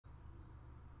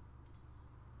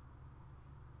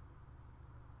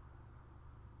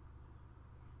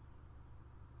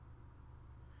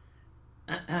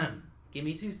Give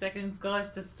me 2 seconds,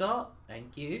 guys, to start.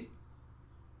 Thank you.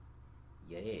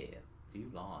 Yeah, do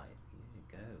live. Here you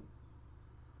go.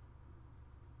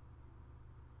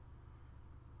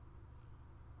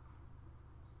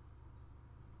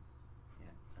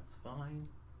 Yeah, that's fine.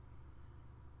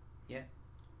 Yeah.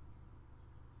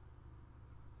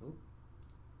 Ooh.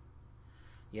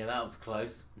 Yeah, that was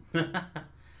close.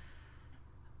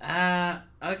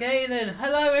 Okay then,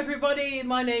 hello everybody,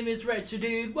 my name is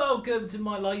Retrodude. Welcome to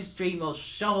my live stream of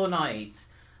Shovel Knight,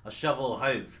 or Shovel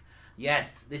Hope.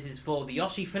 Yes, this is for the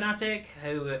Yoshi fanatic,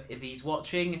 who, if he's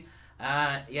watching,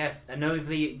 yes, and know if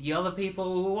the other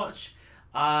people will watch.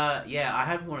 Yeah, I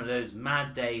had one of those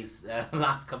mad days,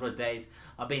 last couple of days.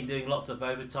 I've been doing lots of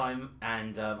overtime,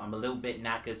 and I'm a little bit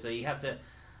knackered, so you have to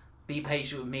be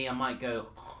patient with me. I might go...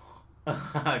 No,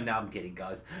 I'm kidding,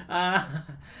 guys.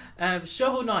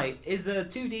 Shovel Knight is a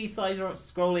 2D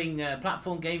side-scrolling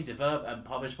platform game developed and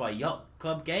published by Yacht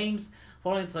Club Games.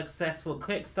 Following a successful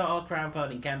Kickstarter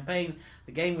crowdfunding campaign,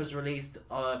 the game was released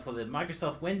for the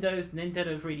Microsoft Windows,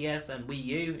 Nintendo 3DS, and Wii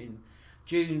U in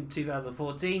June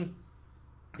 2014.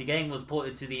 The game was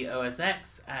ported to the OS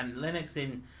X and Linux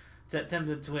in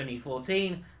September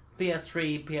 2014,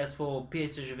 PS3, PS4,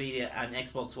 PS Vita, and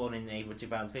Xbox One in April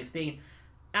 2015.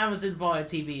 Amazon Fire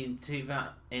TV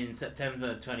in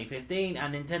September 2015,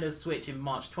 and Nintendo Switch in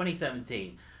March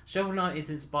 2017. Shovel Knight is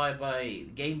inspired by the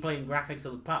gameplay and graphics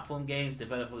of the platform games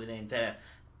developed for the Nintendo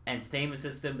Entertainment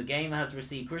System. The game has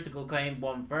received critical acclaim,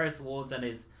 won various awards, and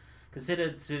is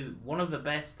considered to one of the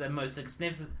best and most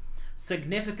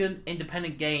significant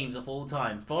independent games of all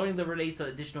time. Following the release of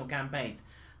additional campaigns,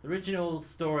 the original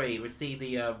story received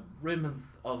the Rim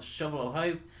of Shovel of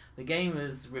Hope. The game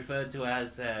is referred to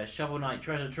as Shovel Knight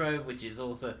Treasure Trove, which is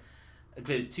also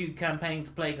includes 2 campaigns,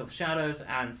 Plague of Shadows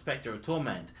and Spectre of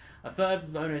Torment. A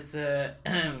third bonus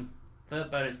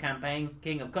campaign,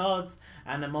 King of Cards,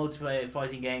 and a multiplayer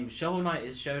fighting game, Shovel Knight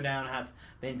is Showdown, have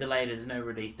been delayed. There's no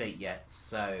release date yet,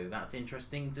 so that's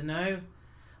interesting to know.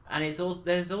 And it's also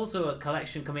there's also a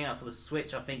collection coming out for the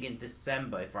Switch, I think in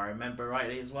December, if I remember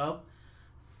rightly as well.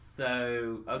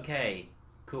 So okay,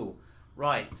 cool,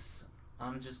 right.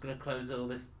 I'm just going to close all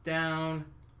this down.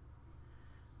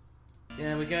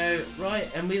 There we go. Right,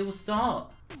 and we will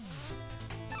start.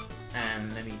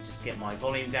 And let me just get my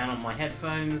volume down on my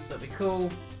headphones. That'd be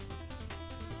cool.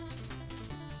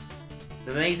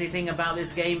 The amazing thing about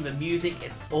this game, the music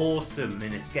is awesome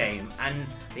in this game. And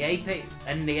the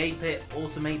 8-bit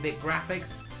awesome 8-bit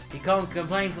graphics. You can't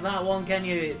complain for that one, can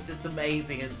you? It's just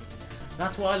amazing.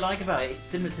 That's what I like about it. It's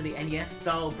similar to the NES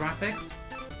style graphics.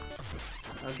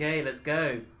 Okay, let's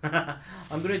go.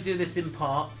 I'm going to do this in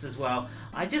parts as well.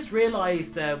 I just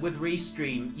realised with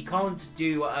Restream, you can't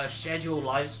do a scheduled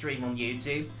live stream on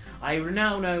YouTube. I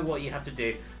now know what you have to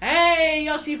do. Hey,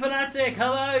 Yoshi Fanatic!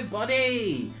 Hello,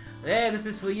 buddy! There, this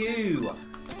is for you.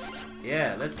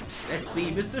 Yeah, let's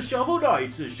be Mr. Shovel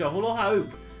Knight, the Shovel of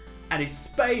Hope, and his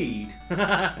spade.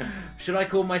 Should I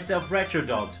call myself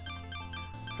Retrodude?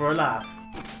 For a laugh.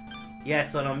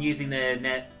 Yes, and I'm using the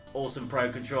Net Awesome Pro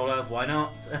controller, why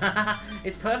not?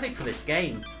 It's perfect for this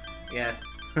game. Yes.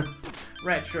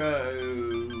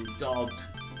 Retrodude.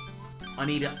 I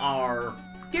need an R.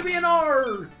 Give me an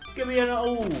R! Give me an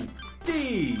O!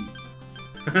 D!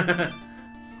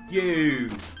 U!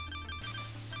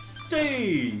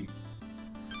 D!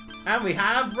 And we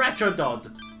have Retrodude!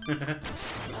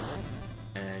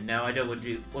 No, I don't want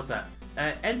to do... What's that?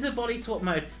 Enter body swap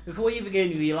mode. Before you begin,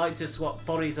 would you like to swap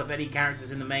bodies of any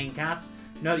characters in the main cast?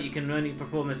 No, you can only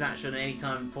perform this action at any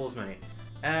time in pause menu.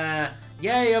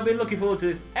 Yay, I've been looking forward to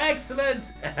this.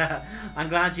 Excellent! I'm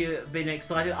glad you've been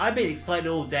excited. I've been excited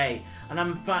all day. And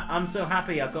I'm so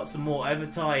happy I've got some more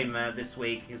overtime this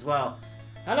week as well.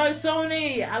 Hello,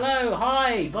 Sony! Hello,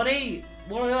 hi, buddy!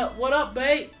 What up,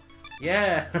 mate?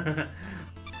 Yeah. No,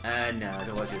 I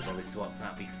don't want to do body swaps.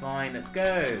 That'll be fine. Let's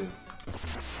go.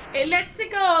 Hey, let's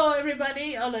go,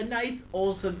 everybody, on a nice,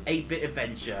 awesome 8-bit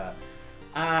adventure.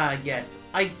 Yes,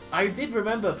 I did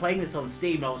remember playing this on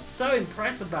Steam. I was so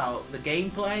impressed about the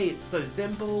gameplay. It's so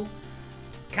simple,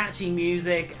 catchy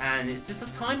music, and it's just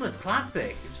a timeless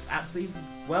classic. It's absolutely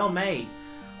well made.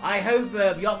 I hope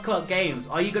Yacht Club Games,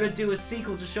 are you going to do a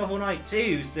sequel to Shovel Knight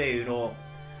 2 soon? Or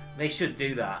they should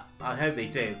do that. I hope they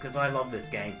do, because I love this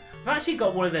game. I've actually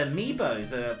got one of their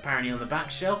amiibos apparently on the back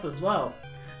shelf as well.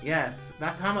 Yes,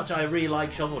 that's how much I really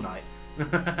like Shovel Knight.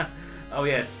 Oh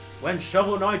yes, when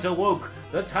Shovel Knight awoke,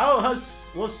 the tower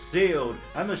was sealed,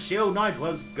 and the Shield Knight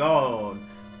was gone.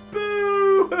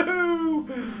 Boo-hoo!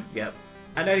 Yep,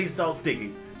 and then he starts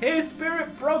digging. His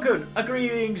spirit broken, a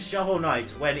grieving Shovel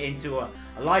Knight went into a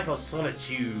life of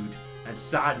solitude and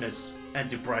sadness and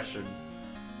depression.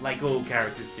 like all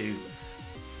characters do.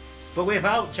 But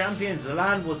without champions, the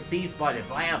land was seized by the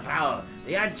fire power.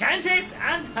 The Enchantress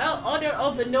and her Order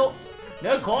of the No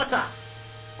Quarter.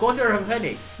 Quarter of a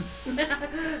penny.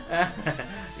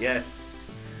 Yes.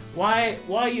 Why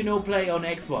you no play on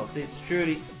Xbox? It's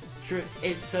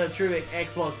it's a true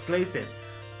Xbox exclusive.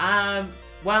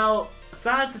 Well,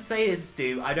 sad to say this,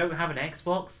 Stu, I don't have an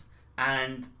Xbox,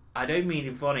 and I don't mean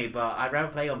it funny, but I'd rather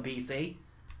play on PC.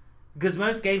 Because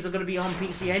most games are going to be on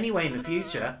PC anyway in the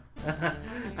future.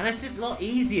 And it's just a lot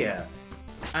easier.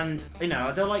 And, you know,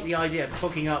 I don't like the idea of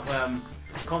hooking up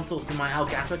consoles to my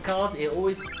Elgato card. It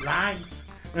always lags.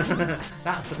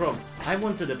 That's the problem. I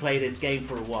wanted to play this game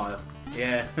for a while.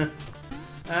 Yeah.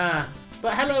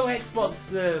 But hello Xbox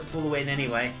for the win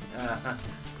anyway.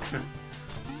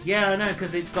 Yeah, I know,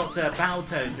 because it's got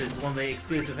Battletoads as one of the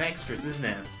exclusive extras, isn't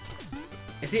it?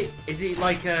 Is it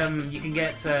like you can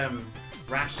get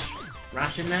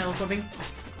Rash in there or something?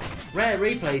 Rare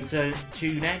Replay to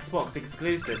tune Xbox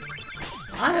exclusive.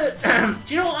 I heard.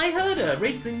 Do you know what I heard?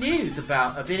 Recent news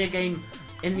about a video game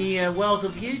in the worlds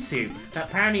of YouTube. That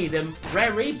apparently the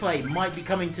Rare Replay might be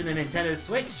coming to the Nintendo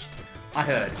Switch. I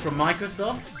heard from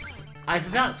Microsoft.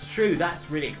 If that's true,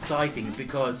 that's really exciting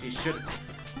because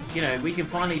you know, we can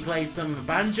finally play some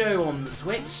Banjo on the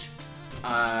Switch.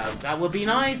 That would be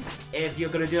nice. If you're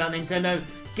going to do that, Nintendo,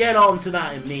 get on to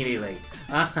that immediately.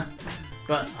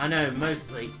 But I know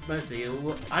mostly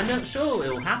I'm not sure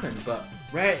it'll happen, but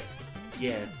Rare,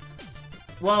 yeah.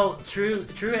 Well, true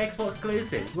Xbox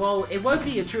exclusive. Well, it won't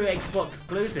be a true Xbox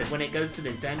exclusive when it goes to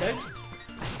Nintendo.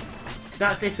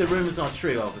 That's if the rumors are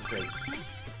true, obviously.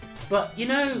 But you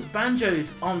know,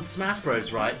 Banjo's on Smash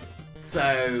Bros, right?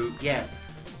 So yeah.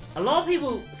 A lot of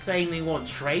people saying they want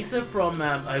Tracer from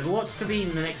Overwatch to be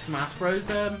in the next Smash Bros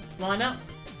lineup.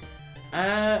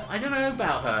 I don't know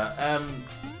about her.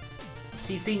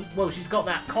 She's got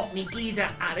that Cockney geezer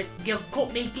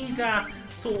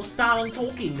sort of style and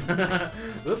talking.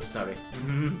 Oops, sorry.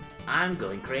 I'm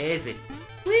going crazy.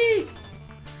 Whee!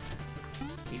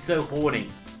 He's so horny.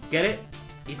 Get it?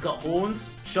 He's got horns.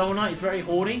 Shovel Knight is very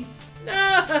horny. No,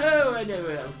 I know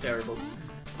that was terrible.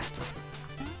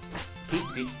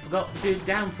 Forgot to do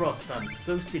down frost. I'm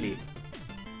so silly.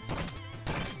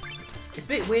 It's a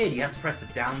bit weird. You have to press the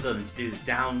down button to do the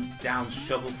down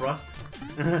shovel frost.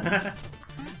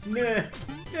 No.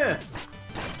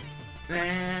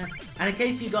 And in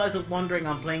case you guys are wondering,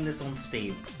 I'm playing this on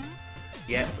Steam.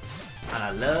 Yep. And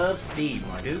I love Steam,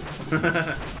 I do.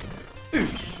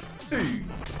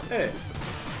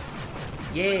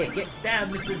 Yeah, get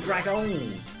stabbed, Mr.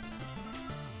 Dragon.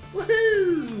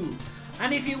 Woohoo!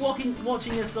 And if you're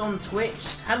watching us on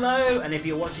Twitch, hello! And if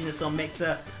you're watching us on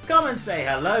Mixer, come and say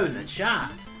hello in the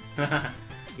chat!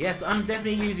 Yes, I'm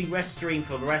definitely using Restream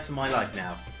for the rest of my life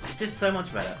now. It's just so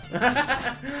much better.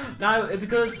 No,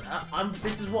 because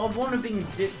this is what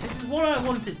I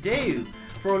wanted to do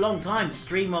for a long time,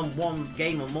 stream on one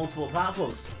game on multiple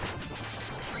platforms.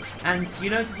 And you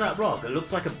notice that rock? It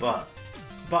looks like a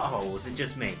butthole. Is it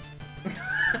just me?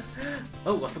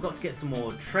 Oh, I forgot to get some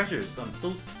more treasures. I'm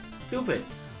so stupid.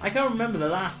 I can't remember the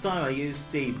last time I used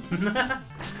Steam.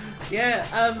 Yeah,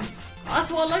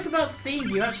 that's what I like about Steam.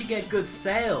 You actually get good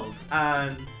sales.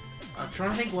 I'm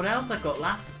trying to think what else I got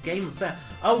last game on sale.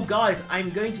 Oh, guys, I'm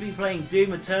going to be playing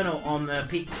Doom Eternal on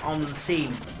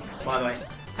Steam, by the way.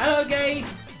 Hello, Gabe.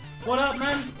 What up,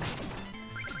 man?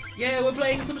 Yeah, we're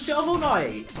playing some Shovel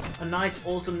Knight. A nice,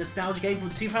 awesome nostalgia game from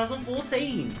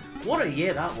 2014. What a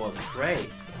year that was. Great.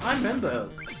 I remember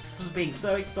being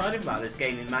so excited about this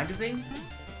game in magazines.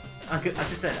 I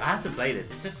just said, I had to play this.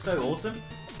 It's just so awesome.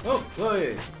 Oh,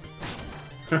 whoa.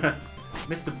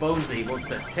 Mr. Bonesy wants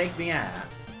to take me out.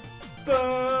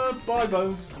 Bye,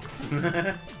 Bones.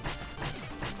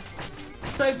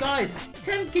 So, guys,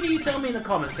 can you tell me in the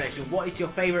comment section what is your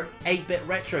favourite 8-bit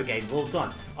retro game of all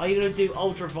time? Are you going to do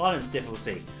Ultra Violence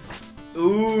difficulty?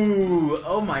 Ooh,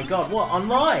 oh my god, what, on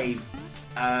live?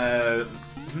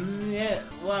 Yeah,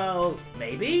 well,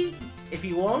 maybe, if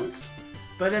you want.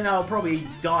 But then I'll probably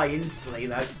die instantly,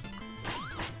 though.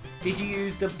 Did you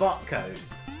use the bot code?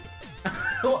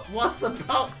 What's the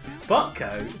bot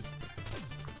code?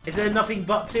 Is there nothing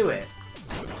but to it?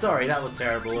 Sorry, that was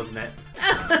terrible, wasn't it?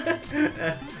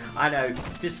 I know,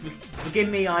 just forgive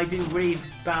me, I do really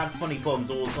bad funny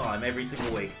puns all the time, every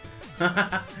single week.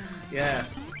 Yeah.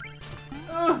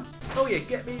 Oh yeah,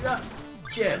 get me that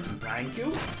gem, thank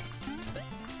you.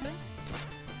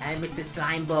 And Mr.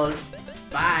 Slimeball,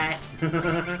 bye.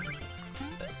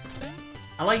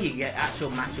 I like you can get actual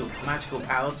magical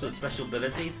powers for special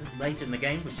abilities later in the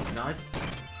game, which is nice.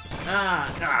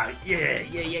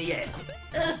 Yeah.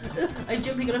 I'm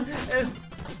jumping on him.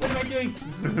 What am I doing?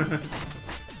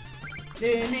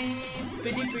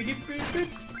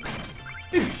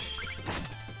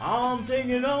 I'm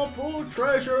digging up for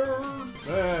treasure.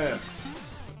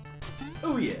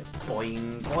 Oh yeah,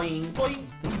 boing, boing, boing.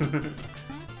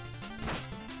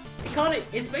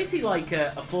 It's basically like a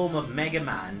form of Mega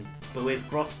Man, but with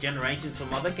cross generations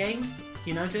from other games.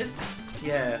 You notice?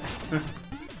 Yeah.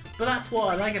 But that's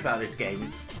what I like about this game.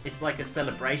 It's like a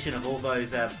celebration of all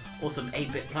those awesome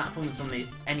 8-bit platforms from the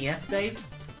NES days,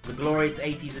 the glorious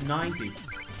 80s and 90s,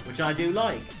 which I do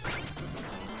like.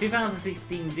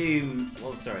 2016 Doom,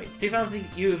 2000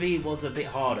 UV was a bit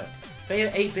harder.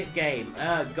 Favorite 8-bit game?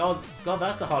 God,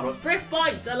 that's a hard one. Thrift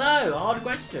Bites, hello, hard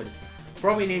question.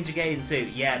 Probably Ninja Gaiden 2.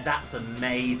 Yeah, that's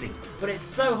amazing. But it's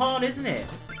so hard, isn't it?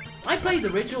 I played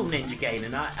the original Ninja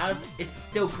Gaiden and it's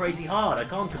still crazy hard. I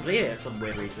can't complete it for some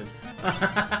weird reason.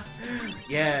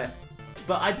 Yeah.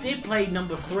 But I did play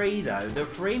number 3 though. The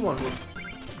 3 one was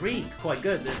really quite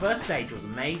good. The first stage was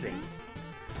amazing.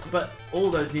 But all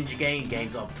those Ninja Gaiden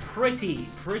games are pretty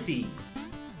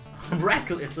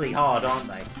recklessly hard, aren't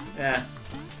they? Yeah.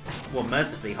 Well,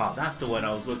 mercifully hard. That's the word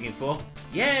I was looking for.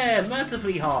 Yeah,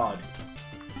 mercifully hard.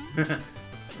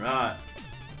 Right.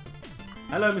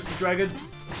 Hello, Mr. Dragon.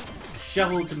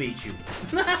 Shovel to meet you.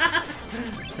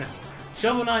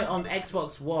 Shovel Knight on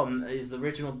Xbox One is the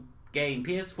original game.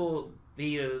 PS4,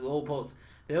 Vita, all ports.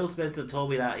 Phil Spencer told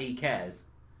me that he cares.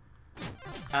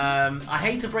 I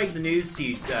hate to break the news to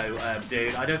you, though,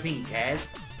 dude. I don't think he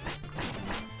cares.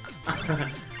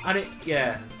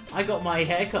 Yeah. I got my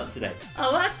haircut today.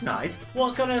 Oh, that's nice.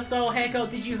 What kind of style haircut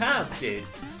did you have, dude?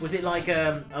 Was it like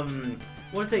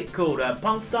what is it called? A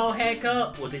punk style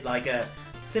haircut? Was it like a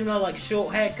similar like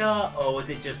short haircut, or was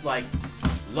it just like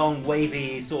long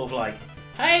wavy sort of like?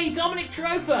 Hey, Dominic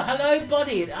Trofer, hello,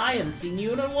 buddy. I haven't seen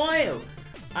you in a while.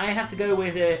 I have to go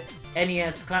with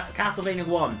NES Castlevania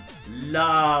 1.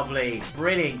 Lovely,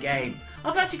 brilliant game.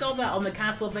 I've actually got that on the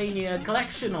Castlevania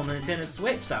collection on the Nintendo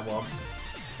Switch. That one.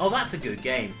 Oh, that's a good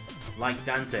game. Like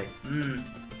Dante.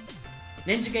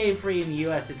 Ninja Gaiden 3 in the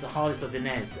US, it's the hardest of the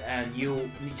NES, and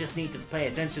you just need to pay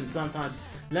attention sometimes.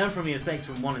 Learn from your mistakes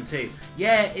from 1 and 2.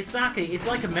 Yeah, exactly. It's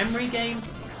like a memory game.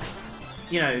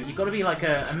 You know, you've got to be like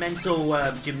a mental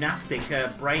gymnastic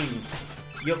brain.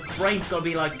 Your brain's got to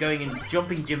be like going and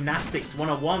jumping gymnastics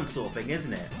 101 sort of thing,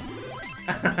 isn't it?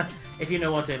 If you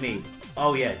know what I mean.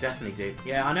 Oh yeah, definitely do.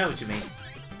 Yeah, I know what you mean.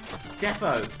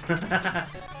 Defo.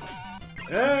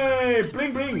 Hey,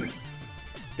 bling bling.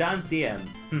 Dan DM.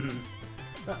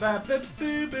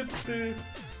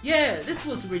 Yeah, this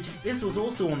was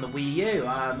also on the Wii U.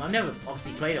 I never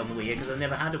obviously played it on the Wii U because I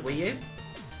never had a Wii U.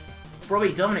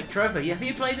 Probably Dominic Trofer. Have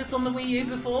you played this on the Wii U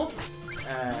before?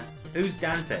 Who's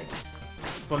Dante?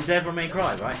 From Devil May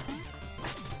Cry, right?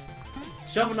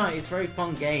 Shovel Knight is a very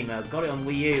fun game. Got it on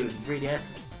Wii U and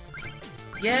 3DS.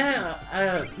 Yeah,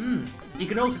 you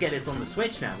can also get this on the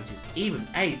Switch now, which is even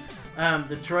ace.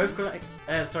 The Trove Collect...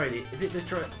 sorry, is it the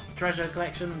Treasure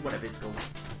Collection? Whatever it's called.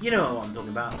 You know what I'm talking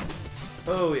about.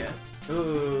 Oh, yeah.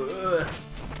 Oh,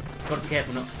 gotta be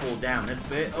careful not to fall down this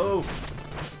bit. Oh!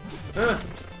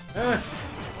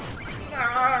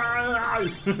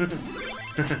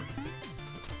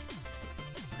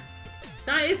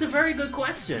 That is a very good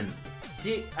question.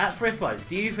 At Frithwise,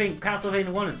 do you think Castlevania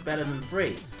 1 is better than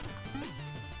 3?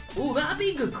 Ooh, that'd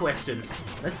be a good question.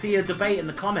 Let's see a debate in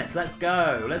the comments. Let's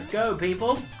go. Let's go,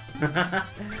 people.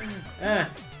 I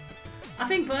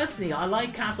think personally, I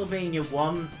like Castlevania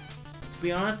 1, to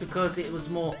be honest, because it was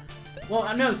more...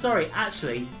 Well, no, sorry,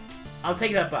 actually, I'll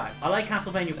take that back. I like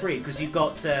Castlevania 3 because you've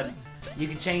got... you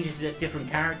can change it to different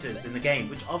characters in the game,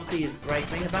 which obviously is a great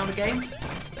thing about the game,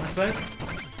 I suppose.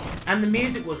 And the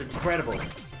music was incredible.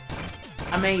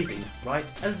 Amazing, right?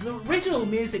 As the original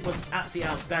music was absolutely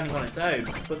outstanding on its own,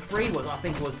 but 3 was, I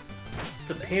think, was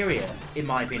superior, in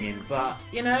my opinion. But,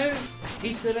 you know,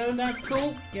 each their own, that's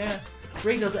cool, yeah.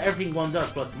 3 does everything 1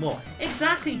 does, plus more.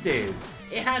 Exactly, dude!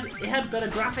 It had better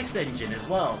graphics engine as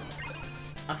well.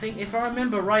 I think, if I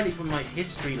remember rightly from my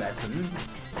history lesson,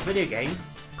 video games,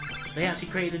 they actually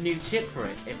created a new chip for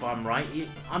it, if I'm right.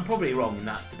 I'm probably wrong in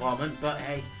that department, but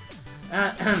hey.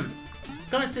 It's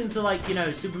kind of similar to, like, you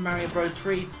know, Super Mario Bros.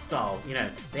 3 style. You know,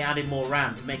 they added more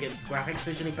RAM to make it graphics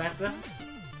visually better.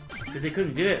 Because they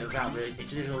couldn't do it without the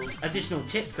additional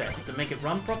chipsets to make it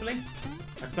run properly,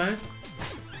 I suppose.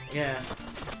 Yeah.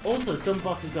 Also, some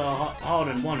bosses are hard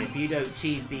and one if you don't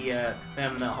cheese the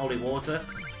holy water.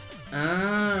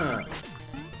 Ah.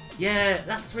 Yeah,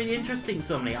 that's really interesting,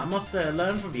 Somni. I must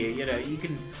learn from you. You know, you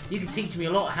can teach me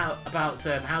a lot about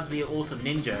how to be an awesome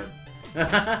ninja.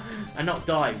 And not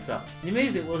die and stuff. The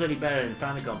music was only better in the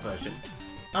Famicom version.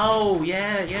 Oh,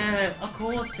 yeah, yeah, of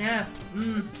course, yeah.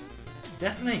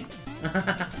 Definitely.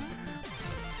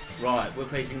 Right, we're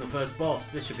facing the first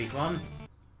boss. This should be fun.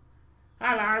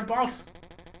 Hello, boss.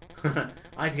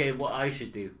 I get what I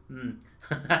should do.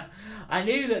 I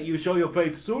knew that you show your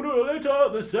face sooner or later.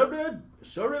 The Seven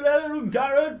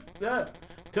Garrett.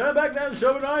 Turn back now,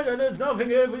 Shovel Knight, and there's nothing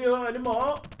here for you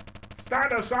anymore.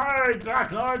 Stand aside,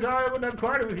 Dark Lord. I would not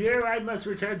quarrel with you. I must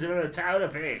return to the Town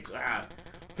of Hate.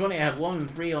 Funny, I have 1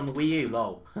 and 3 on the Wii U,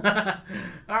 lol.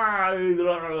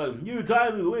 New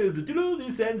time with ways to lose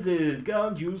these senses,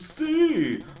 can't you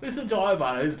see? This entire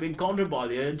valley has been conquered by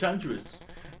the Enchantress,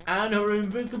 and her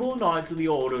invincible Knights of the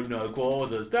Order no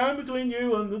quarter stand between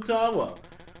you and the tower.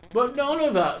 But none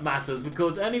of that matters,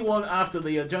 because anyone after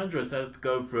the Enchantress has to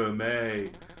go through me.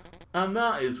 And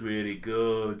that is really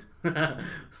good.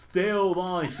 Steal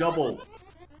my shovel.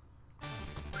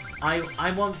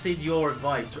 I wanted your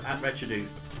advice at Retrodude.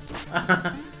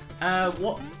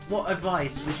 What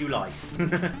advice would you like?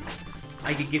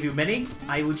 I could give you many.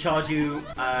 I would charge you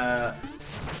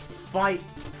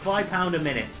 £5 a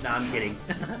minute. No, I'm kidding.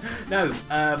 No,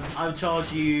 I would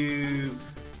charge you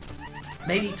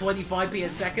maybe 25p a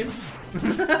second.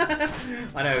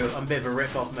 I know, I'm a bit of a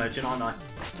rip-off merchant, aren't I?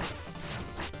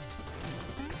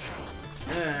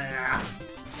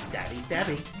 Stabby,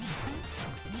 stabby.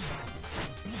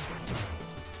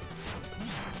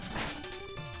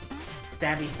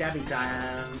 Stabby, stabby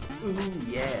time. Ooh,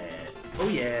 yeah. Oh,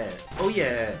 yeah. Oh,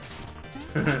 yeah.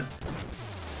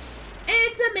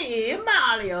 It's me,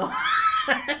 Mario.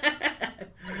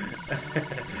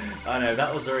 I know,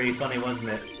 that was very funny, wasn't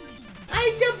it?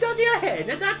 I jumped on your head,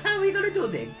 and that's how we're gonna do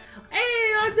things.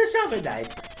 Hey, I'm the Shovel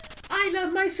Knight. I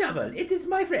love my shovel. It is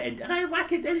my friend, and I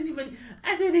whack it at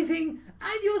anything,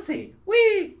 and you'll see.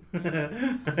 Whee!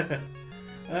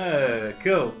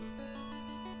 Cool.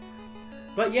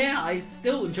 But yeah, I'm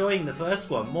still enjoying the first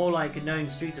one. More like knowing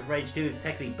Streets of Rage 2 is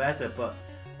technically better, but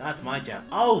that's my jam.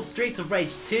 Oh, Streets of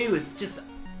Rage 2 is just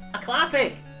a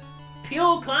classic!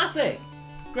 Pure classic!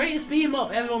 Greatest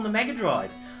beat-em-up ever on the Mega Drive.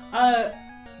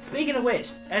 Speaking of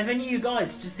which, have any of you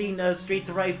guys just seen Streets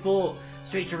of Rage 4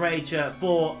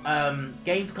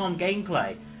 Gamescom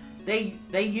gameplay? They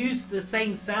used the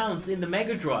same sounds in the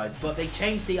Mega Drive, but they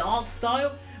changed the art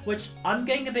style, which I'm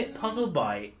getting a bit puzzled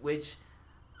by, which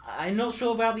I'm not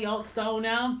sure about the art style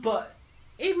now, but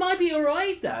it might be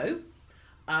alright though.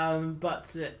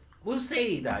 But we'll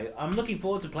see though. I'm looking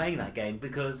forward to playing that game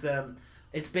because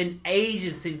it's been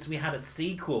ages since we had a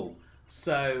sequel.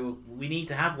 So we need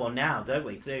to have one now, don't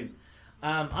we, soon?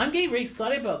 I'm getting really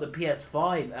excited about the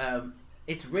PS5.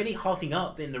 It's really hotting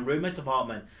up in the rumour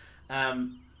department.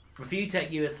 Review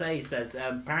Tech USA says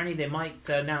apparently they might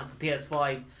announce the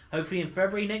PS5 hopefully in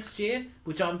February next year,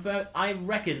 which I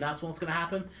reckon that's what's going to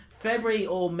happen. February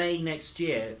or May next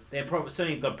year, they're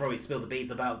certainly going to probably spill the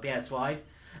beans about the PS5.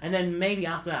 And then maybe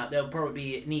after that, there'll probably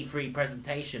be an E3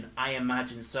 presentation, I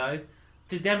imagine so,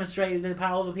 to demonstrate the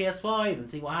power of the PS5 and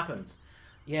see what happens.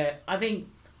 Yeah, I think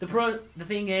the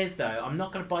thing is, though, I'm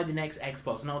not going to buy the next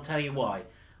Xbox, and I'll tell you why.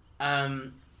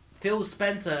 Phil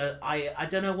Spencer, I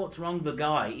don't know what's wrong with the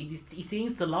guy. He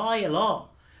seems to lie a lot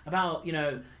about, you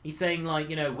know, he's saying, like,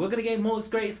 you know, we're going to get more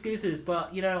great excuses,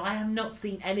 but, you know, I have not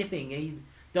seen anything he's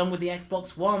done with the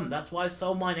Xbox One. That's why I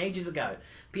sold mine ages ago.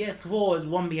 PS4 has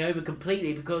won me over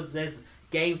completely because there's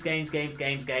games,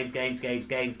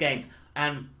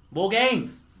 and more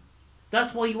games.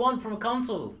 That's what you want from a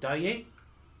console, don't you?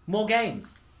 More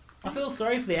games. I feel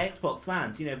sorry for the Xbox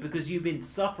fans, you know, because you've been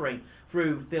suffering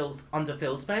through under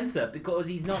Phil Spencer because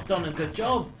he's not done a good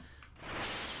job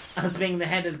as being the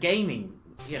head of gaming.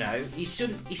 You know, he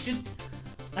should.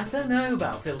 I don't know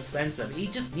about Phil Spencer. He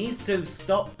just needs to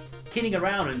stop kidding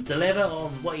around and deliver on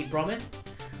what he promised.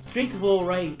 Streets of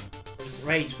Rage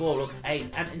 4 looks ace,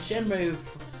 and Shenmue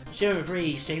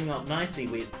 3 is shaping up nicely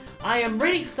with. I am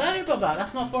really excited about that.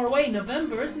 That's not far away,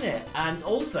 November, isn't it? And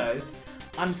also,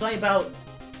 I'm excited about,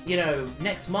 you know,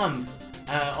 next month,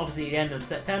 obviously the end of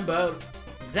September,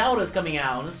 Zelda's coming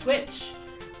out on the Switch,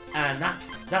 and that's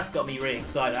got me really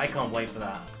excited. I can't wait for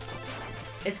that.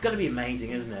 It's gonna be amazing,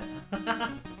 isn't it?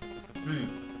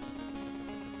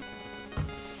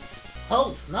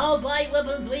 Halt! No light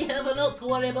weapons, we have enough to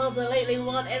worry about the lately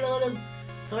one and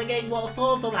swinging what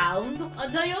sword around, I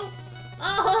tell you.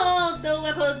 Oh, no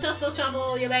weapon, just a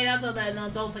shovel you made out of there, no,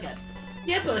 don't forget.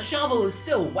 Yeah, but a shovel is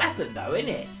still a weapon though, isn't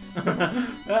it?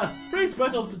 Please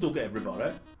press up to talk to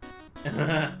everybody.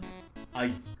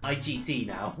 IGT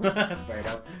now. Fair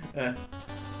enough.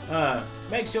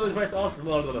 Make sure you press off.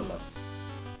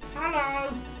 Hello!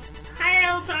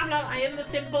 Hail, traveller! I am the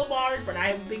simple bard, but I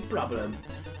have a big problem.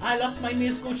 I lost my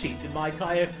musical sheets in my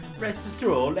tire rest of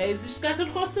straw lays scattered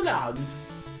across the land.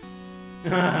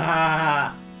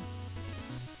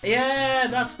 Yeah,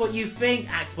 that's what you think,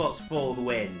 Xbox for the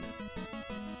win.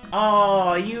 Oh,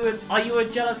 are you a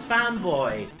jealous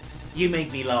fanboy? You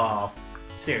make me laugh.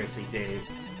 Seriously, dude.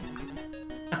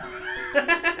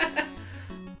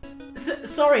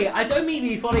 Sorry, I don't mean to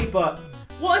be funny, but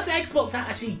what has Xbox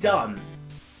actually done?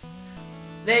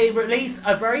 They released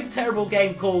a very terrible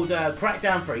game called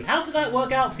Crackdown 3. How did that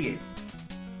work out for you?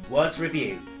 Worst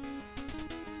review.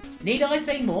 Need I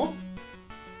say more?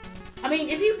 I mean,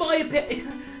 if you buy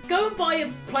go and buy a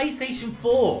PlayStation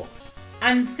 4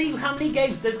 and see how many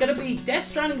games. There's going to be Death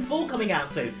Stranding 4 coming out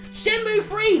soon. Shenmue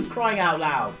 3, crying out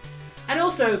loud. And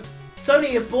also,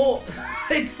 Sony have bought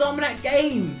Insomniac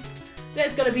Games.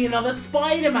 There's going to be another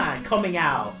Spider-Man coming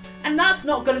out. And that's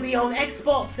not going to be on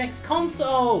Xbox next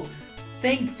console.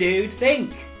 Think, dude,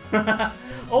 think.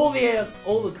 all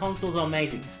the consoles are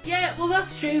amazing. Yeah, well,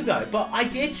 that's true, though. But I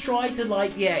did try to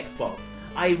like the Xbox.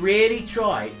 I really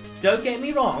tried. Don't get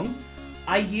me wrong.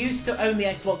 I used to own the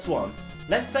Xbox One.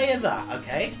 Let's say that,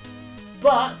 okay?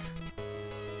 But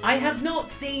I have not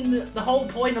seen the whole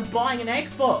point of buying an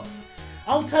Xbox.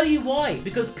 I'll tell you why.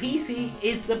 Because PC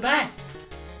is the best.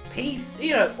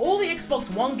 You know, all the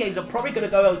Xbox One games are probably going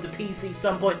to go over to PC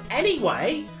some point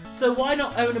anyway. So why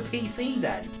not own a PC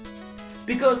then?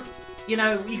 Because, you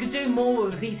know, you can do more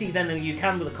with a PC than you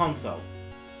can with a console.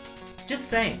 Just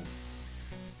saying.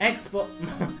 Xbox...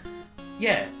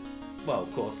 yeah. Well,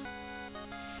 of course.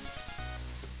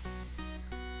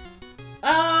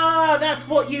 Ah, that's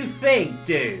what you think,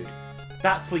 dude.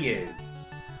 That's for you.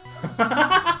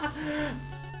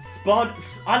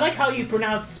 I like how you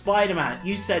pronounce Spider-Man.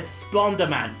 You said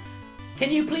Splonderman.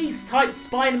 Can you please type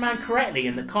Spider-Man correctly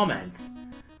in the comments?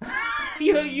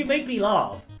 You make me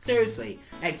laugh. Seriously,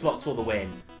 Xbox for the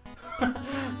win.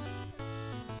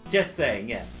 Just saying,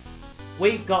 yeah.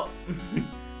 We got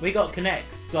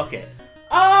Kinect, suck it.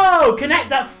 Oh, Kinect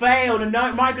that failed, and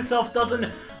no, Microsoft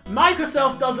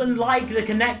doesn't like the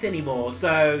Kinect anymore,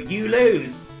 so you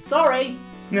lose. Sorry.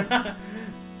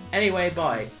 Anyway,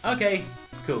 bye. Okay,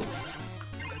 cool.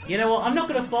 You know what? I'm not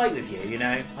going to fight with you, you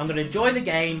know? I'm going to enjoy the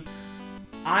game.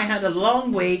 I had a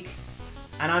long week,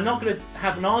 and I'm not going to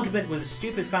have an argument with a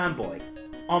stupid fanboy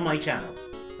on my channel.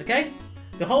 Okay?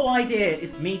 The whole idea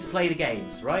is me to play the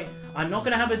games, right? I'm not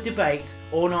going to have a debate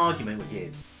or an argument with you.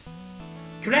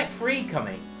 Kinect 3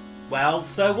 coming. Well,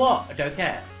 so what? I don't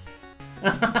care.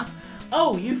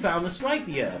 Oh, you found the Strike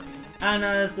the Earth. And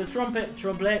as the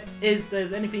trumpets is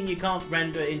there's anything you can't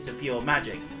render into pure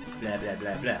magic. Blah, blah,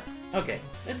 blah, blah. Okay,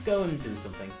 let's go and do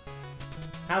something.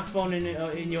 Have fun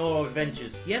in your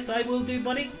adventures. Yes, I will do,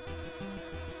 buddy.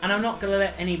 And I'm not going to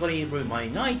let anybody ruin my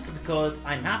nights because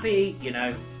I'm happy, you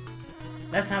know.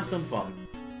 Let's have some fun.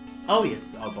 Oh,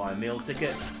 yes, I'll buy a meal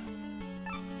ticket.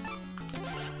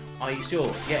 Are you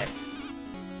sure? Yes.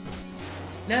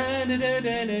 Na, na, na,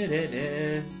 na, na, na,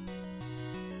 na.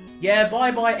 Yeah,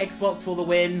 bye-bye Xbox for the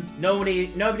win.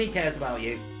 Nobody cares about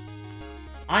you.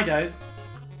 I don't.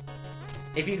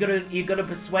 If you're gonna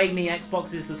persuade me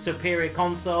Xbox is the superior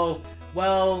console,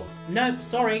 well, no,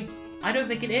 sorry. I don't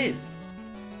think it is.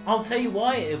 I'll tell you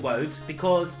why it won't,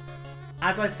 because,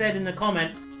 as I said in the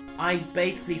comment, I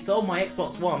basically sold my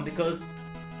Xbox One because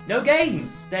no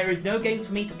games. There is no games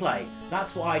for me to play.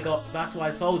 That's why I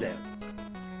sold it.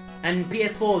 And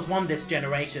PS4 has won this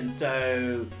generation,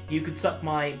 so you could suck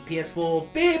my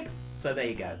PS4 beep. So there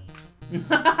you go.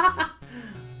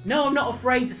 No, I'm not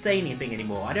afraid to say anything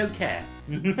anymore. I don't care.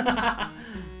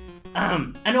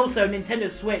 And also, Nintendo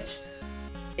Switch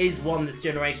is won this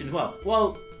generation as well.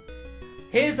 Well,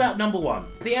 here's at number 1.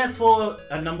 PS4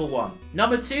 at number 1.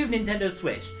 Number 2, Nintendo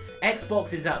Switch.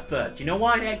 Xbox is at 3rd. Do you know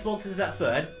why Xbox is at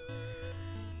 3rd?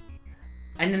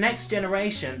 And the next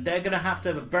generation, they're going to have to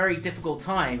have a very difficult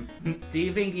time. Do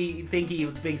you think he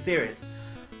was being serious?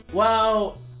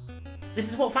 Well, this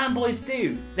is what fanboys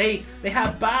do. They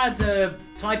have bad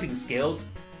typing skills.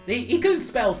 He couldn't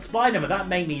spell Spider-Man. That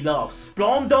made me laugh.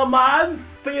 Splonderman,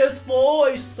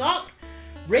 PS4, it suck?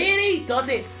 Really? Does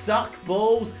it suck,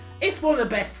 balls? It's one of the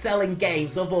best-selling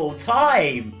games of all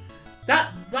time.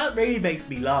 That really makes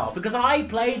me laugh because I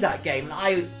played that game and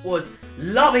I was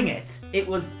loving it. It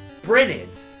was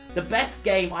brilliant. The best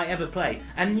game I ever played.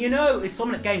 And you know,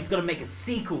 Insomniac Games going to make a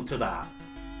sequel to that.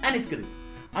 And it's going to...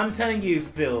 I'm telling you,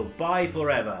 Phil, bye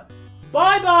forever.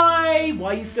 Bye-bye!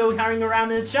 Why are you still carrying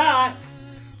around in the chat?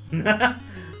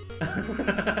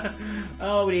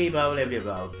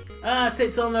 Oh,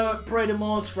 sits on the Predator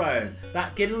Moore's throne.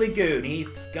 That giddly goon,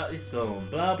 he's got his son.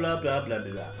 Blah, blah, blah, blah,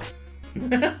 blah,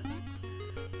 blah.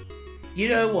 You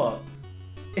know what?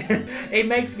 it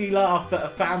makes me laugh that a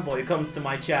fanboy comes to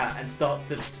my chat and starts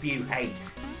to spew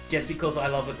hate just because I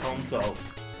love a console,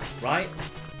 right?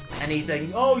 And he's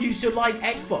saying, oh, you should like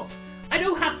Xbox. I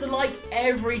don't have to like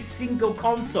every single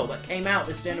console that came out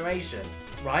this generation,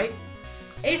 right?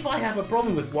 If I have a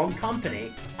problem with one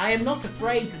company, I am not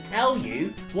afraid to tell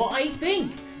you what I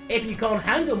think. If you can't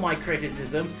handle my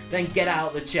criticism, then get out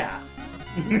of the chat.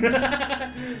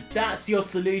 That's your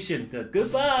solution.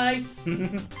 Goodbye.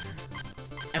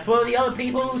 And for the other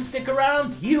people who stick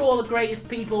around, you are the greatest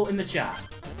people in the chat.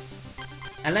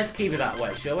 And let's keep it that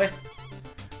way, shall we?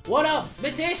 What up,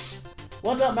 Mitish?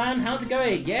 What's up, man? How's it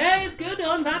going? Yeah, it's good.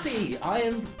 I'm happy. I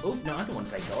am... Oh, no, I don't want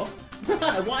to play co-op.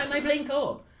 Why am I playing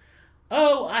co-op?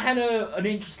 Oh, I had an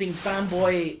interesting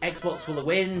fanboy Xbox for the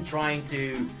win trying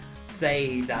to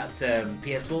say that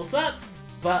PS4 sucks.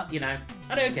 But, you know,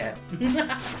 I don't care.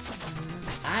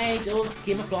 I don't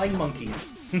give a flying monkeys.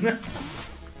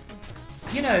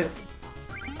 You know,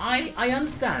 I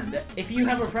understand that if you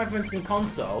have a preference in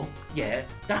console, yeah,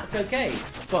 that's okay.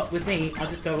 But with me, I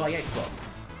just go like Xbox.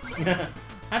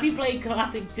 Have you played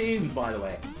Classic Doom, by the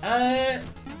way?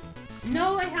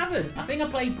 No, I haven't. I think I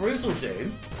played Brutal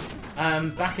Doom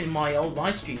back in my old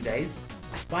livestream days,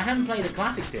 but I haven't played the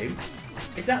Classic Doom.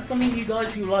 Is that something you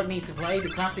guys would like me to play, the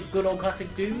classic, good old Classic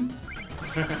Doom?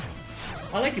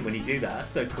 I like it when you do that, that's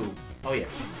so cool. Oh yeah.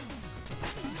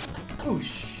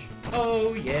 Whoosh.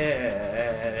 Oh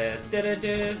yeah. Da -da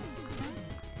 -da.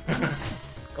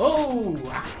 Oh,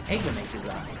 I hate when they do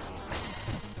that.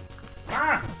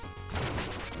 Ah!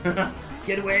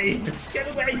 Get away! Get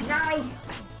away now!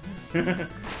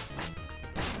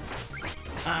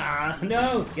 Ah,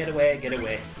 no! Get away, get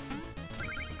away.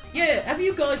 Yeah, have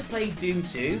you guys played Doom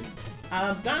 2?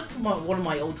 That's one of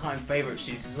my all-time favourite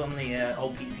shooters on the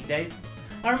old PC days.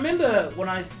 I remember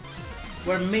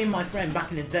when me and my friend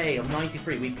back in the day, on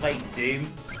 93, we played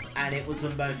Doom, and it was the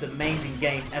most amazing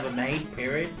game ever made,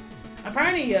 period.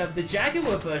 Apparently, the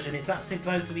Jaguar version is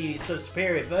supposed to be a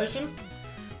superior version.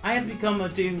 I have become a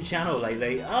Doom channel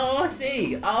lately. Oh, I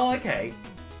see. Oh, okay.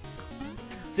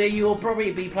 So you'll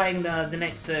probably be playing the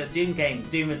next Doom game,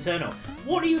 Doom Eternal.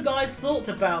 What are you guys' thoughts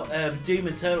about Doom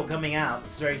Eternal coming out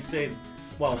very soon?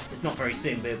 Well, it's not very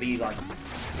soon, but it'll be like...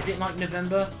 Is it like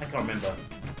November? I can't remember.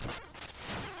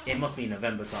 It must be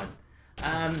November time.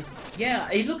 Yeah,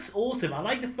 it looks awesome. I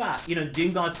like the fact, you know, the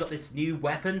Doom guy's got this new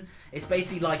weapon. It's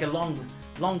basically like a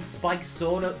long spiked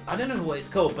sword. I don't know what it's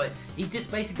called, but he just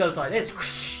basically goes like this.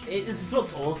 It just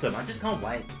looks awesome. I just can't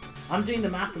wait. I'm doing the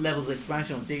Master Levels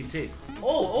expansion on Doom 2.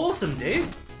 Oh, awesome, dude!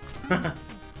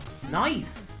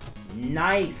 Nice!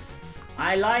 Nice!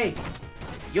 I like!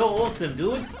 You're awesome,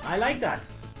 dude! I like that!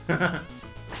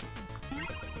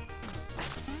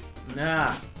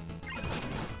 Nah.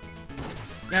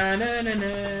 Na na na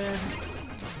na.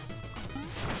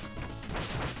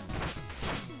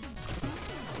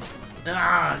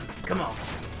 Ah, come on.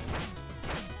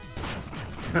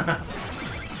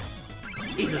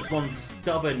 He's just one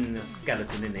stubborn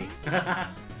skeleton, isn't he?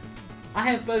 I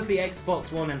have both the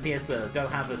Xbox One and PS4, don't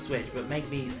have a Switch, but make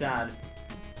me sad.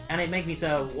 And it makes me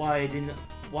sad, why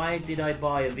did I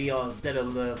buy a VR instead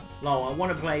of the... LOL, I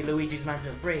want to play Luigi's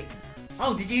Mansion 3.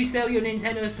 Oh, did you sell your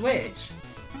Nintendo Switch?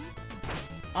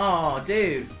 Oh,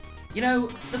 dude. You know,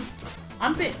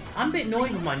 I'm a bit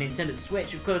annoyed with my Nintendo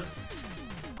Switch because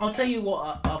I'll tell you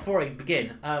what. Before I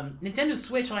begin, Nintendo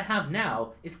Switch I have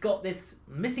now, it's got this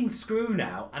missing screw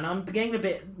now, and I'm getting a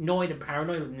bit annoyed and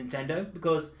paranoid with Nintendo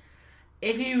because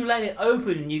if you let it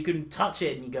open, you can touch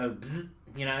it and you go bzz,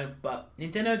 you know. But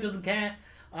Nintendo doesn't care.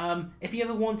 If you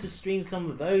ever want to stream some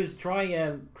of those,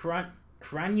 try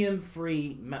Cranium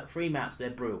free maps. They're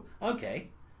brutal. Okay,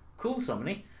 cool,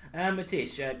 somebody.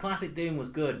 Matish, Classic Doom was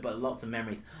good, but lots of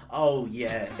memories. Oh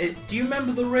yeah. Do you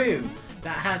remember the room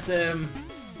that had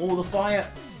all the fire,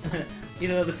 you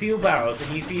know, the fuel barrels,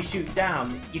 and if you shoot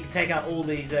down, you can take out all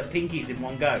these pinkies in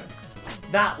one go?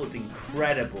 That was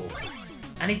incredible.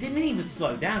 And it didn't even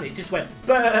slow down, it just went,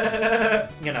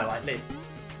 you know, like,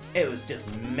 it was just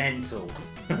mental.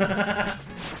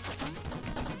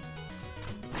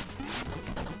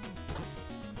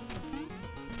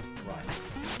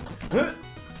 Right.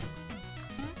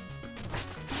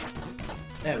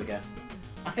 There we go.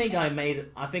 I think I made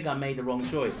the wrong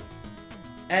choice.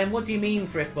 And what do you mean,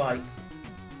 Thrift Bites?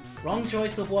 Wrong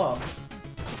choice of what?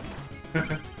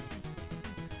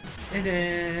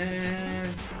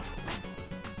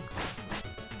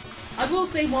 I will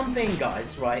say one thing,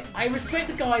 guys, right? I respect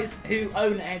the guys who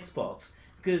own Xbox,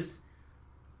 because,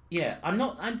 yeah,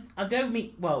 I don't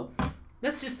mean, well,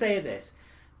 let's just say this.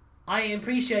 I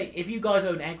appreciate if you guys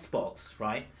own Xbox,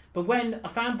 right? But when a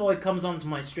fanboy comes onto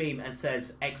my stream and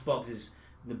says Xbox is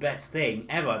the best thing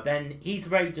ever, then he's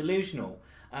very delusional.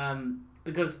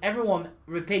 Because everyone's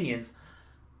opinions,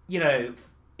 you know,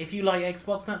 if you like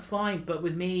Xbox, that's fine. But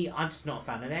with me, I'm just not a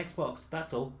fan of Xbox.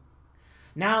 That's all.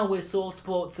 Now with Sword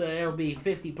Sports, there'll be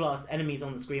 50 plus enemies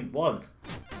on the screen once.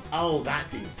 Oh,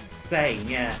 that's insane,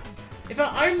 yeah. In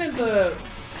fact, I remember...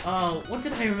 Oh, what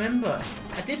did I remember?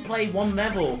 I did play one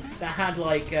level that had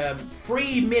like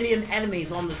 3 million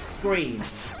enemies on the screen.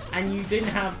 And you didn't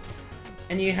have...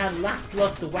 And you had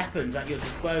lackluster weapons at your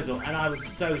disposal. And I was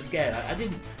so scared. I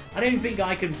don't think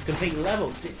I can complete the level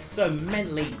because it's so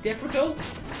mentally difficult.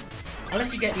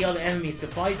 Unless you get the other enemies to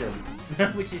fight them.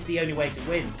 Which is the only way to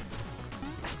win.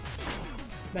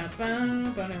 Oops.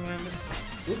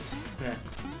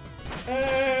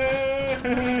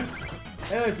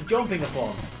 Oh, it's a jumping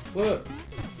upon. Whoa.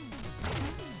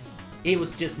 He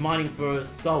was just mining for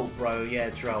salt, bro.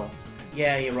 Yeah, troll.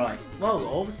 Yeah, you're right. Well,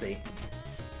 obviously.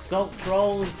 Salt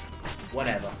trolls,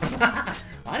 whatever.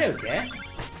 I don't care.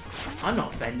 I'm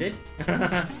not offended.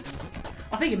 I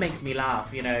think it makes me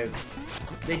laugh, you know.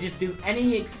 They just do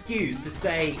any excuse to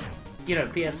say, you know,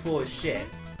 PS4 is shit.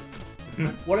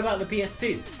 What about the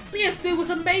PS2? PS2 was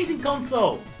an amazing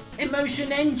console!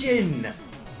 Emotion Engine!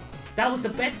 That was the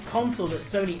best console that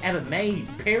Sony ever made,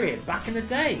 period, back in the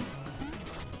day.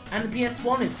 And the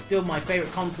PS1 is still my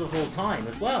favourite console of all time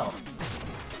as well.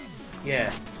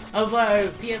 Yeah. Although,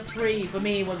 PS3 for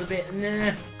me was a bit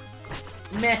meh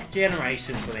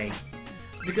generation for me.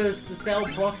 Because the cell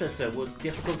processor was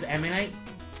difficult to emulate.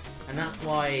 And that's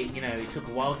why, you know, it took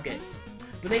a while to get...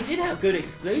 But they did have good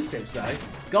exclusives though.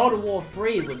 God of War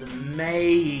 3 was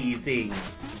amazing.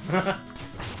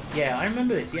 Yeah, I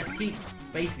remember this. You have to keep,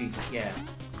 basically, yeah,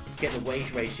 get the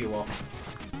wage ratio off.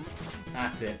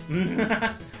 That's it.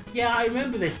 Yeah, I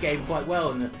remember this game quite well.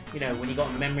 And you know, when you got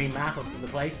a memory map of the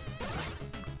place.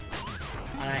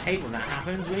 And I hate when that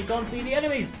happens, when you can't see the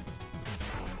enemies.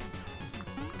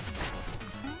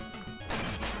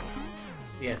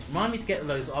 Yes, remind me to get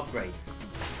those upgrades.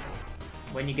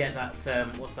 When you get that,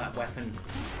 what's that weapon?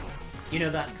 You know,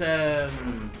 that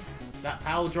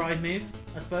power drive move,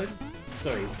 I suppose?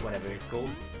 Sorry, whatever it's called.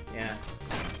 Yeah.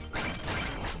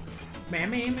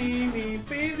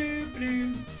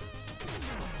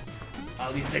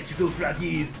 Oh, these electrical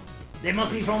flaggies! They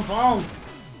must be from France!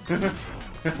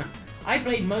 I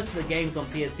played most of the games on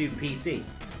PS2 and PC.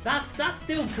 That's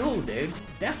still cool, dude.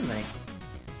 Definitely.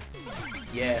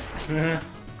 Yeah.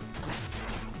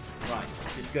 Right,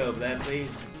 just go over there,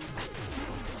 please.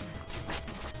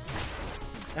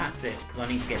 That's it, because I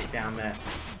need to get it down there.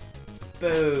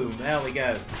 Boom, there we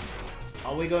go.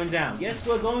 Are we going down? Yes,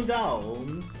 we're going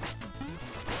down.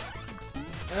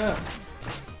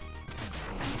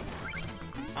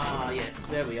 Ah, yes,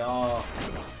 there we are.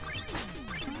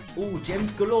 Ooh,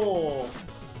 gems galore.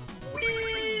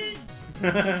 Whee!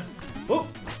 Oh.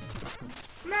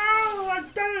 No, I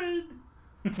died.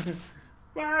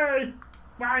 Why?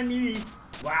 Why me?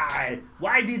 Why?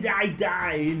 Why did I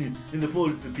die in the fall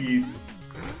of the pit?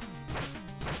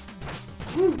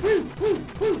 Woo, woo, woo,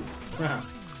 woo.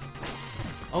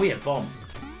 Oh yeah, bomb.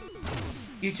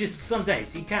 You just, some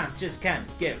days you can't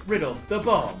get rid of the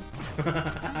bomb.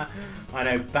 I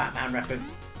know, Batman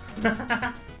reference.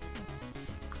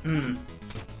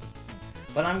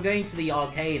 But I'm going to the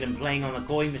arcade and playing on the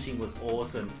coin machine was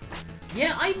awesome.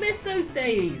 Yeah, I miss those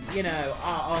days, you know.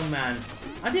 Oh man.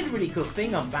 I did a really cool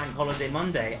thing on Bank Holiday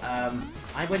Monday.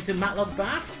 I went to Matlock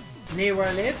Bath, near where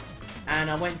I live,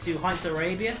 and I went to Heights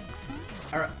Arabia,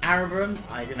 or Arabum,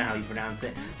 I don't know how you pronounce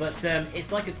it, but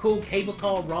it's like a cool cable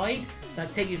car ride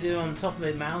that takes you on top of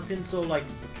the mountain, sort of like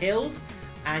hills,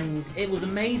 and it was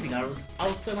amazing. I was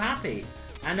so happy,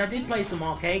 and I did play some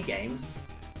arcade games.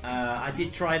 I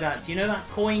did try that, you know that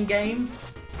coin game?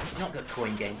 Not the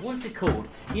coin game, what's it called?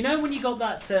 You know when you got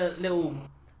that little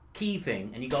key thing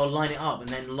and you gotta line it up and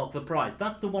then lock the prize?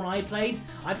 That's the one I played.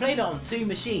 I played it on 2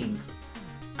 machines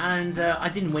and I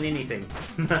didn't win anything.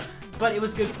 But it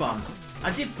was good fun.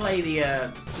 I did play the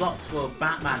slots for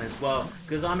Batman as well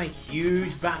because I'm a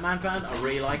huge Batman fan. I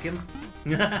really like him.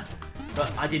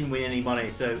 But I didn't win any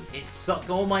money, so it sucked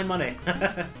all my money.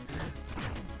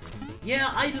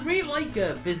 Yeah, I really like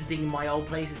visiting my old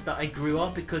places that I grew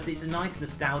up because it's a nice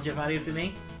nostalgia value for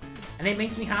me. And it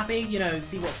makes me happy, you know,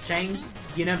 see what's changed.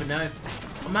 You never know.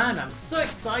 Oh man, I'm so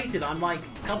excited. I'm like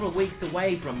a couple of weeks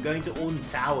away from going to Alton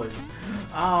Towers.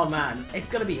 Oh man, it's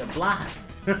gonna be a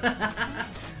blast. Right,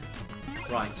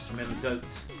 just remember, don't.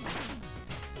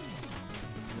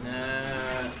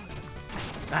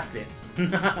 That's it.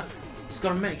 Just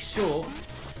gotta make sure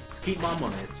to keep my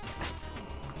monies.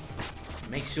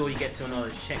 Make sure you get to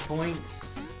another checkpoint.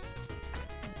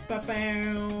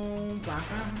 Ba-bow,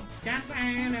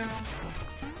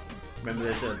 Remember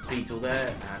there's a beetle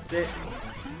there. That's it.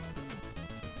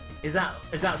 Is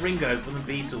that Ringo from the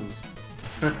Beatles?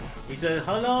 He said,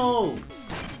 "Hello!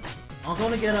 I'm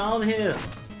gonna get on here."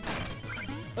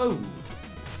 Oh.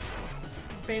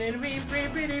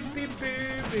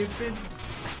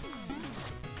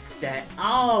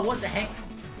 Oh, what the heck?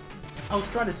 I was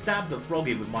trying to stab the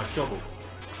froggy with my shovel.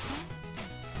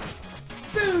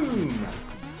 Boom!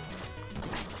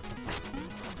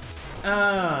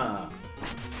 Ah.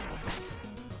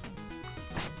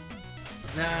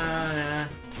 Nah.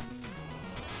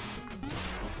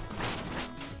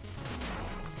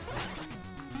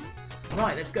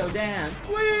 Right, let's go down.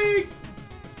 Whee!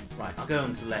 Right, I'll go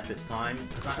on to the left this time,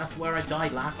 because that's where I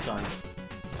died last time.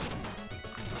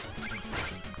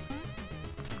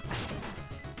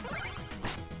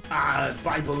 Ah,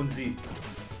 bye, Bonesy.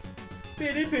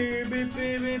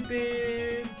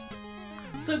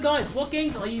 So guys, what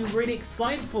games are you really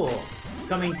excited for?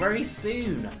 Coming very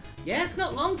soon. Yeah, it's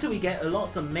not long till we get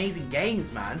lots of amazing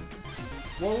games, man.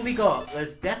 What have we got?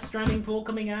 There's Death Stranding 4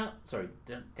 coming out. Sorry,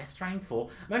 Death Stranding 4?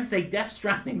 I'm going to say Death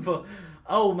Stranding 4.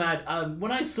 Oh man,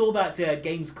 when I saw that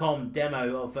Gamescom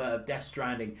demo of Death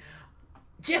Stranding,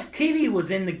 Jeff Keighley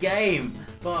was in the game.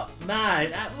 But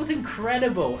man, that was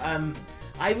incredible.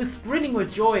 I was sprinting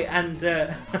with joy, and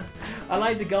I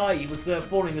like the guy. He was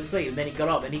falling asleep, and then he got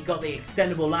up, and he got the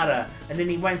extendable ladder, and then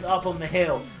he went up on the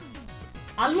hill.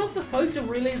 I love the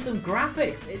photorealism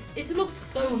graphics. It looks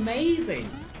so amazing,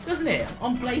 doesn't it?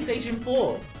 On PlayStation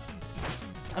 4.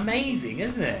 Amazing,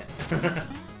 isn't it?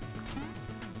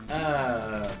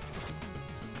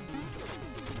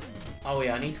 Oh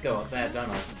yeah, I need to go up there, don't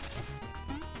I?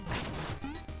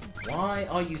 Why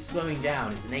are you slowing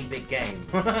down? It's an 8-bit game.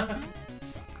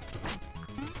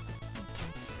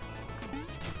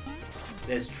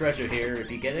 There's treasure here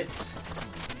if you get it.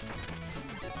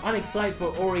 I'm excited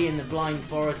for Ori and the Blind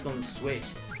Forest on the Switch.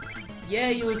 Yeah,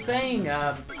 you were saying,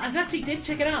 I actually did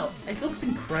check it out. It looks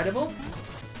incredible.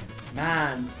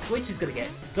 Man, Switch is going to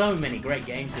get so many great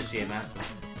games this year, man.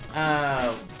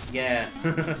 Yeah.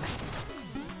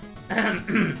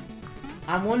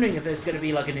 I'm wondering if there's going to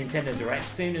be like a Nintendo Direct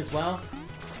soon as well.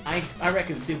 I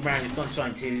reckon Super Mario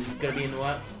Sunshine 2 is going to be in the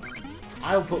works.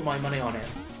 I'll put my money on it.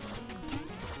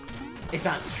 If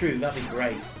that's true, that'd be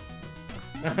great.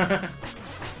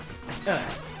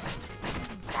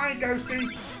 Hi,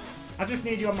 Ghosty. I just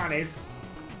need your monies.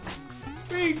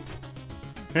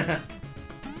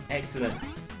 Excellent.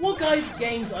 What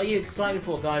games are you excited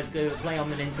for, guys, to play on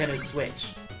the Nintendo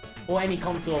Switch? Or any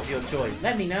console of your choice?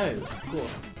 Let me know, of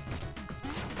course.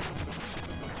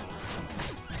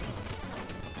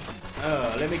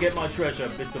 Let me get my treasure,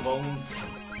 Mr. Bones.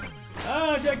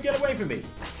 Jack, get away from me.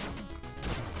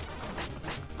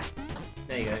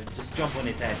 There you go. Just jump on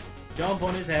his head. Jump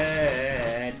on his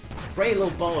head. Great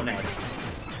little ball neck.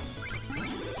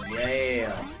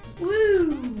 Yeah.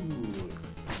 Woo!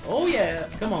 Oh yeah.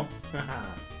 Come on.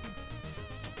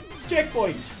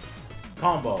 Checkpoint.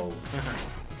 Combo.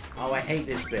 Oh, I hate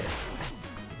this bit.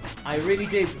 I really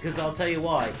do, because I'll tell you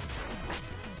why.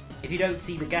 If you don't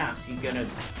see the gaps, you're gonna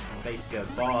basically go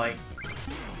bye.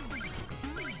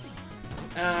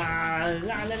 La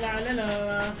la la la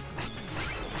la.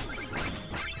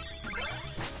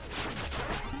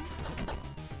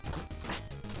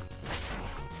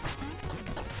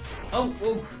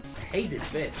 Oh, I hate this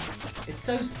bit. It's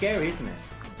so scary, isn't it?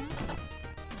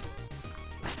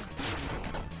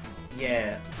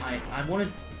 Yeah, I want to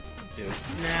do it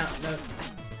now. No.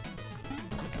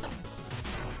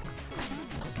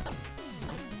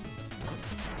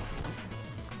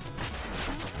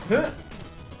 Huh.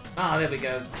 Ah, there we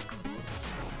go.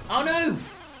 Oh no!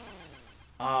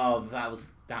 Oh, that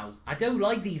was. I don't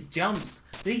like these jumps.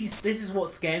 This is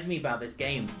what scares me about this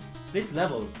game. This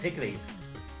level, particularly, is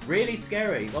really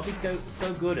scary. Why we go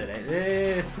so good at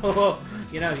it? So,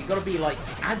 you know, you gotta be like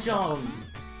agile.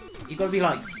 You gotta be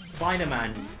like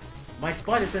Spider-Man. My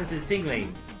spider sense is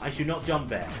tingling. I should not jump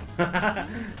there.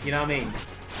 You know what I mean?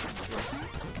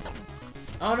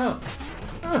 Oh no!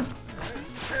 Oh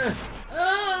no!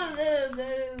 Oh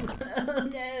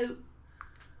no!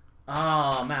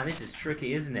 Oh man, this is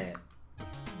tricky, isn't it?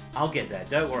 I'll get there.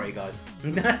 Don't worry, guys.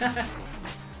 Could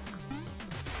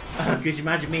you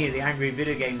imagine me, the angry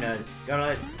video game nerd, going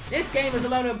like this? This game is a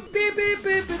load of beep beep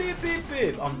beep beep beep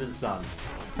beep under the sun.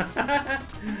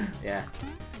 Yeah.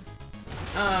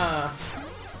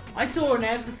 I saw an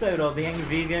episode of the Angry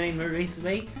Video Game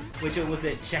recently, which was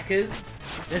it Checkers.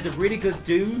 There's a really good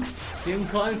Doom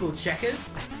clone called Checkers.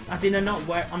 I'm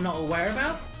not aware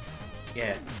about.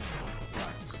 Yeah.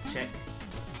 Right, let's check.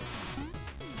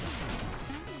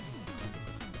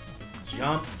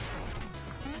 Jump.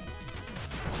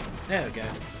 There we go.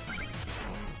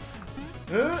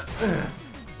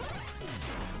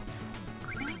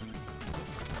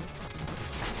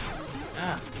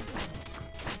 Ah.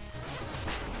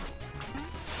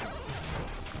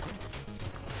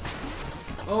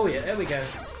 Oh yeah, there we go.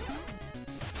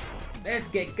 Let's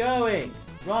get going.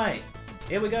 Right,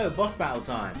 here we go, boss battle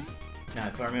time. Now,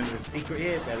 if I remember the secret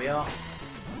here, there we are.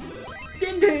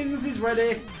 Ding Dings is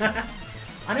ready.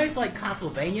 I know it's like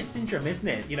Castlevania syndrome, isn't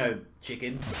it? You know,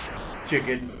 chicken.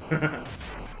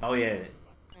 Oh yeah,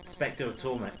 Spectre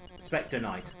Torment, Spectre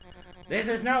Knight. This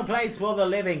is no place for the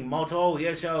living, mortal.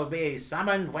 You shall be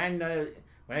summoned when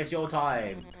it's your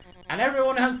time. And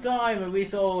everyone has time, and we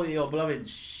saw your beloved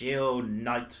Shield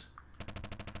Knight.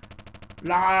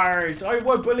 Lies! I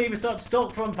won't believe such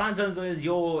talk from phantoms as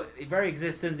your very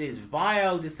existence is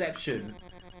vile deception.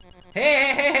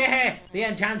 Hey! The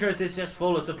Enchantress is just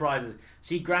full of surprises.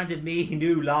 She granted me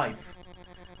new life,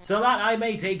 so that I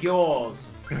may take yours.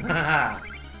 Ah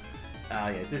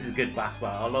yes, this is a good boss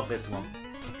battle. I love this one.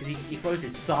 Because he throws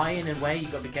his sigh in a way, you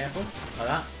gotta be careful. Like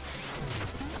that.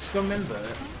 Just gotta remember.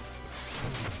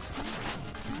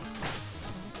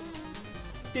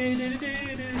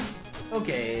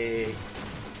 Okay.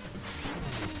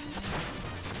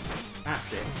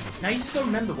 That's it. Now you just gotta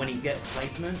remember when he gets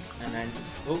placement, and then...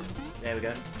 Oh, there we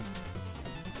go.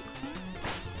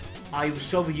 I will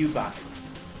shovel you back.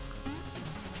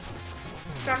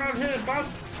 Come out here,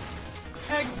 boss!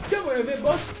 Hey, come over here,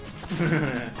 boss!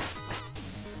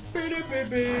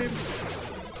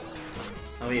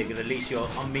 Oh yeah, gonna unleash your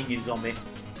minions on me.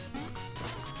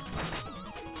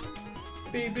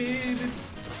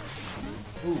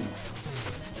 Ooh.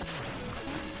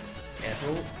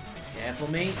 Careful.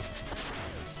 Careful me.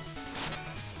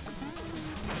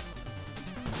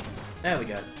 There we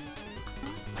go.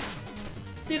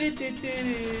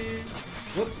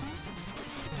 Whoops.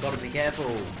 Gotta be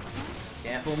careful.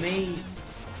 Careful me.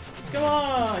 Come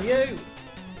on, you!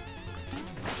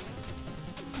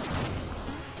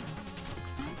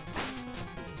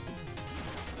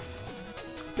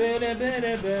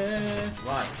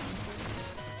 Right.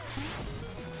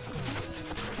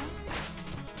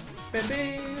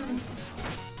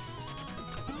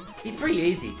 He's pretty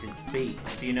easy to beat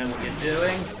if you know what you're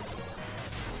doing.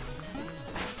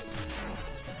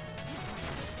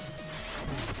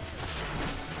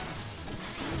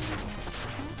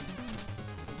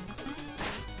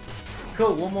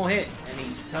 Cool, one more hit and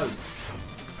he's toast.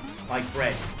 Like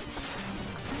bread.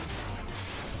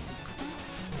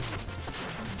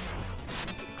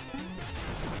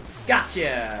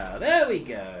 Gotcha! There we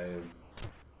go.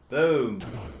 Boom.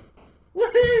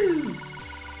 Woohoo!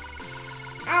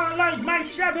 I like my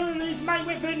shovel is my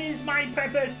weapon is my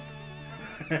purpose.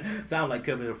 Sound like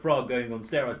Kermit the Frog going on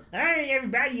steroids. Hey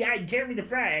everybody, I'm Kermit the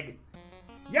Frog.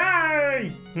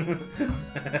 Yay!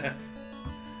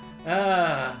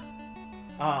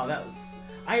 That was...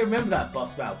 I remember that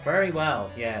boss battle very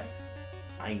well, yeah.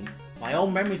 My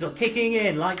old memories are kicking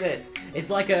in like this. It's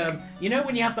like, you know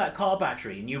when you have that car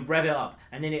battery and you rev it up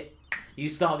and then you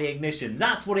start the ignition.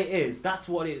 That's what it is. That's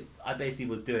what I basically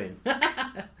was doing.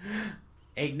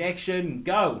 Ignition,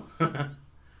 go!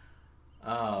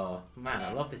 Oh, man,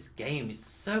 I love this game. It's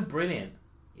so brilliant.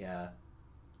 Yeah.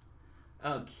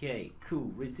 Okay,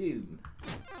 cool. Resume.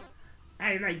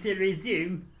 I'd like to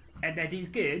resume, and that is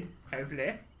good,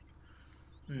 hopefully.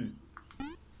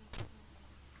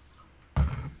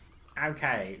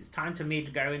 Okay, it's time for me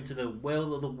to go into the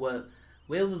Will of the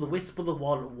Wisp of the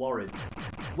Warren.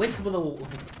 Wisp of the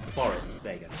Forest.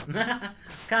 There you go.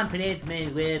 Accompanied me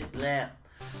with blah.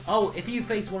 Oh, if you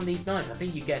face one of these knights, I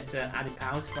think you get added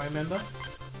powers, if I remember.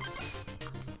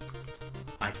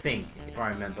 I think, if I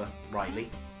remember rightly.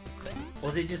 Or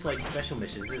is it just like special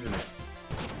missions, isn't it?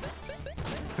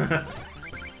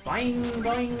 Boing,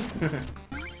 boing.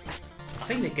 I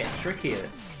think they get trickier.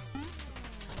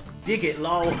 Dig it,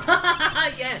 lol.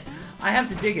 Yeah, I have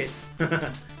to dig it.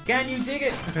 Can you dig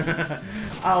it?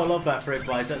 Oh, I love that for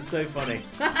advice. That's so funny.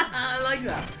 I like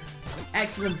that.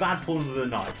 Excellent bad pull of the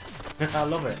night. I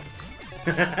love it.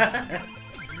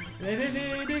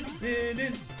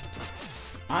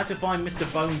 I had to find Mr.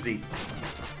 Bonesy.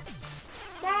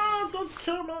 Oh, don't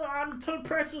kill me. I'm too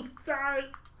precious. Die.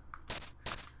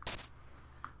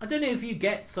 I don't know if you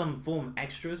get some form of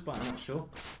extras, but I'm not sure.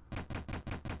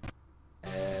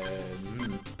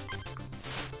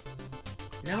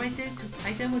 No, I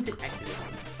don't want to activate.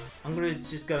 I'm gonna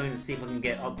just go and see if I can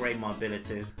upgrade my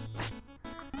abilities.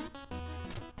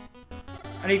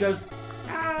 And he goes,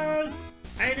 I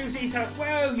lose these.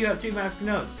 Whoa, you have 2 mask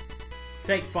notes.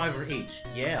 Take 5 each.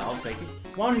 Yeah, I'll take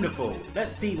it. Wonderful.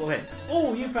 Let's see what hit.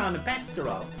 Oh, you found a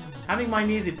Pesteral. Having my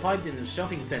music piped in the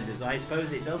shopping centres, I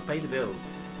suppose it does pay the bills.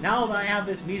 Now that I have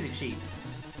this music sheet,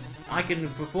 I can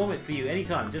perform it for you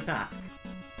anytime. Just ask.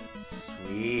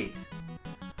 Sweet.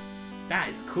 That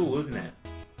is cool, isn't it?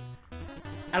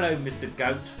 Hello, Mr.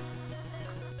 Goat.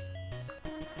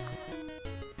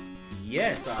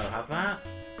 Yes, I'll have that.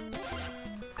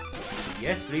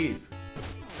 Yes, please.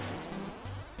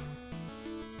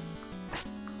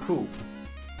 Cool.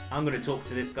 I'm going to talk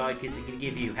to this guy because he can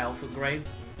give you health upgrades.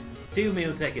 2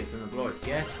 meal tickets and a glorious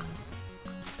yes.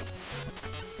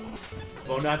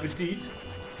 Bon appetit.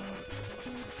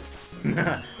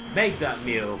 Make that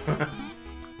meal.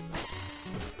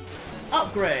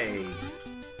 Upgrade.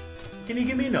 Can you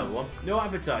give me another one? No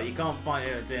appetite. You can't find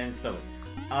it to your stomach.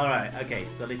 Alright, okay,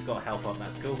 so at least got health up,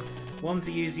 that's cool. Want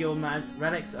to use your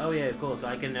relics? Oh yeah, of course,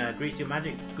 I can grease your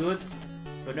magic. Good.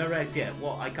 But no relics yet.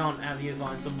 What? I can't have you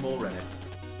find some more relics.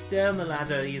 Down the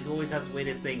ladder, he always has the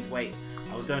weirdest things. Wait,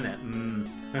 I was doing it.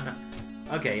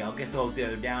 Okay, I guess I'll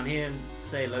go down here and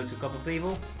say hello to a couple of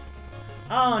people.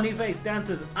 Ah, new face,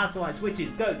 dancers, acolytes,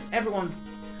 witches, goats, everyone's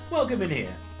welcome in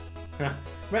here.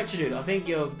 Retrodude, I think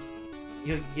you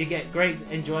get great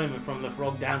enjoyment from the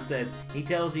frog downstairs. He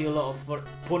tells you a lot of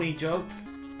funny jokes.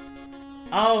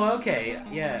 Oh, okay,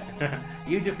 yeah.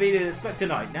 You defeated the Spectre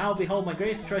Knight. Now behold my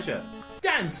greatest treasure.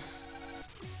 Dance!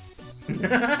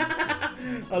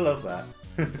 I love that.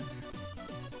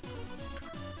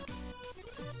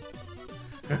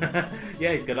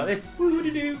 Yeah, he's good like this.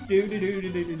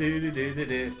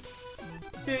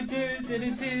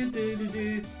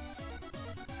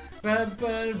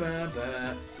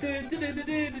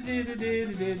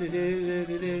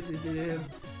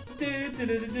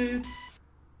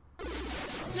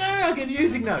 I'm getting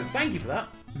music now. Thank you for that.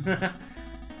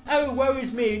 Oh, woe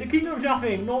is me, the king of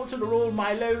nothing, not to the rule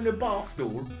my lone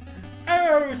barstool.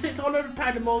 Oh, sits on a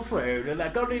Panama's throne, and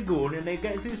like a goon, and they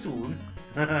get too soon.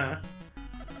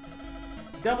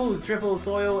 Double, triple,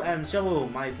 soil, and shovel.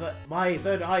 My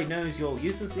third eye knows your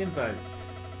useless info.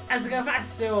 As a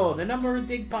Gavasso, the number of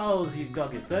dig piles you've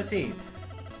dug is 13.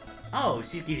 Oh,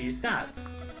 she gives you stats.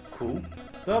 Cool.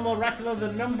 Thermal rattler,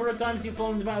 the number of times you've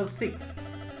fallen about 6.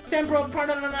 Temporal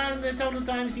and the total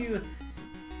times you...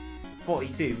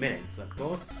 42 minutes, of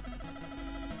course.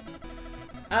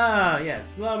 Ah,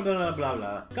 yes. Blah, blah, blah, blah,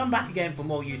 blah. Come back again for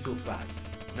more useful facts.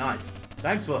 Nice.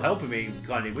 Thanks for helping me,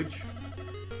 kindly witch.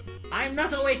 I'm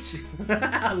not a witch!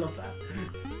 I love that.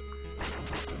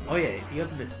 Oh yeah, if you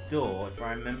open this door, if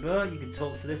I remember, you can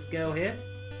talk to this girl here.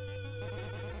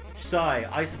 Sigh,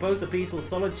 I suppose the peaceful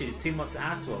solitude is too much to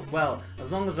ask for. Well,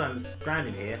 as long as I'm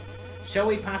stranded here. Shall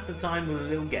we pass the time with a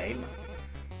little game?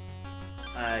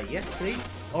 Yes, please.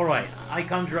 Alright, I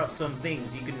conjure up some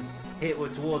things you can hit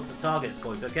towards the target's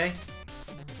points, okay?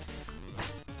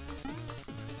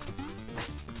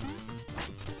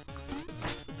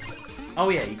 Oh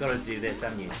yeah, you gotta do this,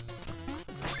 haven't you?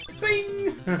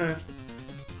 Bing!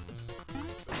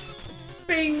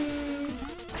 Bing!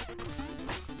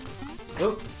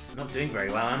 Oh, not doing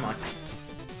very well, am I?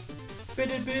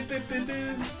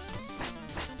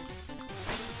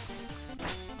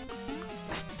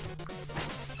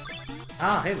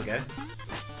 Ah, here we go.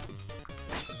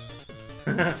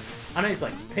 I know it's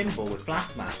like pinball with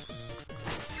blast masks.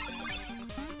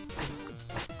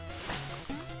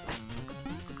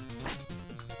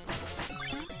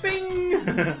 Bing!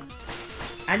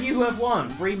 And you have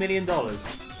won $3 million.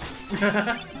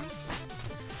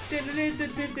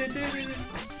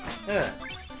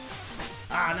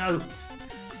 Ah, no!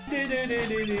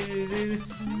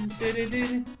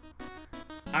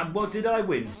 And what did I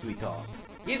win, sweetheart?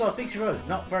 You got 6 rows,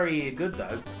 not very good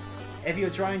though. If you're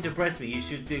trying to impress me, you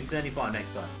should do 75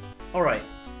 next time. Alright,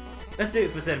 let's do it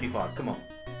for 75, come on.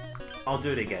 I'll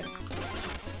do it again.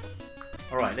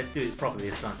 Alright, let's do it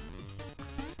properly this time.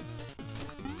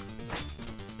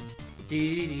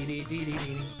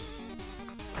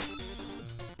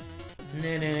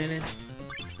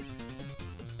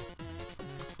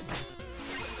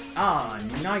 Ah,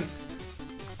 nice!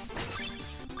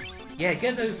 Yeah,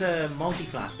 get those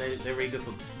multi-flash, they're really good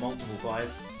for multiple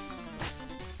flyers.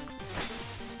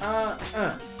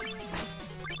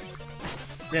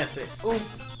 That's it. Oh!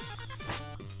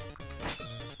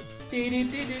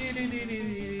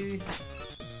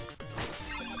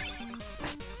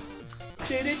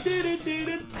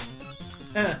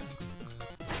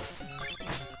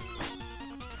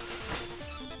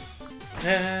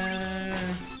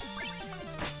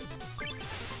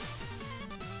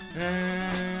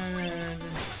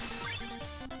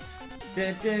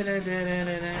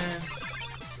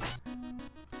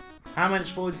 How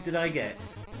much points did I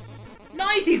get?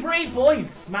 93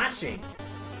 points! Smashing!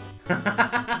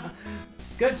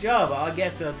 Good job. I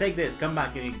guess I'll take this. Come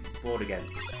back and be bored again.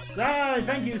 Ah,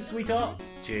 thank you, sweetheart.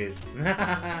 Cheers.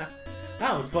 That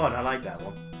was fun. I like that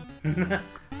one.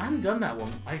 I haven't done that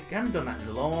one. I haven't done that in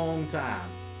a long time.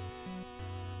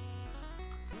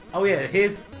 Oh yeah,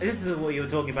 this is what you were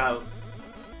talking about.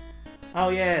 Oh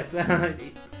yes.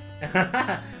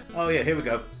 Oh yeah, here we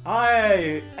go.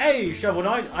 Hey, Shovel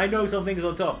Knight, I know something's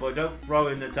on top, but don't throw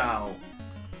in the towel.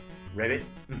 Ribbit.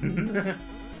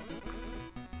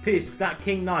 Pisk, that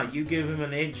King Knight, you give him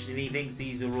an inch and he thinks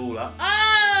he's a ruler.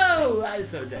 Oh, that is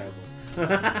so terrible.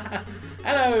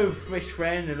 Hello, fish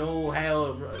friend, and all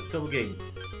hail Trouble King.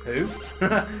 Who?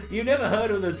 You never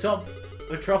heard of the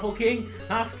Trouble King?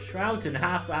 Half trout and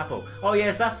half apple. Oh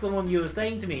yes, that's the one you were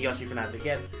saying to me, Yoshi Fanatic.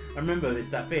 Yes, I remember this,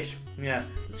 that fish. Yeah,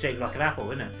 it's shaped like an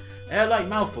apple, isn't it? Like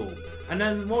mouthful. And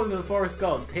then one of the forest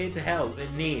gods here to help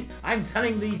in need. I'm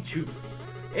telling the truth.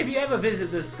 If you ever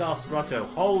visit the Scarce Grotto,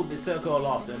 hold the circle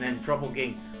aloft and then Trouble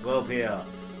King will appear.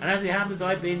 And as it happens,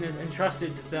 I've been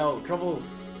entrusted to sell Trouble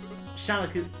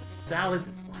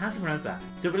salads, how do you pronounce that?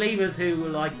 To believers who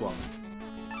would like one.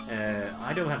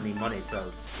 I don't have any money,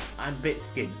 so I'm a bit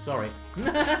skinned, sorry.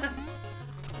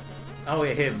 Oh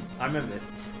yeah, him. I remember this.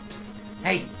 Psst.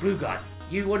 Hey, blue guy,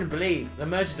 you wouldn't believe the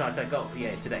merchandise I got for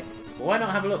you today. Well, why not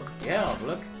have a look? Yeah, I'll have a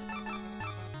look.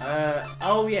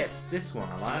 Oh yes, this one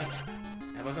I like.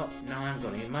 Have I got? No, I haven't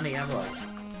got any money, have I?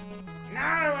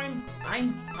 No,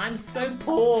 I'm so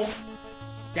poor.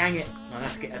 Dang it! I'll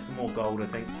have to get some more gold, I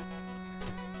think.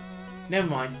 Never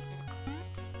mind.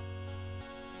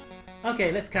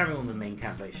 Okay, let's carry on the main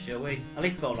campaign, shall we? At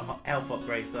least got a health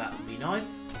upgrade, so that would be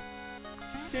nice.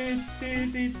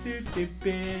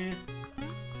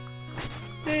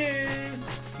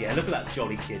 Yeah, look at that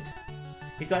jolly kid.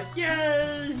 He's like,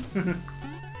 yay!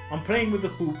 I'm playing with the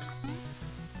hoops.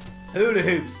 Hula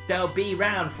hoops, they'll be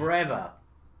round forever.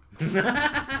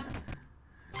 Yeah.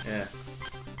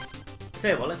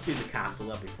 Tell you what, let's do the castle,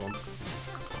 that'll be fun.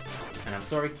 And I'm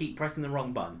sorry, keep pressing the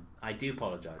wrong button. I do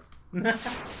apologise.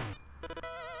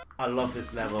 I love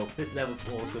this level. This level's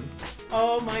awesome.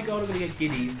 Oh my god, I'm gonna get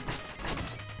giddies.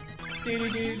 Do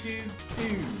do do do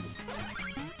do.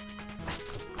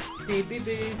 Beep beep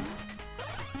beep.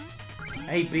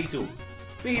 Hey Beetle.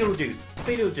 Beetlejuice.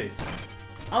 Beetlejuice.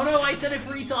 Oh no, I said it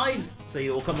 3 times! So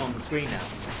you'll come on the screen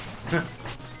now.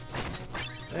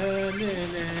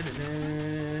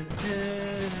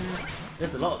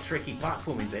 There's a lot of tricky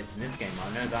platforming bits in this game, I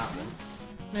know that one.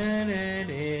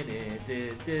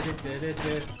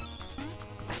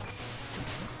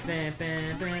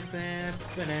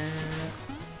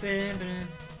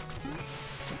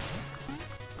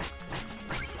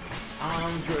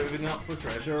 I'm driving up for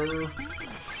treasure.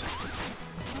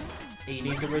 He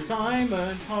needs a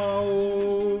retirement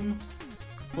home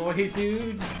for his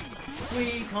new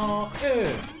sweetheart.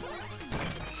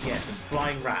 Yeah, some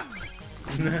flying rats.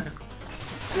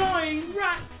 Flying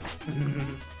rats!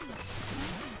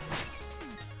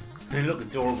 They look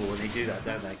adorable when they do that,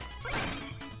 don't they?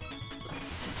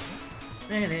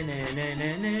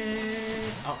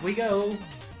 Up we go.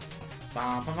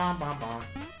 Bum, bum, bum, bum, bum.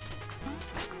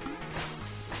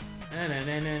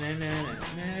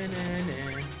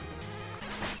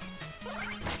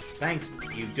 Thanks,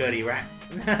 you dirty rat.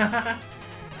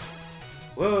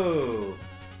 Whoa!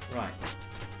 Right.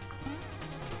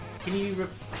 Can you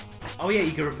oh yeah,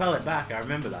 you can repel it back, I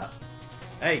remember that.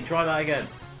 Hey, try that again.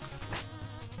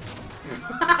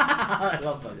 I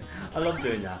love that. I love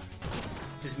doing that.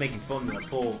 Just making fun of the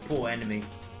poor enemy.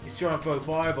 He's trying to throw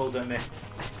fireballs at me.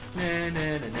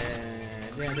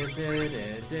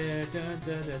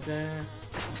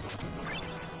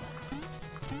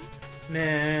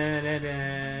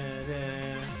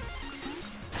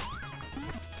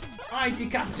 I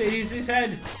decapitated his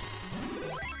head.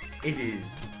 Is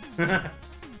his. I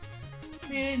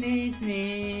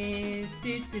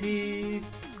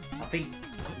think,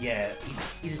 yeah,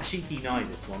 he's a cheeky knight,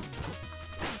 this one.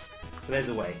 But there's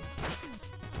a way.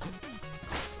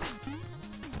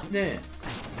 There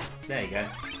you go.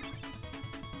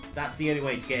 That's the only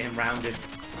way to get him rounded.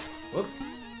 Whoops.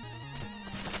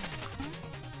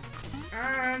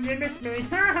 Ah, you missed me.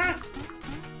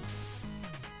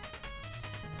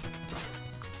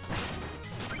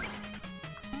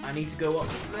 I need to go up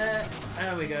there.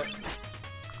 There we go.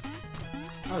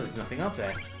 Oh, there's nothing up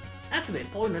there. That's a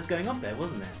bit pointless going up there,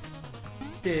 wasn't it?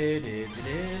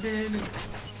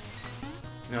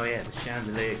 Oh yeah, the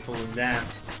chandelier falling down.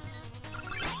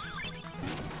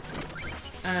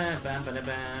 Bam, bam, bam,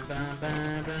 bam,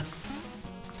 bam, bam.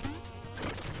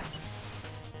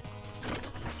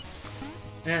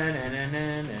 Na na na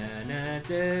na na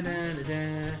da da da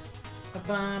da. Ba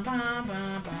ba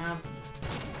ba ba.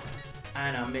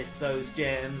 And I miss those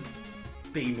gems.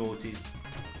 Be naughties.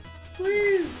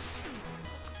 Woo!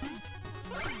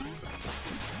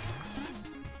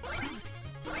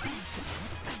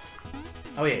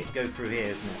 Oh yeah, go through here,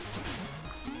 isn't it?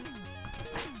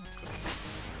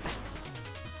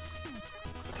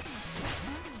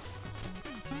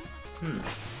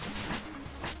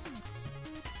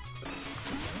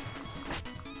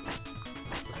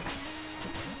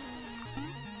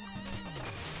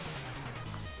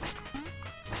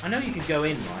 I know you can go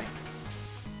in, right?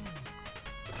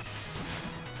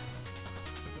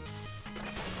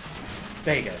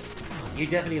 There you go. You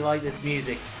definitely like this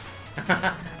music.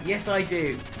 Yes, I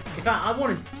do. In fact, I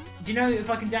want to... Do you know if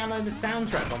I can download the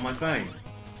soundtrack on my phone?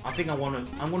 I think I want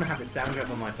to have the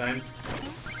soundtrack on my phone.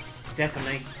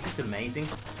 Definitely. It's just amazing.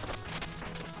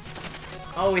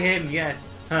 Oh, him, yes.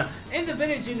 In the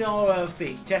village in our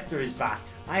feet, Chester is back.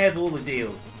 I have all the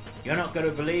deals. You're not going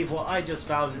to believe what I just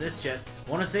found in this chest.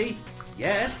 Want to see?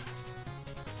 Yes.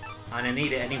 And I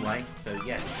need it anyway, so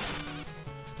yes.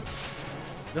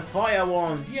 The fire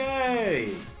wand!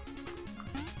 Yay!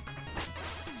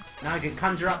 Now I can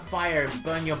conjure up fire and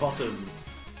burn your bottoms.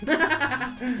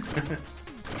 Yeah,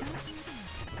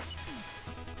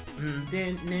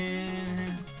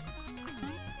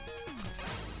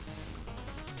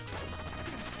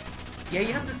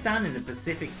 you have to stand in a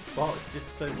specific spot. It's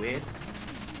just so weird.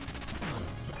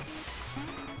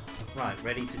 Right,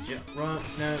 ready to jump. Right,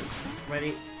 no,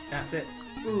 ready. That's it.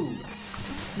 Ooh.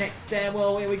 Next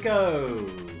stairwell, here we go.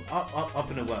 Up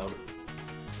in the world.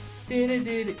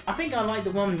 I think I like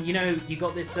the one, you know, you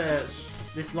got this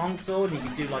this long sword and you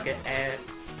can do like an air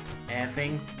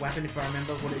thing weapon, if I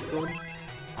remember what it's called.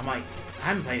 I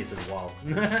haven't played this in a while.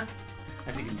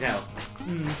 As you can tell.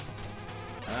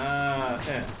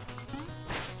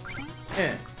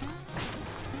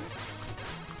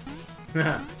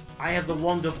 I have the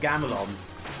wand of Gamelon.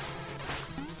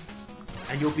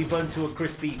 And you'll be burnt to a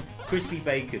crispy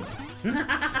bacon.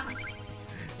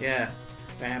 Yeah.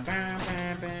 Bam, bam,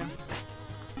 bam, bam.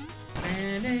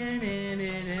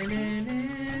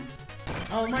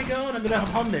 Oh my god, I'm gonna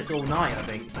hum this all night, I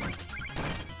think.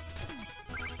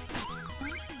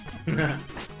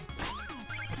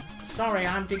 Sorry,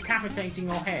 I'm decapitating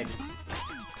your head.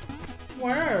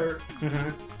 Where?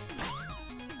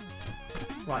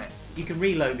 Right, you can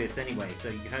reload this anyway, so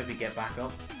you can hopefully get back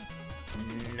up.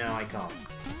 No, I can't.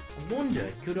 I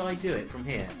wonder, could I do it from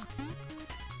here?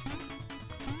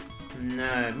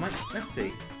 No, let's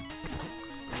see.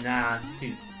 Nah, it's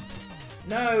too...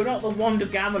 No, not the Wand of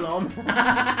Gamelon!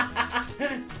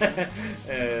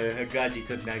 I'm glad you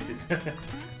took notice.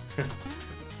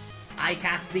 I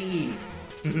cast thee!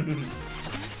 And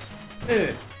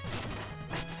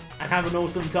have an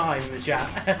awesome time in the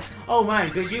chat. Oh man,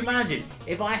 could you imagine?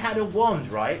 If I had a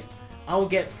wand, right? I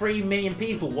would get 3 million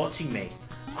people watching me.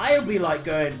 I would be like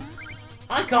going,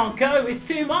 I can't go, it's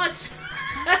too much!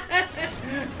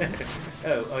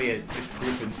 oh yeah, it's Mr.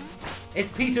 Griffin. It's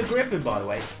Peter Griffin, by the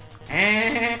way.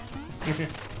 Yeah.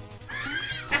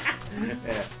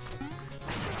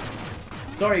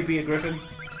 Sorry, Peter Griffin.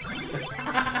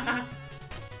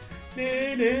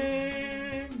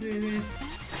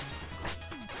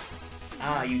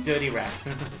 Ah, you dirty rat.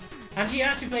 Have you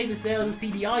actually played the Zelda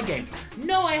CDI games?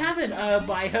 No, I haven't,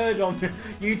 but I heard on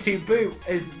YouTube Boot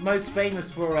is most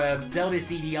famous for Zelda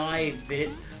CDI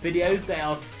videos. They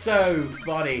are so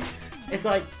funny. It's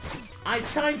like,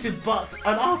 it's time to butt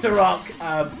an Otterrock.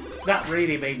 That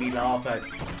really made me laugh.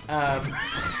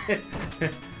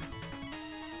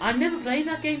 I've never played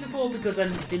that game before because I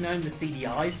didn't own the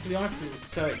CDIs, to be honest, it was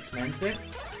so expensive.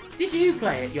 Did you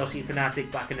play it, Yoshi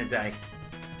Fanatic, back in the day?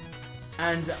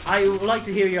 And I would like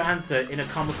to hear your answer in a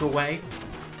comical way.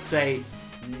 Say,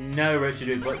 no,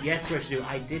 Retrodude, but yes, Retrodude,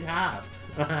 I did have.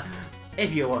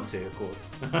 If you want to, of course.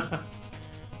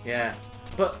 Yeah.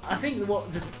 But I think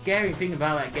what the scary thing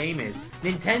about that game is,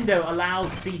 Nintendo allowed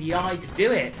CDI to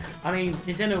do it. I mean,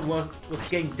 Nintendo was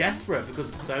getting desperate because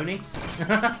of Sony.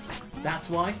 That's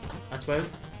why, I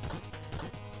suppose.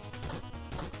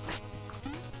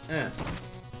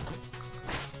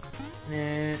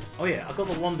 Oh yeah, I got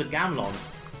the Wand of Gamelon.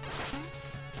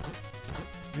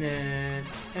 Nah.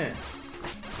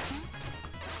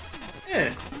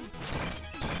 Yeah.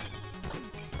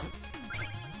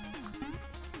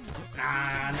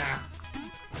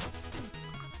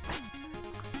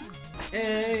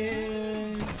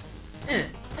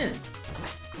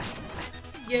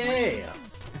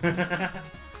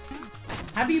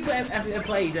 Have you ever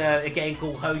played a game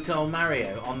called Hotel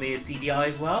Mario on the CDI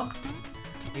as well?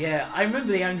 Yeah, I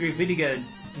remember the Angry Vinegar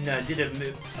did a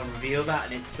reveal of that,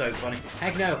 and it's so funny.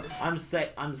 Heck no, I'm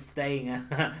staying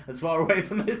as far away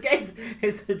from those games.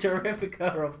 It's a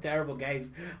terrifica of terrible games.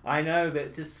 I know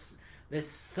that just there's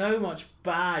so much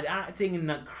bad acting, and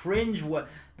that cringe.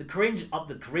 The cringe up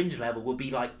the cringe level will be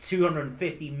like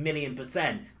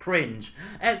 250,000,000% cringe.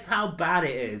 That's how bad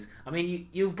it is. I mean,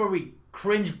 you'll probably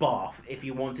cringe barf if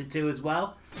you wanted to as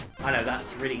well. I know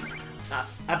that's really.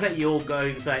 I bet you're all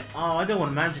going to say, oh, I don't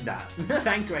want to imagine that.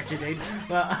 Thanks, Retrodude.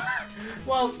 But,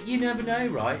 well, you never know,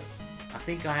 right? I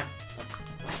think I have...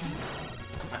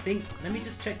 let me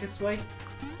just check this way.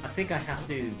 I think I have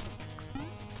to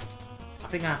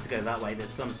go that way. There's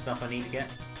some stuff I need to get.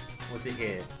 What's it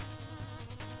here?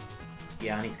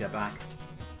 Yeah, I need to go back.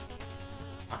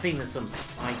 I think there's some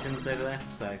items over there,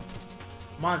 so...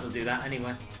 might as well do that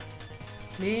anyway.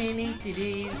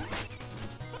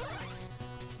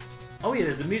 Oh yeah,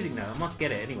 there's a music note. I must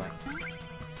get it anyway.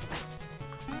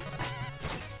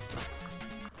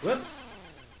 Whoops.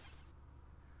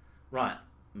 Right.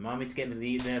 Remind me to get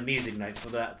me the music note for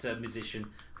that musician.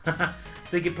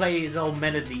 So he can play his old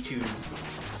melody tunes.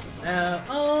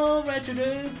 Oh,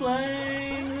 Retrodude's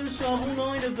playing the Shovel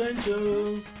Knight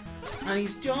Adventures. And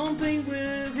he's jumping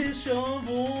with his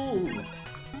shovel.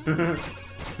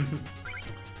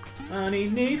 And he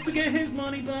needs to get his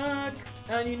money back.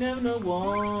 And you never know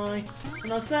why.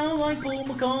 And I sound like Paul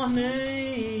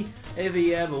McCartney, if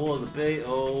he ever was a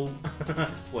Beatle.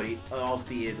 Well, he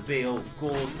obviously is a Beatle, of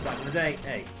course, back in the day.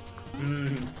 Hey.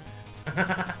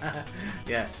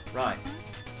 Yeah, right.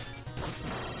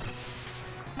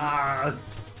 Ah.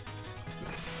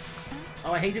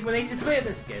 Oh, I hate it when they disappear.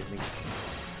 This scares me.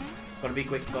 Gotta be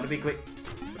quick, gotta be quick.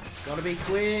 Gotta be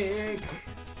quick.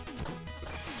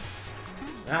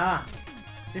 Ah.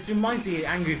 This reminds me of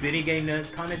Angry Video Game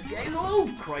kind of game.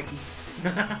 Oh, crikey.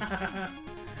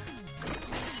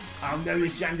 Oh no, the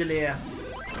chandelier.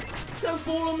 Don't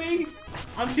fall on me.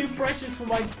 I'm too precious for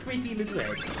my pretty little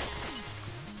head.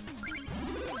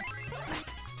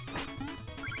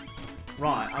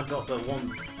 Right, I've got the one...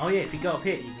 oh yeah, if you go up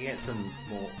here, you can get some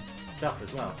more stuff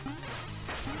as well.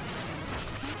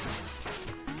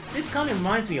 This kind of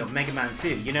reminds me of Mega Man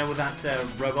 2. You know, with that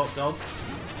robot dog?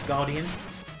 Guardian?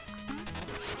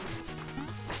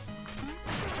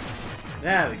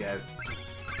 There we go.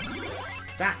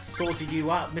 That sorted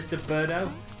you up, Mr. Birdo.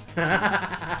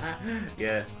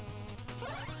 Yeah.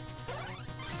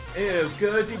 Ew,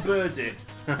 Gertie Birdie.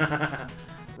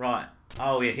 Right.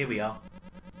 Oh yeah, here we are.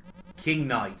 King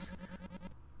Knight.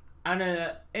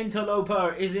 An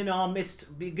interloper is in our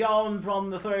midst. Begone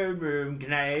from the throne room,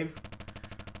 knave.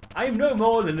 I am no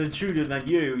more than an intruder than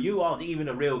you. You aren't even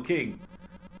a real king.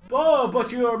 Oh,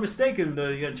 but you are mistaken.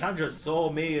 The enchantress saw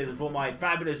me as for my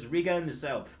fabulous regained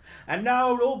self, and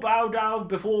now all bow down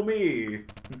before me.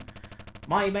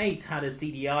 My mate had a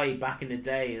CDI back in the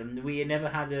day, and we never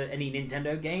had any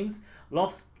Nintendo games.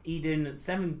 Lost Eden,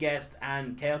 Seven Guest,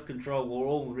 and Chaos Control were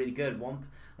all really good. Want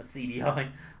a CDI?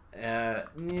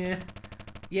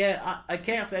 Yeah. A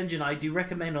Chaos Engine I do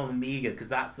recommend on Amiga because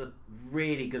that's a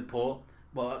really good port.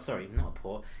 Well, sorry, not a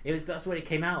port. That's what it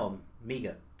came out on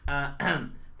Amiga.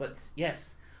 But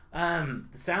yes, the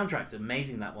soundtrack's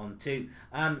amazing, that one too.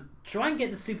 Try and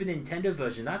get the Super Nintendo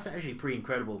version. That's actually a pretty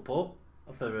incredible port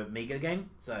for a Amiga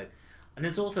game. So, and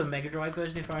there's also a Mega Drive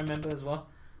version if I remember as well.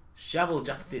 Shovel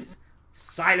Justice,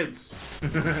 silence,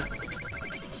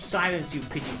 silence, you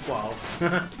pity squall.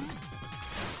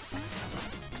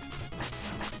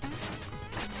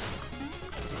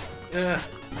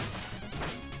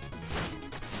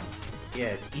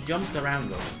 Yes, he jumps around on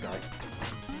this guy.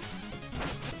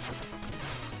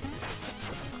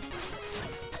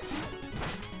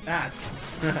 Ass.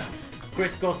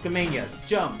 Chris Goscomania.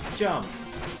 Jump, jump.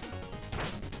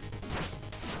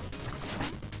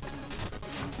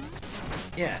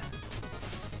 Yeah.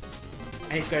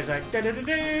 And he goes like da da da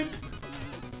da.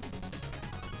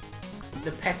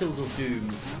 The petals of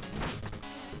doom.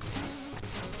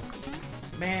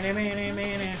 Man, man,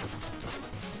 man.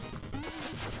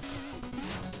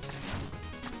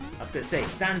 I was gonna say,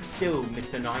 stand still,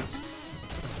 Mr. Knight.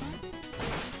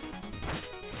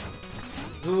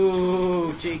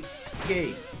 Ooh,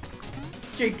 cheeky.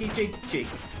 Cheeky, cheek, cheek.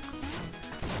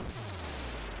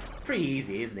 Pretty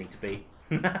easy, isn't it, to beat?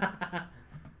 Ah,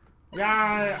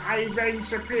 I reign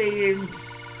supreme.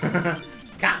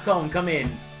 Capcom, come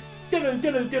in. Diddle,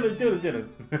 diddle, diddle, diddle, diddle.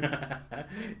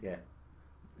 Yeah.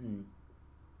 Mm.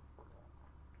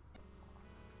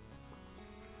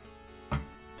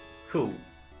 Cool.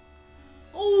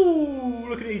 Oh,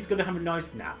 look at it, he's gonna have a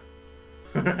nice nap.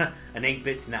 An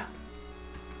 8-bit nap.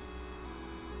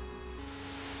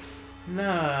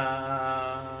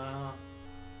 No.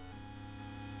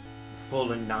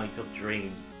 Fallen Night of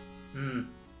Dreams. Hmm.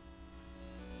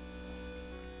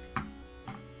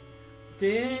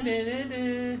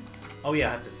 Oh yeah,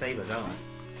 I have to save it, don't I?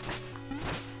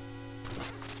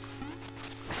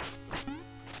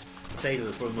 Save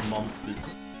it from the monsters.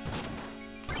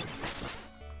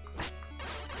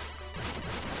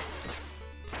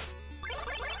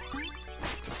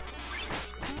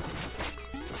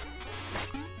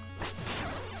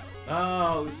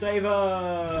 Oh, save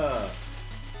her!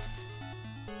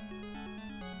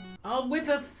 Oh, with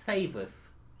a favour.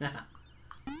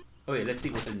 Oh yeah, let's see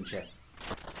what's in the chest.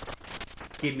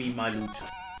 Give me my loot.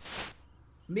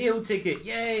 Meal ticket!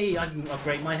 Yay! I can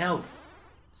upgrade my health.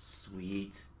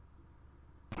 Sweet.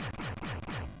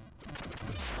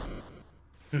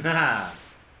 Haha!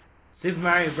 Super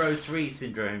Mario Bros. 3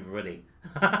 syndrome, everybody.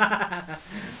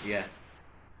 Yes.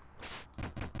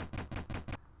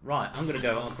 Right, I'm gonna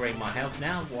go upgrade my health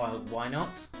now. Why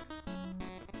not?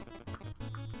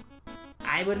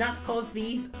 I would not call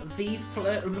thief.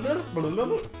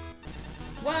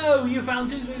 Whoa! You found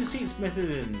two smooth sheets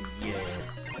missing.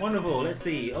 Yes. Wonderful. Let's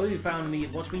see. Oh, you found me.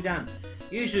 Watch me dance.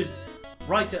 You should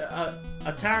write a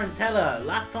tarantella.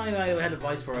 Last time I had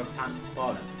advice for a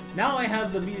partner. Now I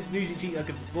have the music sheet. I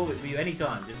can perform it for you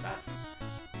anytime. Just ask.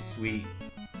 Sweet.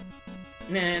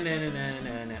 Nah.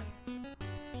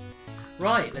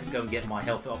 Right, let's go and get my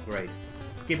health upgrade.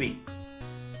 Gimme.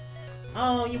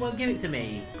 Oh, you won't give it to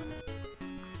me.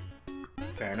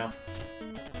 Fair enough.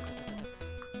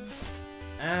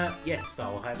 Yes,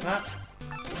 I'll have that.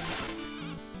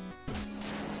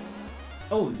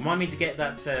 Oh, remind me to get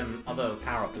that other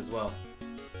power up as well.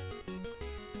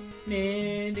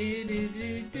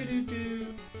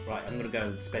 Right, I'm gonna go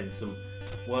and spend some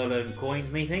well-earned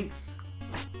coins, methinks.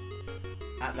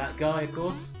 At that guy, of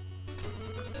course.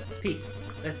 Peace.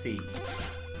 Let's see.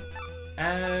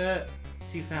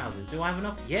 2,000. Do I have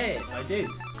enough? Yes, I do.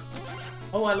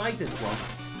 Oh, I like this one.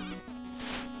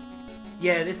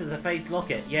 Yeah, this is a face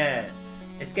locket. Yeah.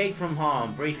 Escape from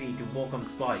harm. Briefly, you can walk on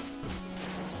spikes.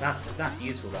 That's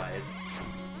useful. That is.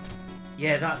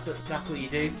 Yeah, that's what you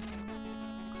do.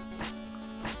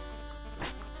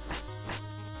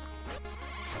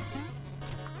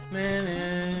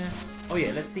 Oh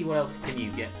yeah, let's see what else can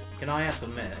you get. Can I have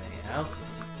some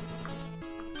else?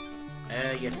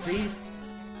 Yes please.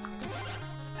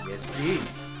 Yes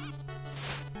please.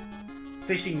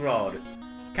 Fishing rod.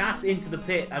 Cast into the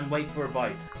pit and wait for a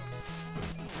bite.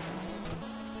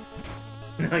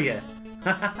 Oh yeah.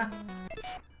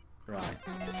 Right.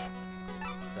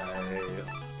 So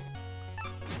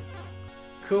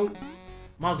cool.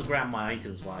 Might as well grab my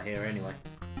items while here anyway.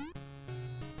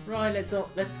 Right, let's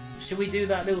should we do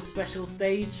that little special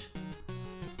stage?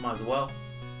 Might as well.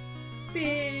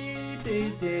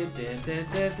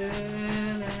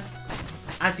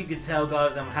 As you can tell,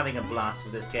 guys, I'm having a blast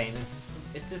with this game.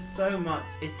 It's just so much.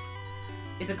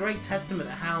 It's a great testament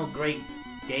to how great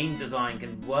game design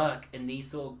can work in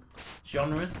these sort of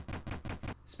genres.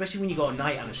 Especially when you got a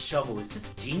knight and a shovel. It's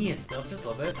just genius. I just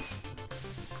love it.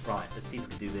 Right, let's see if we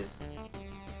can do this.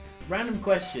 Random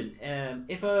question.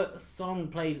 If a song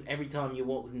played every time you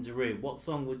walked into a room, what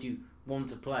song would you want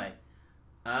to play?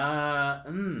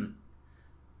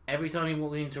 Every time you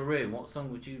walk into a room, what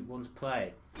song would you want to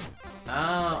play?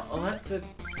 Oh, that's a...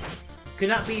 Could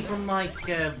that be from, like,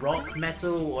 rock,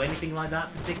 metal, or anything like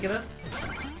that particular?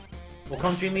 Or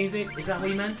country music? Is that what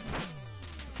you meant?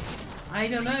 I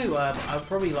don't know. I'd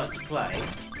probably like to play.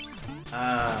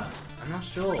 I'm not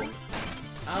sure.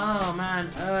 Oh, man.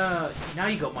 Now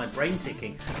you got my brain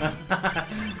ticking.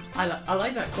 I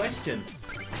like that question.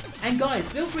 And guys,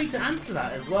 feel free to answer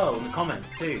that as well in the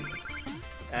comments, too.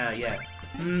 Yeah.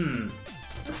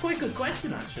 That's quite a good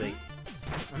question, actually.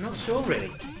 I'm not sure,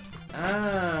 really.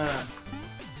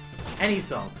 Any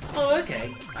song. Oh,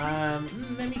 okay.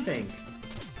 Let me think.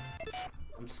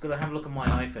 I'm just gonna have a look at my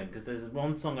iPhone, because there's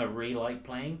one song I really like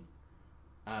playing.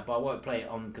 But I won't play it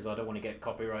on, because I don't want to get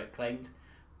copyright claimed.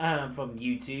 From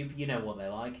YouTube. You know what they're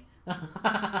like.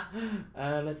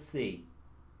 Let's see.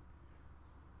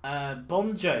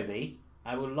 Bon Jovi.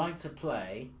 I would like to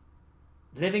play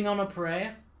Living on a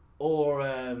Prayer. Or,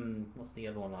 what's the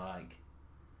other one I like?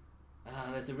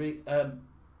 There's a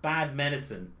Bad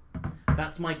Medicine.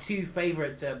 That's my two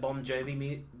favourite Bon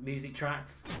Jovi music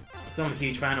tracks. So I'm a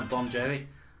huge fan of Bon Jovi.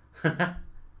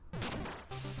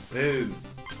 Boom.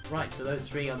 Right, so those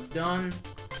three are done.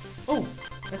 Oh,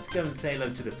 let's go and say hello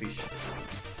to the fish.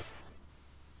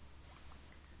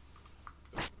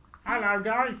 Hello,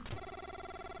 guy.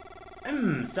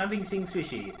 Something seems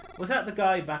fishy. Was that the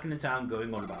guy back in the town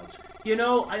going on about? You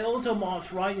know, I also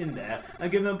marched right in there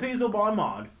and give them a piece of my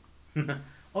mind.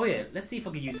 Oh yeah, let's see if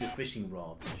I can use the fishing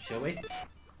rod, shall we?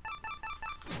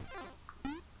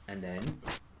 And then...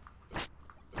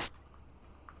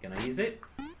 Can I use it?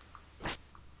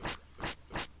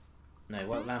 No, it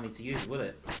won't allow me to use it, will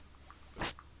it?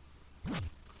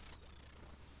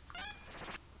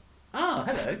 Ah,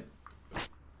 hello.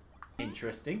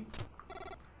 Interesting.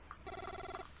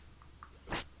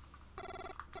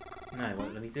 No, it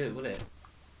won't let me do it, will it?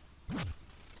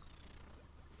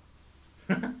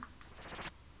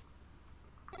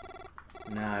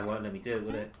 No, it won't let me do it,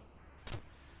 will it?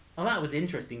 Oh, that was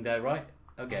interesting though, right?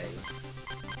 Okay.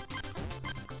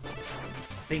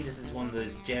 I think this is one of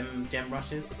those gem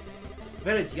rushes.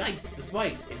 Village, yikes, the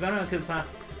spikes. If anyone could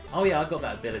pass... Oh yeah, I got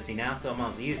that ability now, so I might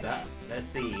as well use that. Let's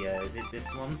see, is it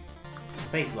this one?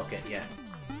 Base locket, yeah.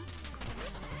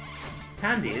 It's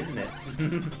handy, isn't it?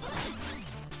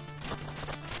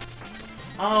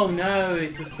 Oh no,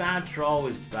 it's a sad troll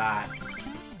is back.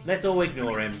 Let's all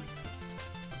ignore him.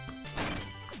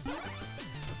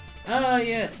 Oh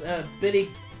yes, Billy.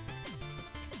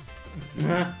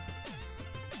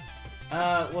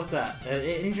 What's that?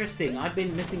 Interesting. I've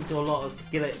been listening to a lot of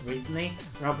Skillet recently,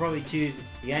 and I'll probably choose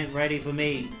You Ain't Ready For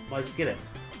Me by Skillet.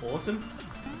 Awesome.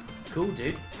 Cool,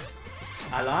 dude.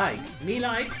 I like. Me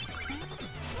like.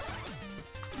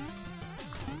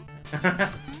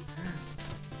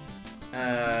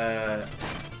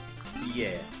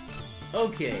 Yeah.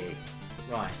 Okay.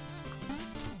 Right.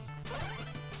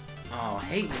 Oh, I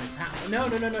hate when this happens. No,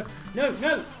 no, no, no. No,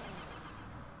 no!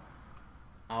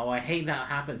 Oh, I hate that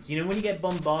happens. You know, when you get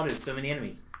bombarded with so many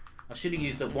enemies. I should have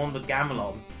used the Wand of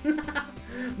Gamelon.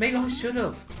 Maybe I should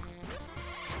have.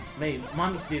 Maybe.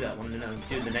 Mine must do that when I'm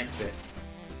doing the next bit.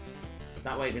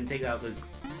 That way I can take out those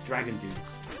dragon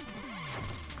dudes.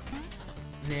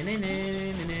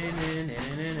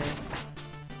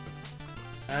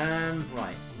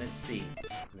 Right. Let's see.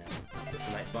 No.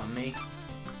 Select button me.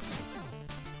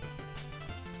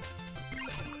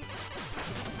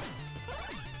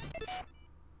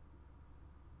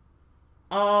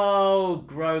 Oh,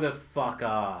 grow the fuck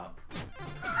up.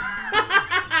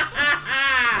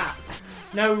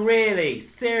 No, really,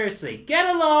 seriously, get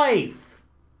a life.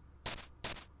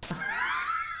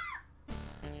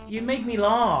 You make me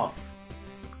laugh.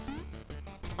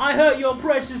 I hurt your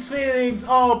precious feelings.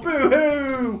 Oh,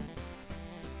 boo-hoo.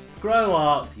 Grow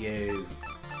up, you.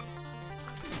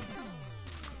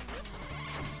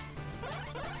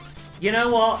 You know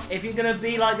what? If you're gonna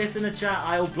be like this in the chat,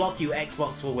 I'll block you.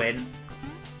 Xbox will win.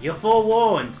 You're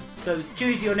forewarned, so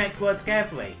choose your next words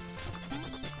carefully.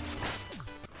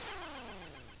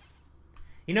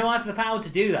 You know, I have the power to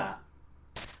do that.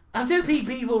 I do think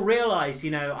people realise,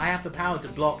 you know, I have the power to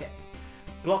block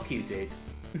you, dude.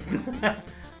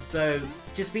 So,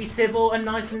 just be civil and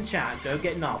nice in chat. Don't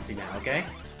get nasty now, okay?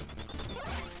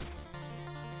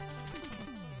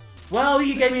 Well,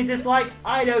 you gave me a dislike.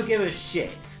 I don't give a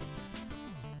shit.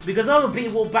 Because other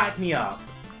people will back me up.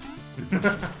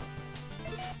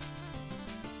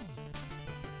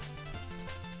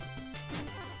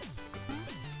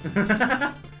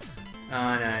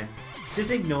 Oh no.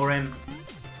 Just ignore him.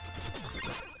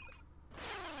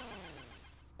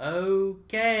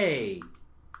 Okay.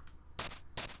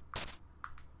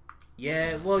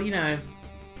 Yeah, well, you know.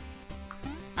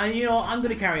 And you know what? I'm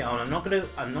gonna carry on. I'm not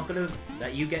gonna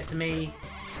let you get to me.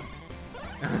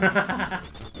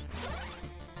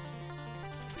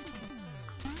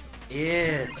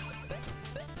 Yes.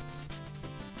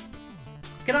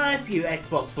 Can I ask you,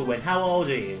 Xbox for win? How old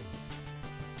are you?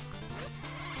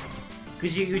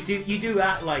 Because you do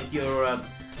act like you're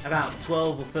about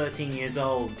 12 or 13 years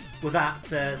old with that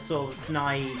sort of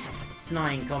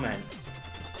snide comment.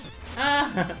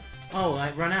 Ah, oh, I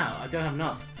run out. I don't have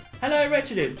enough. Hello,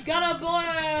 Retrodude. Gunner Boy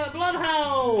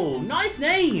Bloodhowl. Nice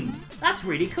name. That's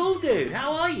really cool, dude.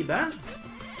 How are you, man?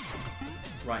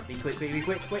 Right, be quick, quick, be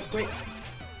quick, quick, quick.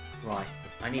 Right,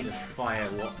 I need to fire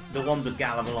what the Wand of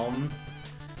Gamelon.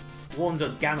 Wand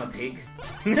of Gamma Pig.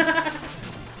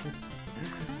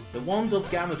 The Wand of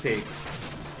Gamma Pig.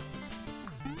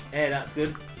 Yeah, that's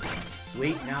good.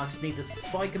 Sweet, now I just need the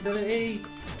spike ability.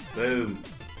 Boom.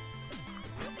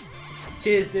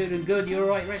 Cheers, dude, and good. You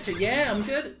alright, Retro? Yeah, I'm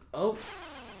good. Oh.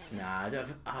 Nah, I don't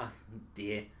have... Oh,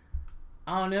 dear.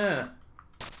 Oh, no.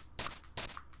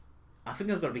 I think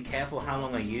I've got to be careful how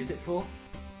long I use it for.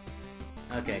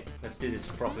 Okay, let's do this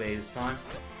properly this time.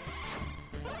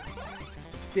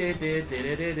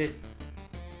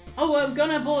 Oh,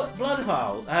 Gunner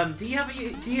Bloodhowl. Do you have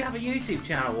a YouTube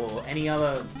channel or any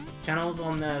other channels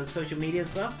on social media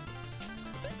stuff?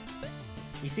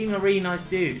 You seem a really nice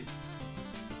dude.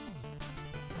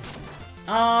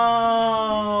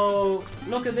 Oh,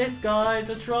 look at this, guys.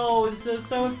 A troll is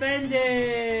so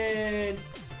offended.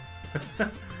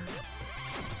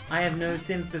 I have no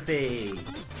sympathy.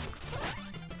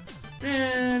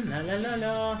 La la la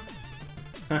la.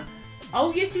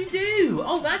 Oh, yes, you do.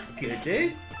 Oh, that's good,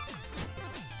 dude.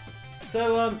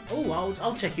 So, oh,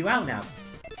 I'll check you out now.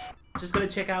 Just gonna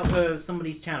check out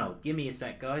somebody's channel. Give me a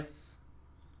sec, guys.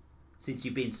 Since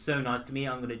you've been so nice to me,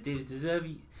 I'm gonna deserve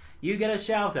you. You get a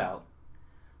shout out.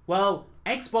 Well,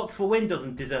 Xbox for Win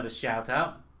doesn't deserve a shout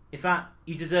out. In fact,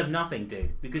 you deserve nothing,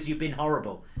 dude, because you've been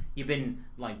horrible. You've been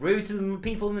like rude to the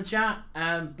people in the chat.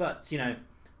 But you know,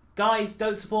 guys,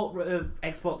 don't support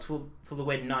Xbox for the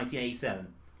Win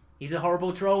 1987. He's a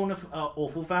horrible troll and an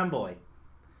awful fanboy.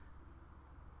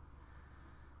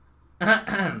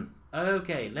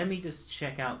 Okay, let me just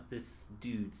check out this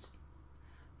dude's.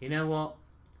 You know what?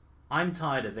 I'm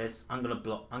tired of this. I'm gonna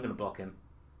block him.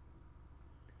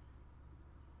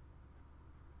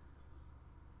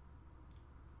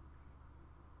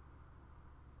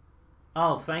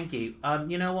 Oh, thank you.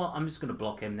 You know what? I'm just gonna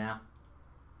block him now.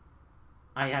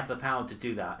 I have the power to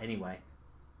do that anyway.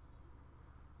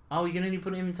 Oh, you can only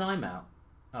put him in timeout.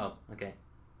 Oh, okay.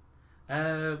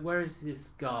 Where is this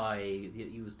guy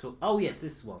that you was talking? Oh, yes,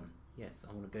 this one. Yes,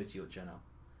 I want to go to your channel.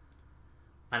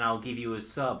 And I'll give you a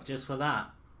sub just for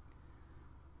that.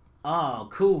 Oh,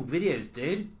 cool videos,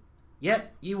 dude.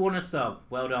 Yep, you want a sub.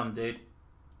 Well done, dude.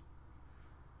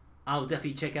 I'll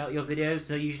definitely check out your videos,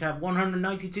 so you should have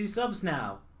 192 subs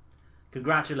now.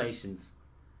 Congratulations.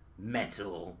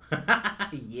 Metal.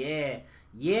 Yeah.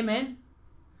 Yeah, man.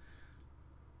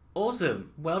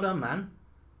 Awesome. Well done, man.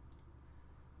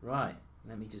 Right.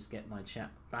 Let me just get my chat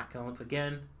back up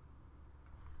again.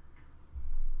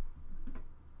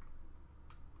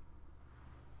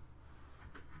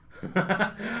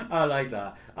 I like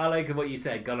that. I like what you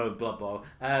said, Gunner and Blood Bowl.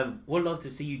 Would love to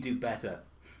see you do better.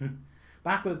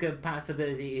 Backward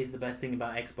compatibility is the best thing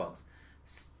about Xbox.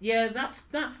 Yeah, that's.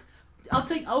 I'll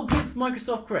give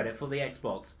Microsoft credit for the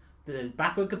Xbox. The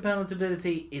backward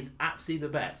compatibility is absolutely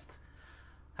the best.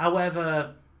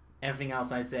 However, everything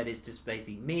else I said is just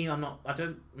basically me. I'm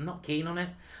not keen on it.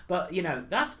 But you know,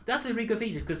 that's a really good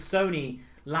feature because Sony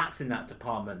lacks in that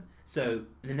department. So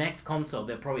in the next console,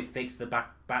 they'll probably fix the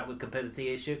backward compatibility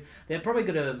issue. They're probably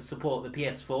going to support the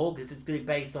PS4 because it's going to be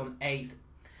based on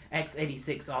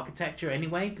x86 architecture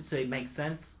anyway, so it makes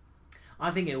sense.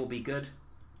 I think it will be good.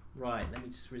 Right, let me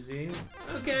just resume.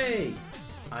 Okay,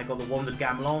 I got the Wonder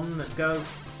Gamelon. Let's go.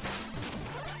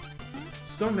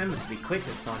 Just gotta remember to be quick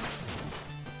this time.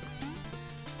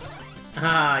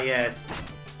 Ah, yes.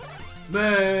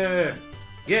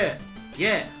 Yeah,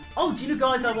 yeah. Oh, do you know,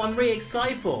 guys, what I'm really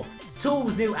excited for?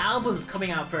 Tool's new album's coming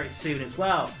out very soon as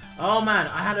well. Oh man,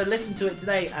 I had to listen to it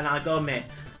today, and I gotta admit,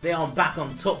 they are back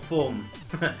on top form.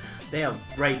 They are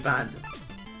a great band.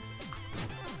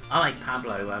 I like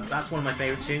Pablo. That's one of my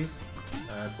favourite tunes.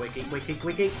 Quickie, quickie,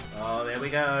 quickie. Oh, there we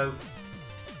go.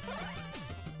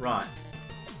 Right.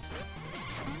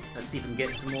 Let's see if we can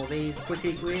get some more of these.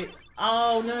 Quickie, quick.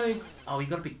 Oh no. Oh, you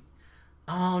gotta be.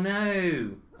 Oh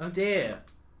no. Oh dear.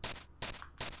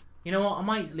 You know what? I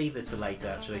might leave this for later,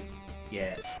 actually.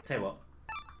 Yeah. Tell you what.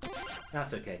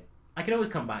 That's okay. I can always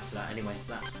come back to that anyway,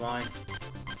 so that's fine.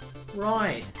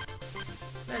 Right.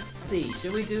 Let's see.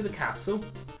 Shall we do the castle?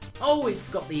 Oh, it's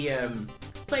got the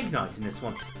Plague Knight in this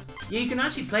one. Yeah, you can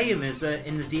actually play him as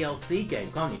in the DLC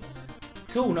game, can't you?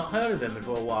 Tool, not heard of them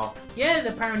for a while. Yeah,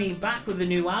 they're apparently back with a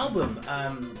new album.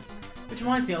 Which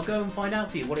reminds me, I'll go and find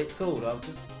out for you what it's called. I'll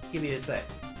just give you a sec.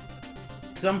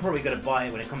 Because I'm probably going to buy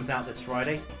it when it comes out this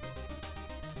Friday.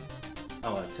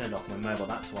 Oh, I turned off my mobile,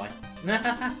 that's why.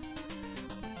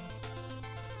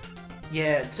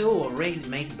 Yeah, Tool, a really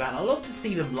amazing band. I love to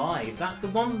see them live. That's the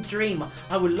one dream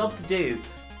I would love to do,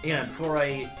 you know, before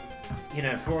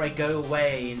I go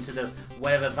away into the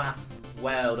whatever vast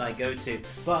world I go to.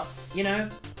 But, you know,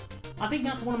 I think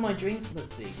that's one of my dreams.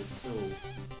 Let's see,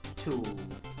 the Tool.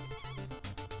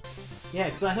 Yeah,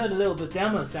 because I heard a little bit of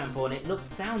demo sample and it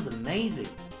sounds amazing.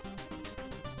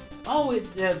 Oh,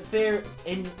 it's Fear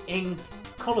in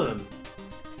Column.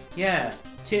 Yeah,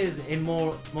 cheers in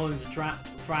more into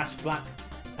thrash, black,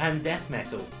 and death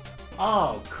metal.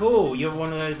 Oh, cool! You're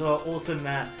one of those awesome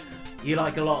you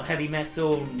like a lot of heavy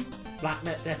metal and black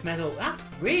death metal. That's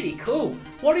really cool.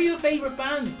 What are your favourite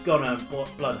bands, Gunner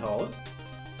Bloodhole?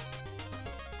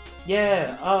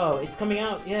 Yeah. Oh, it's coming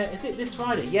out. Yeah, is it this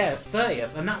Friday? Yeah,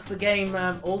 30th, and that's the game.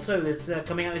 Also, that's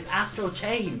coming out is Astral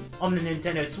Chain on the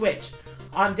Nintendo Switch.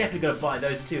 I'm definitely going to buy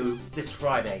those two this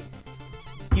Friday.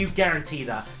 You guarantee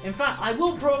that. In fact, I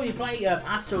will probably play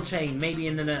Astral Chain maybe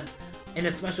in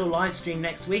a special live stream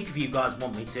next week if you guys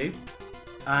want me to.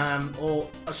 Or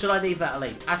should I leave that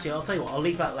later? Actually, I'll tell you what, I'll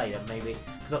leave that later maybe,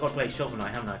 because I've got to play Shovel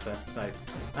Knight, haven't I, first? So,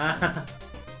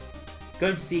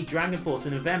 going to see Dragon Force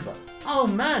in November. Oh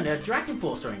man, Dragon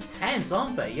Force are intense,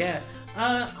 aren't they? Yeah.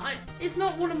 It's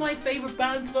not one of my favourite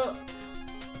bands, but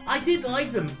I did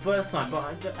like them first time, but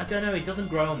I don't know, it doesn't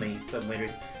grow on me some weird.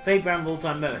 Favourite band of all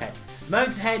time, Motorhead.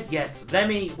 Motorhead, yes,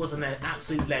 Lemmy was an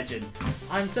absolute legend.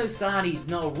 I'm so sad he's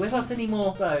not with us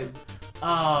anymore, though.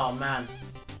 Oh, man.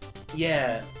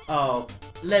 Yeah. Oh,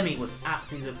 Lemmy was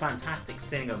absolutely a fantastic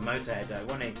singer of Motorhead, though,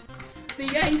 wasn't he?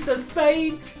 The Ace of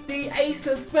Spades! The Ace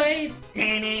of Spades!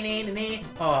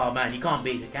 Oh, man, you can't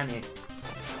beat it, can you?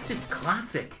 It's just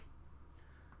classic.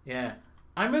 Yeah.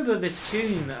 I remember this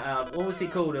tune, what was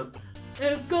it called? Oh,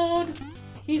 God,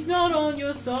 he's not on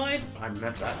your side. I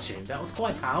remember that tune. That was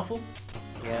quite powerful.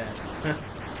 Yeah.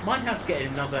 Might have to get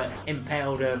another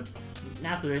Impaled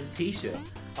Nazareth t-shirt.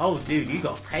 Oh, dude, you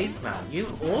got taste, man. You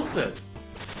awesome.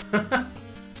 I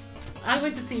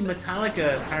went to see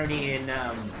Metallica apparently in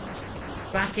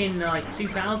back in like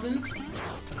 2000s. I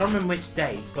can't remember which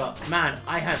date, but man,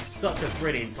 I had such a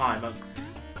brilliant time.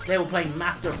 They were playing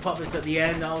Master of Puppets at the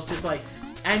end. I was just like,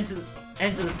 Enter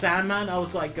the Sandman. I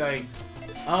was like going,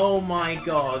 oh my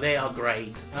god, they are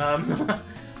great.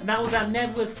 And that was at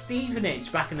Nebula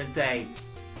Stevenage back in the day.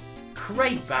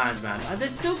 Great band, man. And they're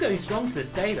still going strong to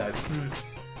this day, though.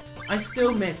 I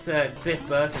still miss Cliff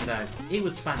Burton, though. He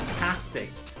was fantastic.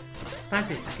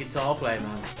 Fantastic guitar player,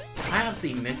 man. I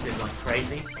absolutely miss him like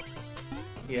crazy.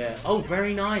 Yeah. Oh,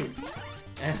 very nice.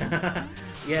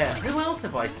 Yeah. Who else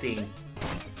have I seen?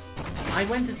 I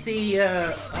went to see,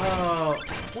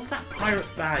 what's that pirate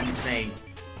band's name?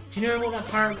 Do you know what that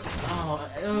pirate...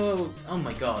 Oh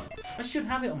my god. I should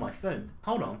have it on my phone.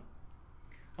 Hold on.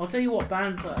 I'll tell you what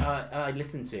bands I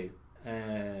listen to.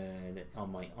 On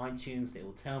my iTunes, it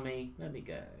will tell me. Let me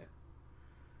go.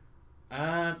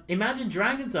 Imagine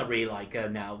Dragons I really like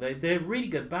now. They're a really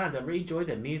good band. I really enjoy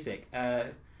their music.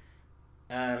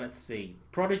 Let's see.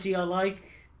 Prodigy I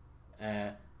like.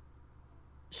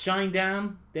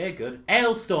 Shinedown, they're good.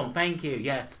 Ailstorm, thank you,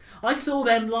 yes. I saw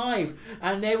them live,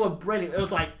 and they were brilliant. It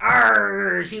was like,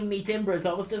 arrgh, shoot me timbers.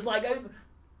 I was just like,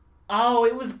 oh,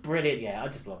 it was brilliant, yeah, I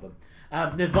just love them.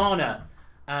 Nirvana,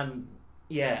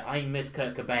 yeah, I miss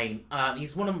Kurt Cobain.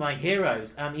 He's one of my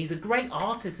heroes. He's a great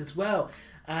artist as well,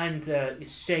 and it's a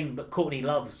shame, but Courtney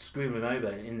Love screwed him over,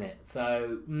 isn't it?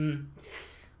 So,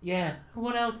 yeah,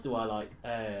 what else do I like?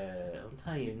 I'll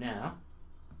tell you now.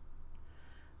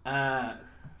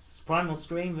 Primal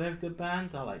Scream, very good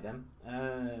band. I like them.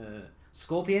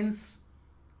 Scorpions,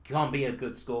 can't be a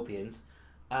good Scorpions.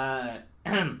 Five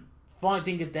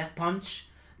Finger Death Punch.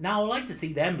 Now I like to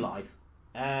see them live.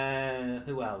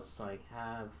 Who else? I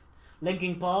have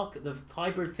Linkin Park. The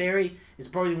Hybrid Theory is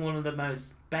probably one of the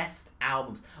most best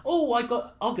albums. Oh,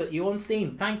 I'll get you on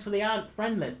Steam. Thanks for the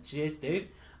friend list. Cheers, dude.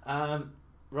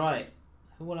 Right.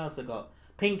 What else I got?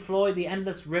 Pink Floyd, The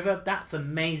Endless River, that's an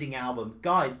amazing album.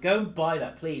 Guys, go and buy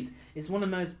that, please. It's one of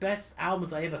the most best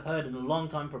albums I ever heard in a long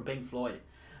time from Pink Floyd.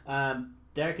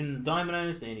 Derek and the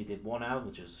Dominoes, they only did one album,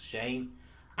 which was a shame.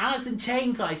 Alice in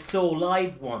Chains I saw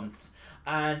live once,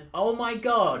 and oh my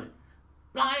god,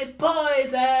 like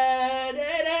poison!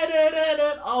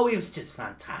 Oh, it was just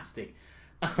fantastic.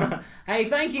 Hey,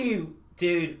 thank you,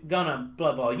 dude, Gunner,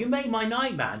 blah blah. You made my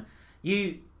night, man.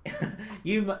 You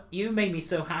made me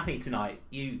so happy tonight.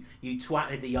 You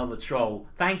twatted the other troll.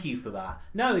 Thank you for that.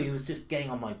 No, he was just getting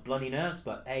on my bloody nerves,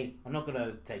 but hey, I'm not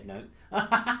gonna take note.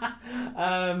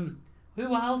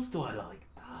 Who else do I like?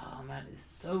 Oh man, there's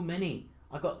so many.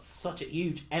 I got such a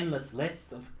huge, endless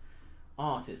list of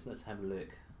artists. Let's have a look.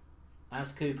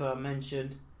 As Cooper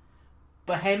mentioned,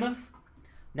 Behemoth.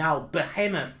 Now,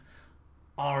 Behemoth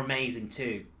are amazing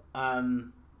too.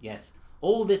 Yes.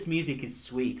 All this music is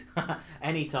sweet.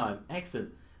 Anytime.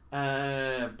 Excellent.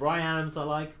 Bryan Adams I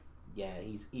like. Yeah,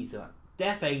 he's a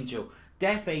Death Angel.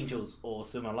 Death Angel's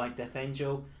awesome. I like Death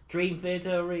Angel. Dream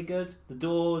Theater are really good. The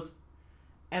Doors.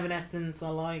 Evanescence I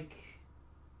like.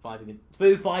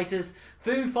 Foo Fighters.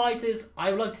 Foo Fighters. I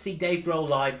would like to see Dave Grohl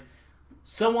live.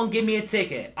 Someone give me a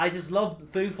ticket. I just love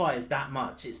Foo Fighters that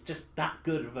much. It's just that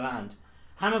good of a band.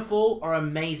 Hammerfall are an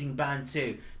amazing band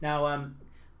too. Now,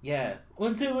 yeah.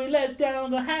 Until we let down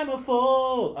the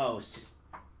hammerfall. Oh, it's just...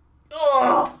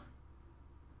 Oh!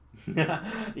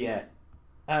 Yeah.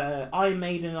 Iron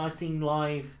Maiden I've seen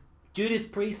live. Judas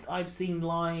Priest I've seen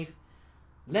live.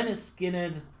 Leonard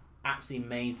Skinner, absolutely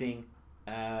amazing.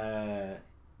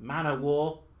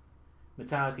 Manowar.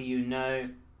 Metallica, you know.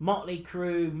 Motley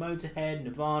Crue, Motorhead,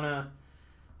 Nirvana.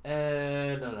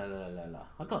 La, la, la, la, la.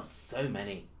 I got so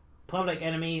many. Public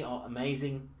Enemy are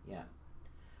amazing. Yeah.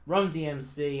 Run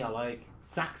DMC I like.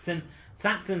 Saxon.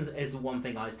 Saxons is one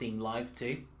thing I've seen live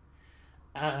too.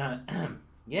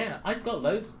 Yeah, I've got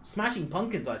loads. Smashing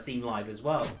Pumpkins I've seen live as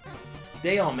well.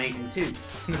 They are amazing too.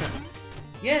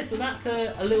 Yeah, so that's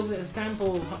a little bit of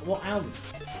sample of what albums.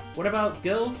 What about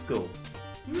Girls' School?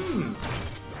 I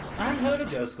haven't heard of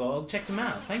Girls' School. I'll check them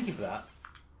out. Thank you for that.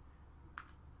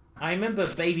 I remember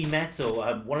Baby Metal.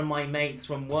 One of my mates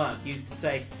from work used to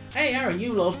say, "Hey Aaron,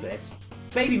 you love this.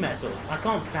 Baby Metal. I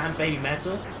can't stand Baby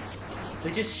Metal.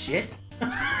 They're just shit."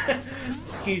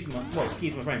 excuse my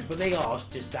French, but they are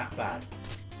just that bad.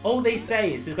 All they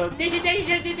say is to go, they just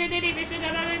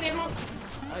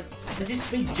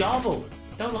speak jarble.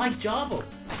 Don't like jarble.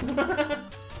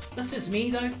 That's just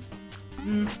me though.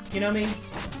 You know what I mean?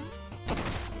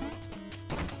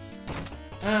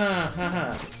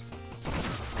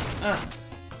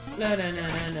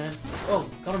 No. Oh,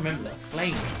 gotta remember that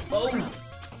flame. Oh.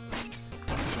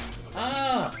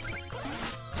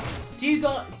 Do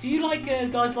you like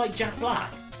guys like Jack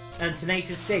Black and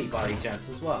Tenacious D by any chance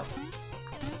as well?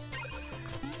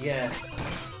 Yeah.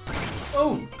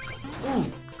 Oh.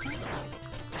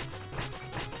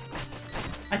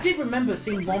 I did remember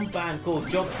seeing one band called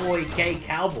Job Boy Gay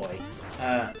Cowboy.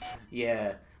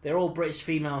 Yeah. They're all British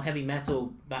female heavy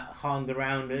metal that hung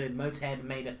around Motorhead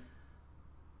made a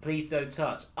Please Don't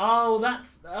Touch. Oh,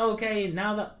 that's okay.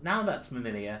 Now that's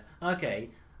familiar. Okay.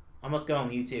 I must go on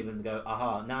YouTube and go,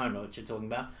 aha, now I know what you're talking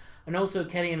about. And also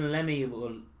Kenny and Lemmy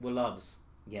were loves.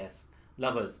 Yes.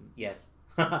 Lovers. Yes.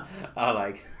 I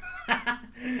like.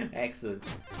 Excellent.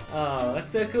 Oh,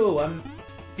 that's so cool.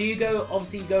 Do you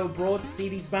obviously go abroad to see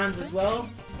these bands as well?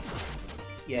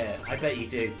 Yeah, I bet you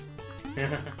do.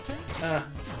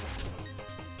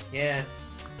 Yes.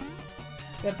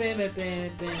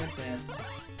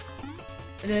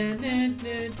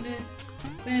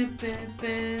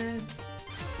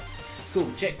 Cool,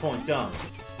 checkpoint done.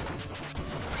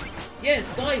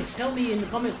 Yes, guys, tell me in the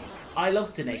comments. I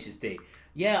love Tenacious D.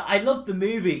 Yeah, I love the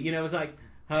movie. You know, it was like,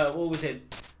 what was it?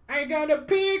 I got a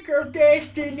pick of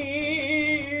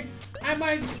destiny, and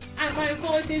my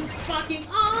voice is fucking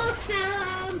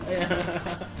awesome,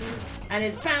 and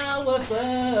it's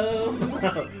powerful.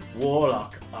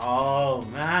 Warlock. Oh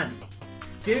man,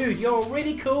 dude, you're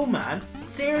really cool, man.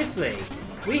 Seriously.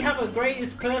 We have a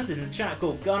greatest person in the chat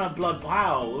called Gunner Blood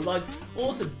Power who likes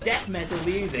also death metal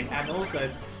music and also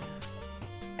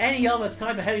any other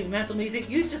type of heavy metal music.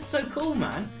 You're just so cool,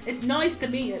 man. It's nice to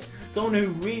meet someone who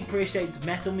really appreciates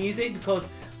metal music because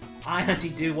I actually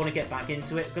do want to get back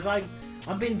into it because I've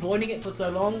been avoiding it for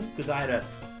so long because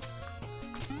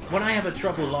when I have a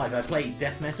troubled life I play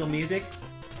death metal music.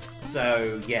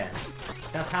 So yeah,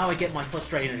 that's how I get my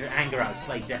frustration and anger out, is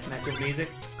play death metal music.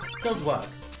 It does work.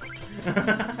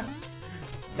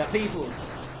 That people.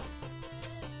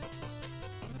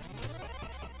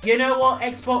 You know what,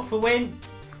 Xbox for win?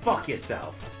 Fuck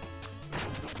yourself.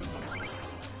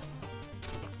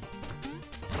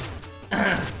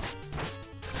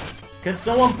 Can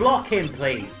someone block him,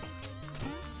 please?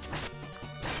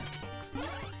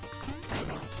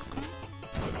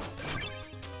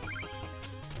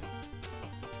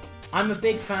 I'm a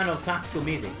big fan of classical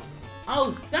music.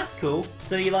 Oh, that's cool.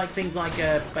 So you like things like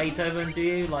Beethoven, do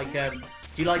you? Like, do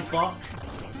you like Bach?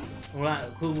 All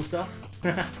that cool stuff?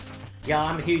 Yeah,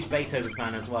 I'm a huge Beethoven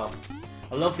fan as well.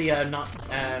 I love the,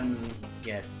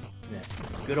 yes. Yeah.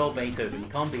 Good old Beethoven.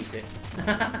 Can't beat it.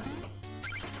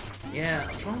 Yeah,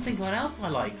 I'm trying to think what else I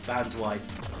like, bands-wise.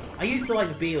 I used to like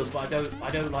the Beatles, but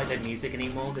I don't like their music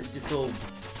anymore. It's just all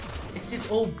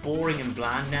boring and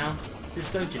bland now. It's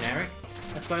just so generic,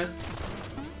 I suppose.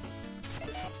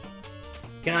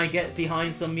 Can I get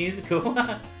behind some musical?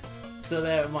 So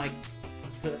are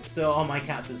my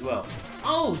cats as well.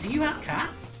 Oh, do you have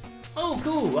cats? Oh,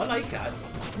 cool. I like cats.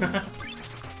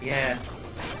 Yeah.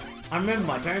 I remember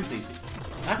my parents used to.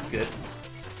 That's good.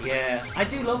 Yeah. I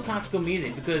do love classical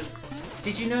music because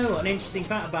did you know an interesting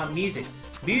fact about music?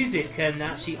 Music can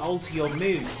actually alter your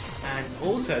mood and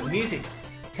also music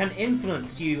can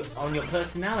influence you on your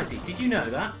personality. Did you know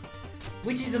that?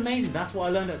 Which is amazing. That's what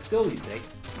I learned at school, you see.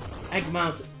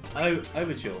 Eggmount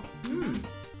Overture.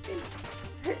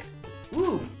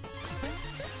 Ooh.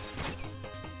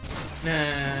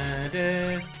 Na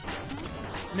da.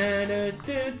 Na da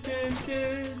da da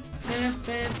da.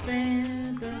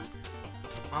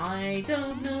 I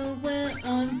don't know where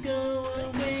I'm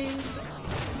going.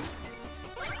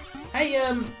 Hey,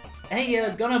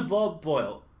 Gunner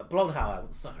Bloodhowl.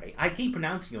 Sorry, I keep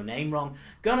pronouncing your name wrong.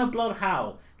 Gunner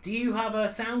Bloodhowl. Do you have a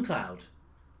SoundCloud?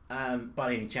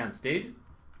 By any chance, dude?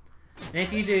 And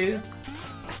if you do,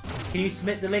 can you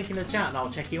submit the link in the chat and I'll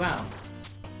check you out?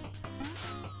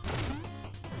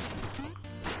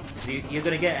 So you're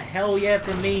gonna get a hell yeah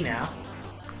from me now.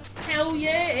 Hell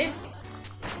yeah!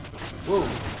 Whoa.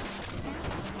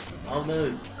 Oh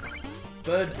no.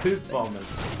 Bird poop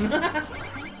bombers.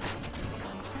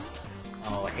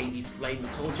 Oh, I hate these flame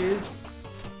torches.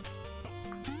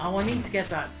 Oh, I need to get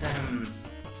that,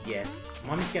 yes.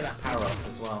 I need to get that power up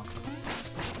as well.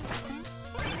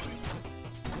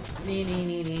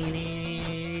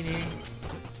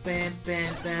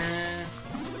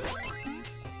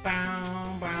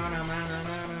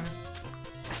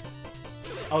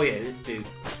 Oh yeah, this dude.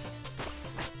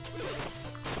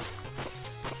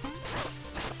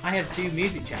 I have 2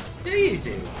 music channels. Do you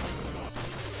do?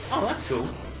 Oh, that's cool.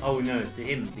 Oh no, it's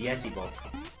him, the Yeti boss.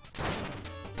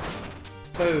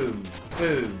 Boom,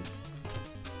 boom.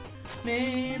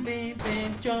 Maybe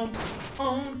jump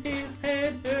on his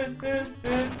head.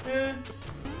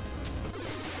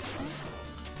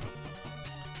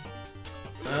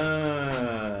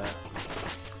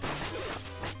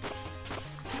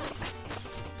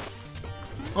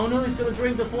 Oh no, he's gonna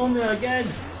drink the formula again.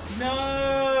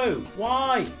 No!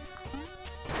 Why?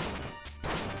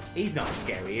 He's not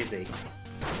scary, is he?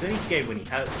 He's only scary when he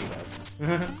hurts you,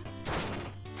 though.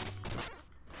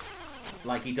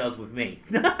 Like he does with me.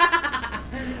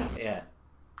 Yeah.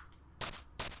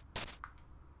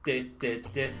 Bim, bim,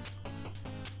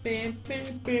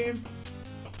 bim.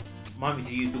 Remind me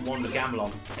to use the Wand of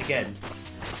Gamelon again.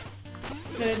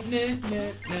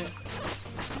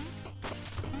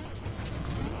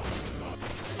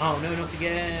 Oh no, not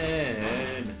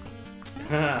again!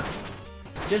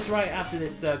 Just right after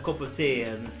this cup of tea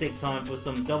and sick time for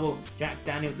some double Jack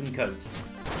Daniels and Cokes.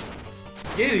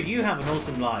 Dude, you have an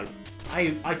awesome life.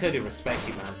 I totally respect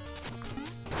you, man.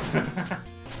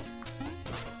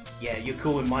 Yeah, you're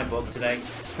cool in my book today.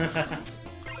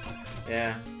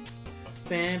 Yeah.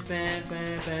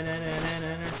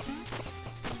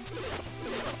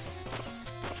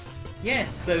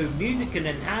 Yes, so music can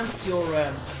enhance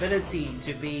your ability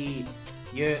to be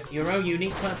your own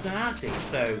unique personality.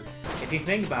 So if you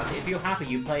think about it, if you're happy,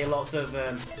 you play lots of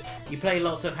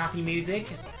happy music,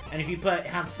 and if you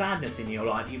have sadness in your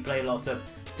life, you play lots of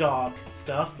dark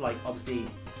stuff. Like obviously,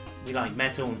 we like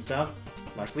metal and stuff,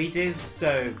 like we do.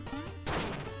 So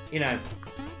you know,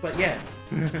 but yes,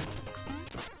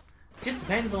 just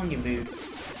depends on your mood.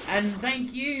 And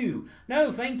thank you!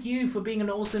 No, thank you for being an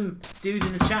awesome dude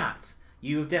in the chat.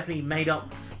 You have definitely made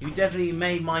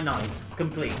my night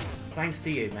complete. Thanks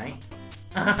to you, mate.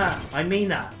 I mean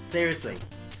that, seriously.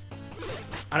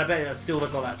 And I bet I still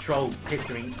got that troll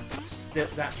pissing.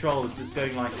 That troll is just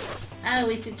going like, oh,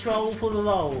 it's a troll for the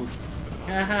lols.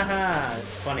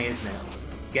 It's funny, isn't it?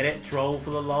 Get it? Troll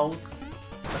for the lols?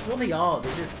 That's what they are.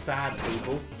 They're just sad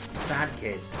people. Sad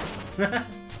kids.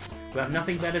 Who have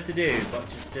nothing better to do but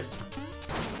just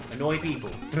annoy people.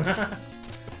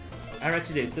 I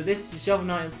Retrodude. So this is Shovel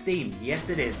Knight on Steam. Yes,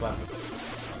 it is. But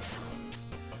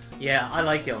yeah, I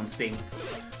like it on Steam.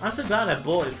 I'm so glad I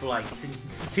bought it for like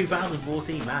since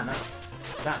 2014. Man,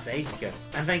 that's ages ago.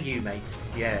 And thank you, mate.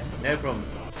 Yeah, no problem.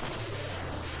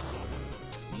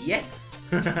 Yes.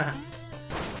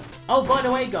 Oh, by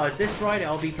the way, guys, this Friday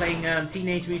I'll be playing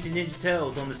Teenage Mutant Ninja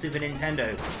Turtles on the Super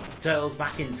Nintendo. Turtles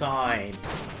Back in Time.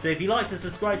 So if you'd like to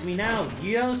subscribe to me now,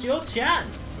 here's your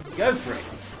chance. Go for it.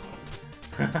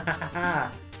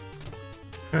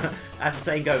 As the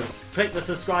saying goes, click the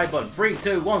subscribe button. 3,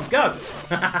 2, 1, go!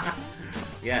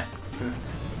 Yeah.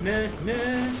 No.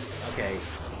 Okay.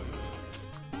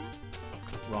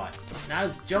 Right.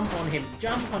 Now jump on him.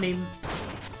 Jump on him.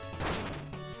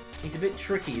 He's a bit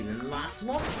tricky than the last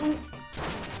one.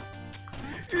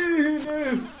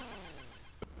 No.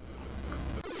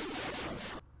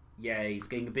 Yeah, he's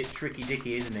getting a bit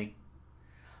tricky-dicky, isn't he?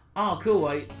 Oh, cool.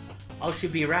 I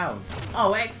should be around.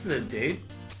 Oh, excellent, dude.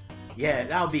 Yeah,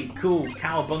 that'll be cool.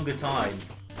 Cowabunga time.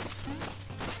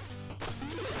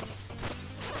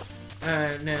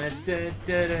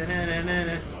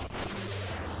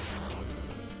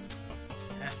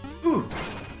 Ooh.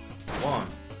 1,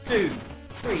 2,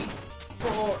 3,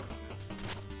 4.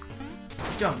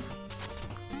 Jump.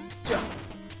 Jump.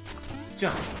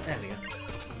 Jump. There we go.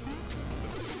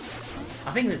 I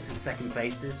think this is second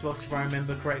phase to this, if I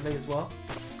remember correctly as well.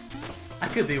 I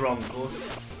could be wrong, of course.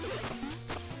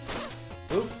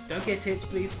 Oh, don't get hit,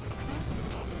 please.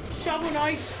 Shovel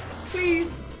Knight,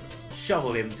 please.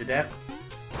 Shovel him to death.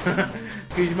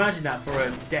 Could you imagine that for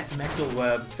a death metal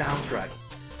soundtrack?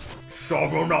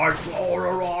 Shovel Knight, all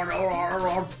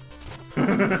around.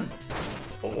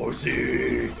 Oh,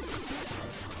 see.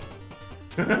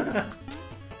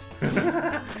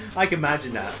 I can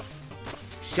imagine that.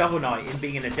 Shovel Knight in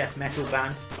being in a death metal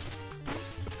band.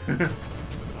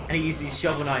 And he uses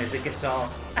Shovel Knight as a guitar.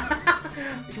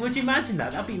 Would you imagine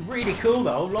that? That'd be really cool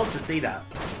though. I'd love to see that.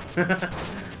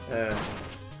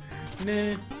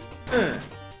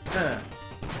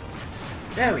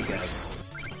 There we go.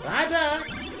 Bye bye.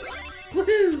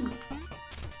 Woohoo!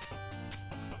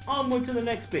 Onward to the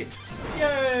next bit.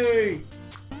 Yay!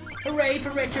 Hooray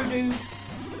for Retrodude!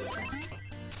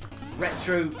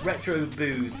 Retro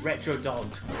booze, retro dog.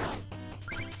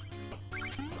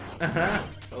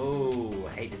 Oh,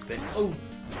 I hate this bit. Oh!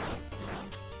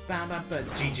 Bam bam bam.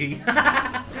 GG.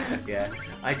 Yeah,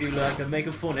 I do like a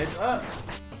mega funness. I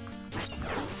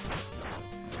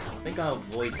think I'll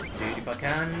avoid this dude if I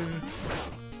can.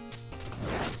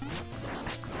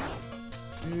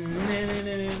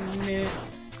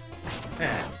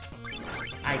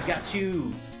 I got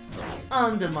you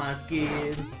under my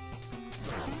skin.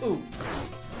 Ooh.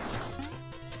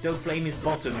 Don't flame his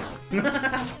bottom.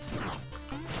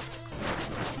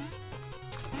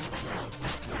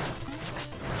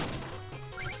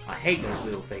 I hate those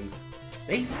little things.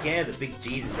 They scare the big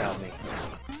Jesus out of me.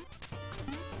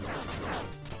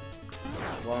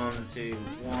 1, 2,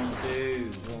 1,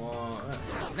 2,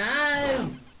 1. No!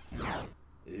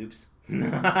 Oops.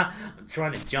 I'm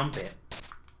trying to jump it.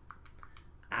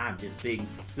 I'm just being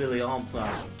silly, aren't I?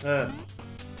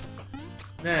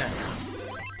 Nah.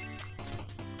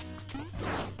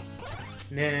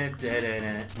 Nah, da da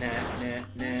da, nah, nah,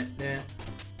 nah, nah.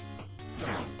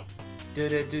 Do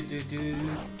do do do do.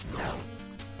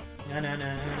 Na na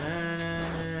na na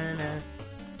na na.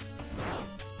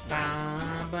 Ba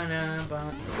ba na ba.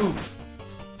 Ooh.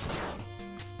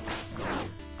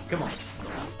 Come on.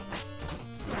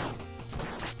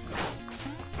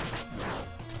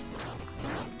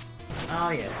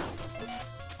 Oh yeah.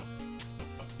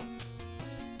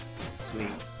 Sweet.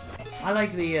 I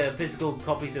like the physical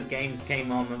copies of games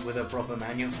came on with a proper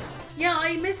manual. Yeah,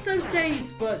 I miss those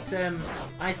days, but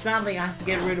I sadly have to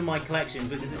get rid of my collection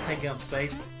because it's taking up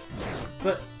space.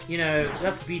 But, you know,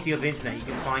 that's the beauty of the internet. You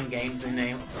can find games in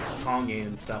there, can't you,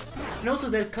 and stuff. And also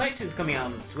there's collections coming out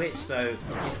on the Switch, so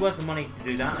it's worth the money to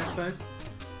do that, I suppose.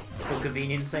 For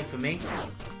convenience sake for me.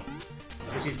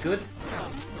 Which is good.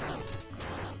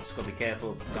 Just gotta be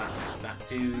careful. That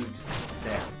dude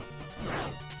there.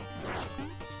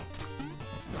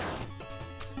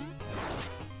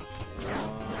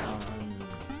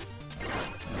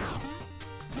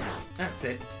 That's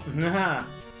it.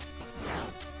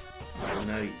 Oh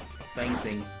no, he's fame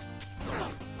things.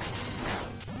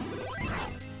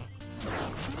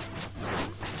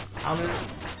 Oh,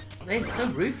 they're so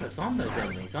ruthless on those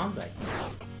enemies, aren't they?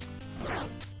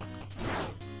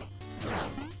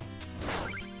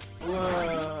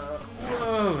 Whoa,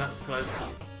 whoa, that was close.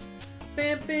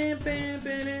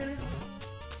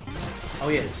 Oh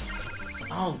yes.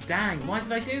 Oh dang, why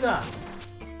did I do that?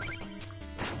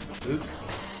 Oops.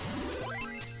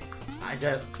 I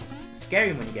don't...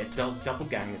 Scary when you get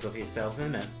doppelgangers of yourself,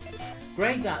 isn't it?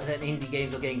 Great that indie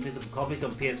games are getting physical copies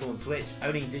on PS4 and Switch,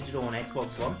 owning digital on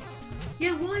Xbox One.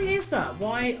 Yeah, why is that?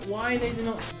 Why are they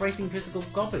not embracing physical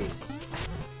copies?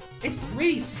 It's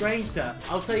really strange that...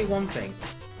 I'll tell you one thing.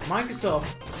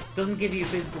 Microsoft doesn't give you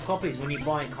physical copies when you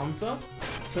buy a console,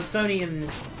 but Sony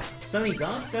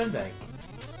does, don't they?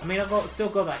 I mean, I've still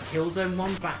got that Killzone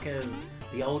one back in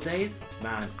the old days.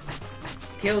 Man,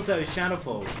 Killzone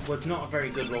Shadowfall was not a very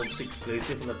good launch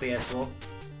exclusive for the PS4.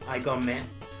 I gotta admit.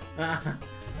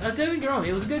 Don't get me wrong,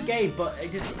 it was a good game, but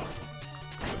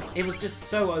it was just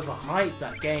so overhyped,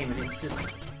 that game, and it's just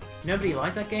nobody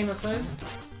liked that game, I suppose.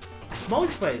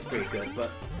 Multiplayer is pretty good, but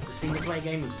the single player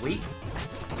game was weak.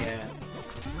 Yeah.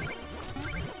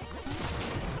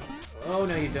 Oh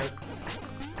no, you don't.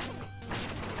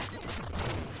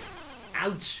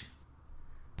 Ouch!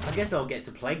 I guess I'll get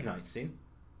to Plague Knight soon.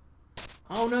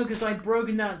 Oh no, because I'd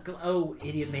broken that. Oh,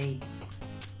 idiot me.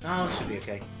 Oh, should be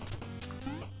okay.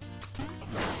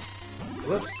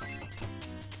 Whoops.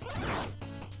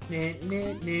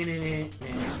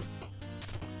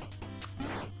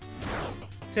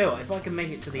 Tell you what, if I can make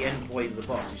it to the end point of the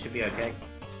boss, it should be okay.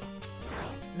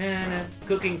 Nah.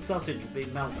 Cooking sausage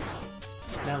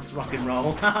melts rock and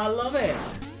roll. I love it!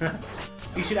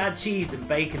 You should add cheese and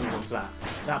bacon onto that.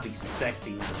 That'd be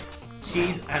sexy, man.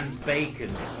 Cheese and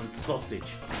bacon and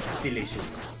sausage.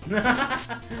 Delicious.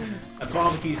 A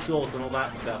barbecue sauce and all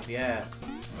that stuff, yeah.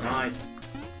 Nice.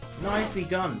 Nicely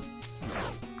done.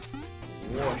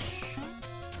 Whoosh.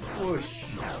 Whoosh.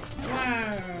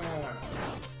 Wow.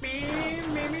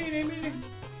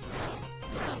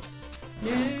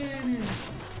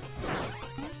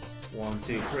 1,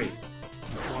 2, 3.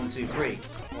 1, 2, 3.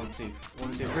 1,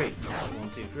 1, 2, 3. 1,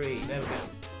 2, 3. There we go.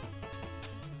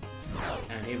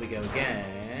 And here we go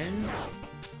again.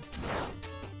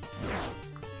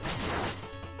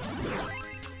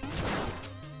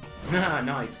 Ah,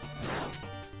 nice.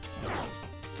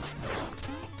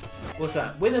 What's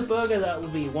that? With a burger, that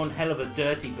would be one hell of a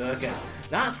dirty burger.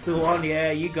 That's the one,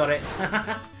 yeah, you got it.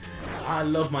 I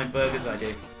love my burgers, I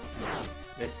do.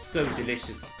 They're so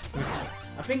delicious.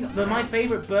 I think my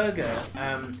favourite burger,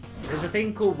 there's a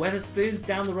thing called Weatherspoons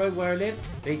down the road where I live.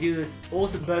 They do this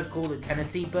awesome burger called the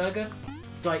Tennessee Burger.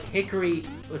 It's like hickory,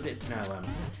 was it? No,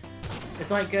 it's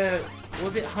like,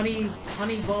 was it honey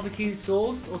barbecue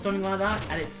sauce or something like that?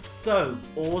 And it's so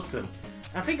awesome.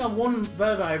 I think one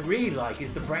burger I really like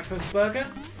is the breakfast burger.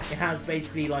 It has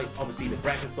basically like, obviously the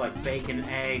breakfast like bacon,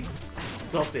 eggs,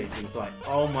 sausage. It's like,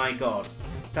 oh my god.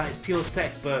 That is pure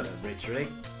sex burger, literally.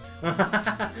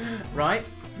 Right?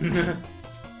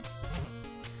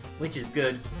 Which is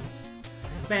good.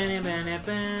 Right,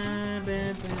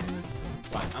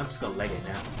 I'm just gonna leg it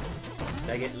now.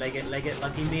 Leg it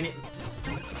like you mean it.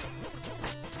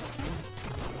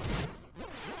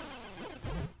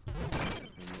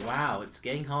 Wow, it's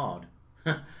getting hard.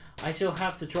 I shall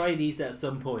have to try these at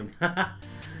some point.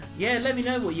 Yeah, let me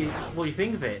know what you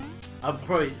think of it. I'm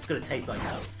probably it's gonna taste like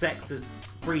sex at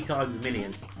 3 times a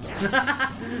million.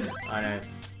 I know.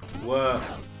 Whoa.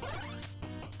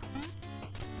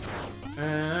 No.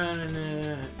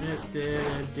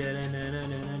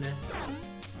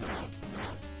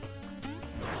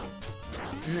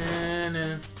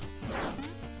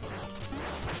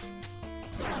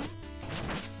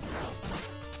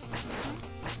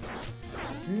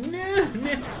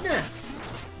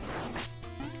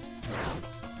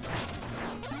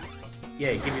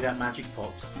 Yeah, give me that magic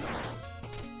pot.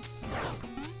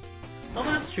 Oh,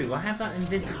 that's true. I have that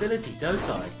invincibility, don't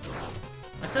I?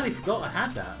 I totally forgot I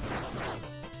had that.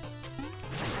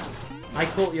 I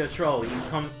caught your troll. He's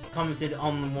commented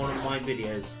on one of my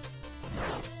videos.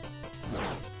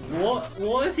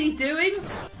 What is he doing?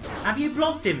 Have you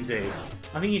blocked him, dude?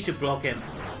 I think you should block him.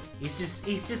 He's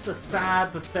just a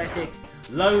sad, pathetic,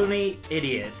 lonely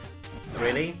idiot.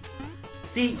 Really?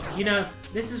 See, you know,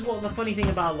 this is what the funny thing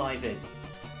about life is.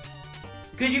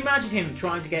 Could you imagine him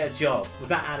trying to get a job with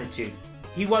that attitude?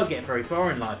 He won't get very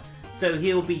far in life. So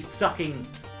he'll be sucking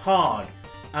hard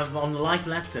on the life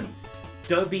lesson.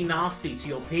 Don't be nasty to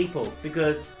your people,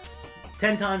 because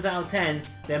 10 times out of 10,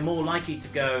 they're more likely to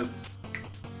go,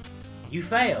 you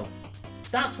fail.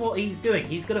 That's what he's doing.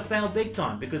 He's going to fail big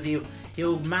time, because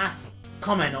he'll mass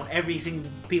comment on everything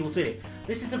people's feeling.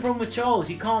 This is the problem with trolls.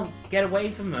 You can't get away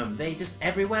from them. They're just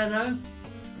everywhere, though.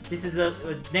 This is the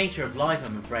nature of life,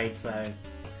 I'm afraid, so...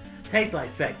 Tastes like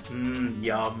sex. Mmm,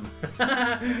 yum.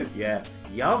 Yeah,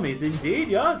 yum is indeed,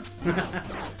 yes.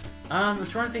 I'm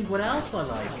trying to think what else I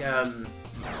like.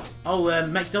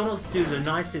 McDonald's do the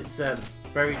nicest,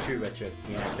 very true retro.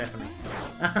 Yeah, definitely.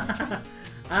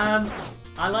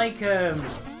 I like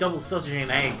double sausage and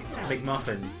egg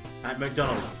McMuffins at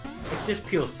McDonald's. It's just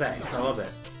pure sex. I love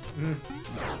it.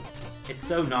 It's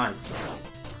so nice.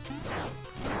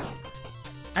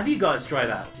 Have you guys tried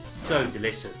that? It's so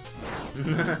delicious.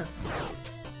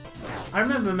 I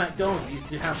remember McDonald's used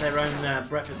to have their own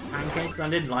breakfast pancakes. I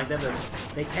didn't like them, but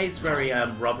they taste very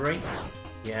rubbery.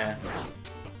 Yeah.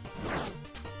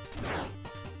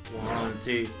 1,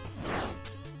 2.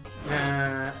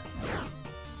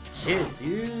 Cheers,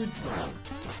 dudes.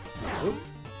 Oop.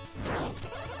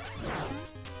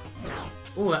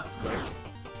 Oh, that was close.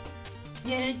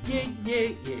 Yeah.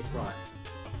 Right.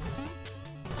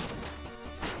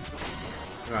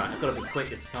 Right, I've got to be quick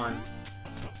this time.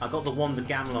 I got the Wonder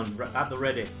Gamelon at the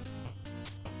ready.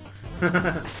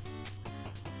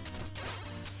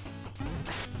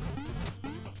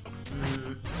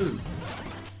 Ooh.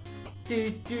 Do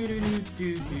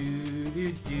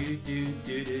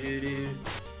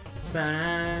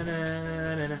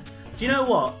you know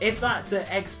what? If that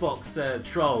Xbox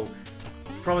troll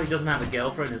probably doesn't have a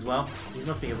girlfriend as well, he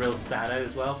must be a real saddo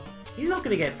as well. He's not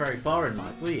going to get very far in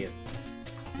life, will you?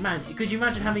 Man, could you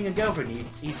imagine having a girlfriend?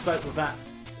 He spoke with that.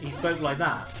 He spoke like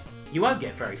that. You won't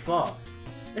get very far.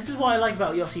 This is what I like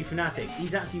about Yoshi Fanatic.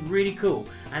 He's actually really cool,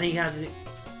 and he has,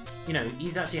 you know,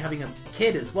 he's actually having a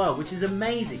kid as well, which is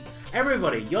amazing.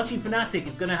 Everybody, Yoshi Fanatic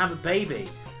is going to have a baby.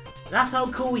 That's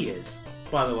how cool he is,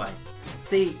 by the way.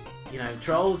 See, you know,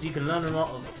 trolls, you can learn a lot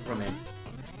from him.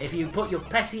 If you put your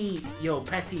petty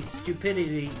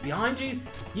stupidity behind you,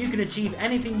 you can achieve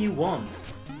anything you want,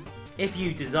 if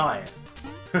you desire.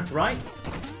 Right?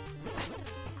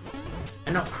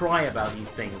 And not cry about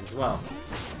these things as well.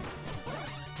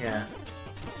 Yeah.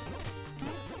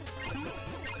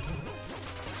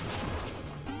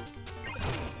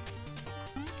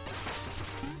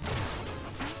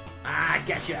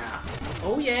 Getcha!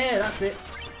 Oh yeah, that's it.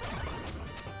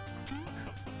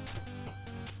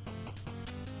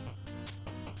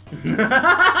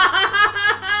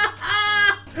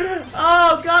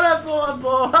 Oh, got a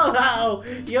ball! Oh,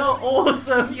 you're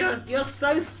awesome! You're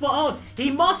so spot on!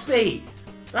 He must be!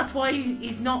 That's why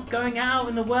he's not going out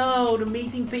in the world and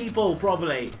meeting people,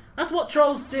 probably. That's what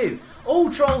trolls do. All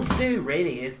trolls do,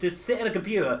 really, is just sit at a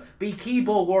computer, be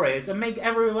keyboard warriors, and make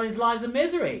everyone's lives a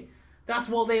misery. That's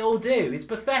what they all do. It's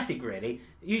pathetic, really.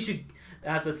 You should,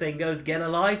 as the saying goes, get a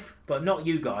life, but not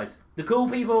you guys. The cool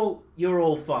people, you're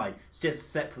all fine. It's just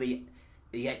except for the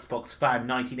Xbox fan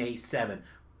 1987.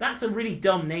 That's a really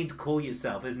dumb name to call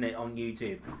yourself, isn't it, on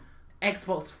YouTube?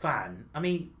 Xbox fan. I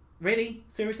mean, really?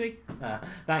 Seriously?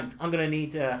 Thanks. I'm gonna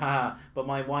need to, but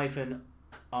my wife and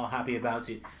are happy about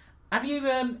it. Have you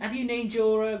named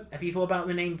your, have you thought about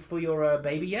the name for your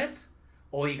baby yet?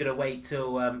 Or are you gonna wait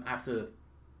till after,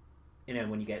 you know,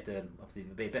 when you get obviously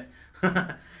the baby?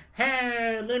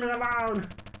 Hey, leave me alone!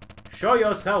 Show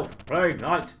yourself, brave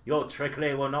knight. Your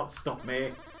trickery will not stop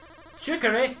me.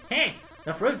 Trickery? Hey!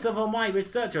 The fruits of all my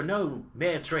research are no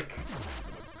mere trick.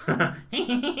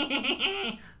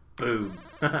 Boom.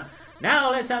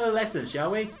 Now let's have a lesson,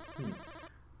 shall we?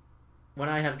 When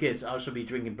I have kids, I shall be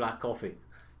drinking black coffee.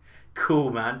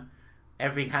 Cool, man.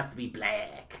 Everything has to be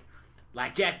black.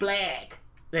 Like Jack Black.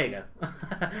 There you go.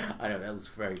 I know, that was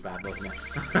very bad, wasn't it?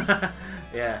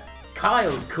 Yeah.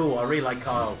 Kyle's cool. I really like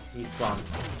Kyle. He's fun.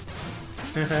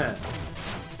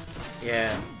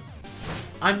 Yeah.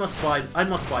 I must buy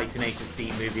Tenacious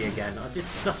D movie again. It's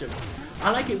just such a...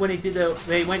 I like it when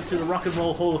they went to the Rock and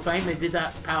Roll Hall of Fame. They did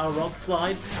that Power Rock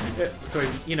slide. Sorry,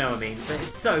 you know what I mean. But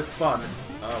it's so fun.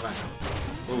 Oh man.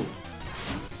 Ooh.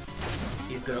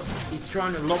 He's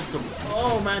trying to lob some...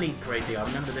 Oh man, he's crazy. I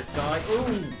remember this guy.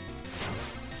 Ooh.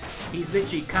 He's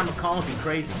literally kamikaze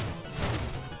crazy.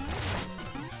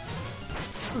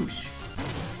 Whoosh.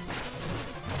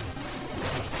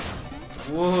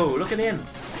 Whoa, look at him.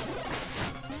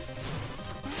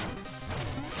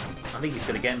 I think he's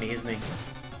gonna get me, isn't he?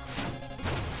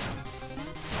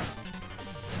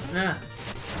 Nah.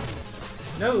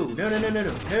 No, no, no, no, no,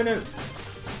 no, no, no.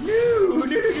 No, no,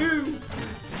 no, no.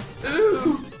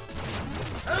 Ooh.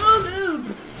 Oh,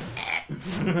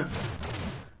 no.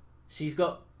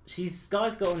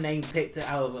 Sky's got a name picked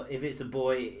out of, if it's a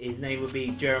boy, his name would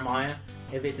be Jeremiah.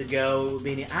 If it's a girl, it would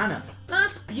be Anna.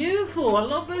 That's beautiful. I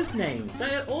love those names.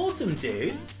 They're awesome,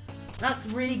 dude. That's a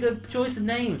really good choice of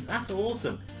names. That's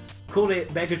awesome. Call it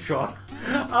Megatron.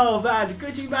 Oh man,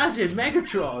 could you imagine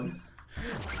Megatron?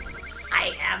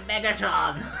 I am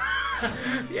Megatron.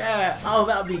 Yeah. Oh,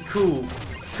 that would be cool.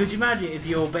 Could you imagine if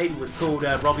your baby was called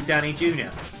Robert Downey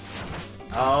Jr.?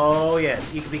 Oh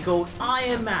yes, you could be called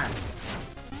Iron Man.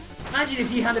 Imagine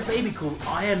if you had a baby called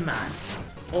Iron Man,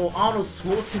 or Arnold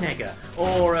Schwarzenegger,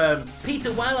 or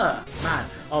Peter Weller. Man,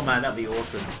 oh man, that'd be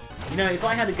awesome. You know, if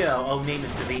I had a girl, I'll name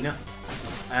it Davina.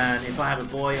 And if I have a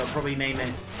boy, I'll probably name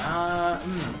it...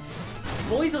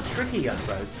 Boys are tricky, I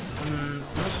suppose. I'm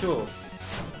not sure.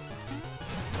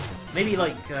 Maybe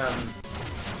like... No,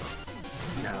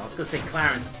 I was going to say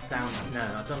Clarence sounds... No,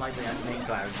 I don't like the name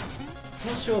Clarence. I'm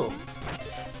not sure.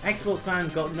 Xbox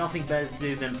fans got nothing better to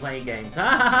do than play games.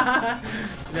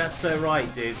 That's so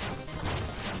right, dude.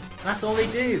 That's all they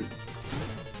do.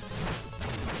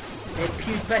 They're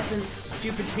pubescent,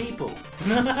 stupid people.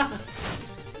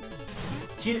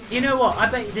 You know what? I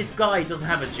bet this guy doesn't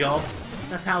have a job.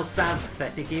 That's how sad and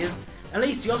pathetic he is. At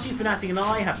least Yoshi Fanatic and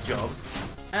I have jobs.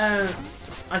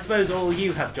 I suppose all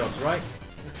you have jobs, right?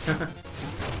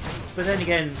 But then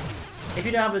again, if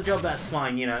you don't have a job, that's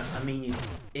fine, you know. I mean,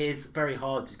 it is very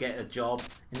hard to get a job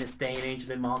in this day and age of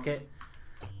the market.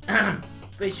 But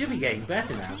it should be getting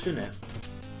better now, shouldn't it?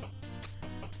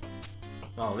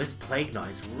 Oh, this Plague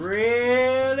Knight's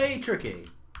really tricky.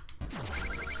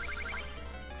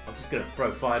 I'm just gonna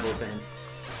throw fireballs at him.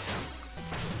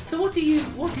 So what do you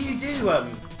do,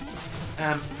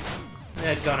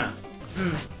 Gunner,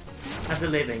 as a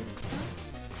living?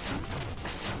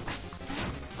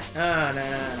 Oh,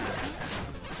 no.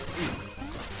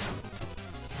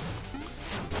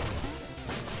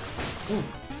 Ooh.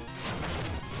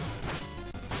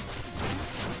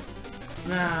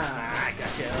 Nah,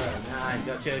 gotcha. Nah,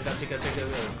 gotcha.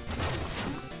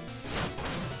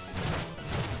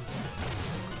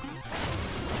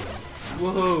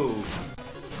 Whoa!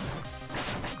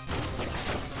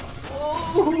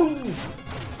 Oh!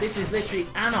 This is literally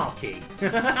anarchy.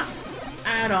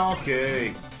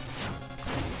 Anarchy.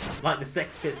 Like the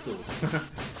Sex Pistols.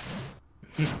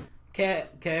 Care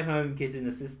home kids in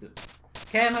the system.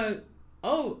 Care home.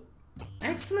 Oh,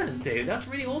 excellent, dude. That's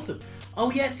really awesome. Oh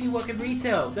yes, you work in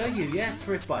retail, don't you? Yes,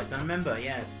 Thrift Bites, I remember,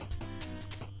 yes.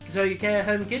 So you care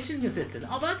home kitchen assistant.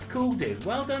 Oh, that's cool, dude.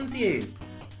 Well done to you.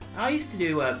 I used to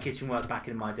do kitchen work back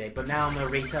in my day, but now I'm a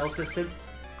retail assistant.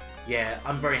 Yeah,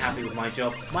 I'm very happy with my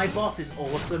job. My boss is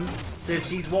awesome, so if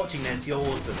she's watching this, you're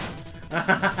awesome.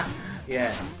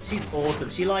 Yeah, she's awesome.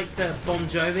 She likes Bon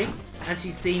Jovi, and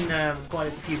she's seen quite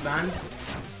a few bands.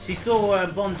 She saw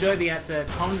Bon Jovi at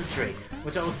Coventry,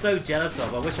 which I was so jealous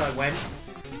of. I wish I went.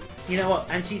 You know what?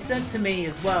 And she said to me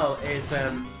as well is,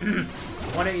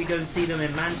 why don't you go and see them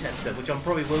in Manchester, which I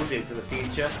probably will do for the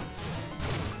future.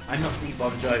 I must see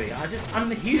Bon Jovi.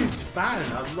 I'm a huge fan.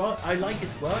 I like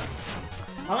his work.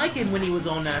 I like him when he was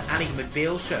on Ally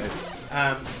McBeal's show.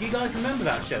 Do you guys remember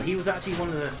that show? He was actually one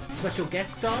of the special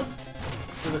guest stars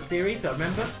for the series, I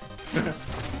remember.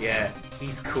 Yeah,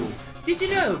 he's cool. Did you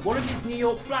know one of his New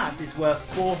York flats is worth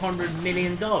 $400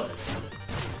 million?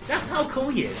 That's how cool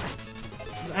he is.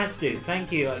 Actually,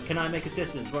 thank you. Can I make a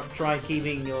suggestion? Try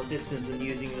keeping your distance and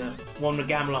using the one with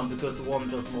Gamelon because the one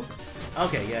does more.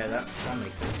 Okay, yeah, that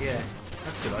makes sense. Yeah,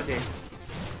 that's a good idea.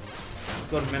 I've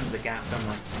got to remember the gaps, haven't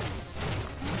I?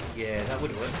 Yeah, that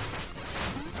would work.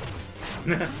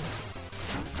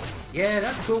 Yeah,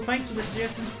 that's cool. Thanks for the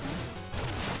suggestion.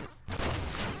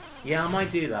 Yeah, I might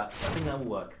do that. I think that will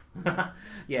work.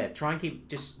 Yeah, try and keep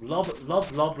just lob.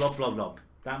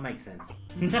 That makes sense.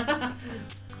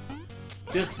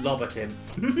 Just lob at him.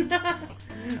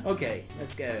 Okay,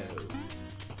 let's go.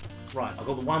 Right, I've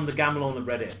got the one, the Gamble on the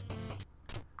Reddit.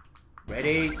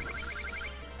 Ready?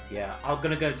 Yeah, I'm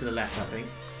gonna go to the left, I think.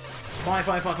 Five.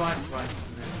 Right.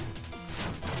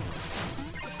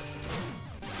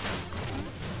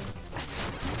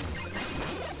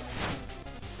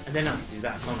 And then I can do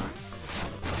that, can't I?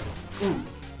 Ooh.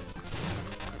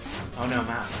 Oh no,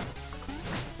 man.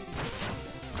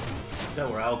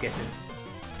 Don't worry, I'll get it.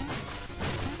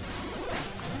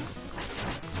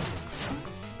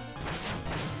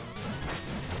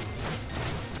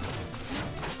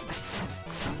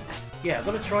 Yeah, I've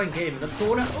got to try and get him in the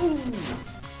corner. Ooh!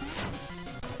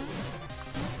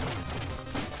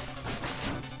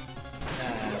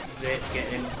 That's it. Get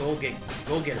him. Go get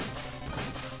him.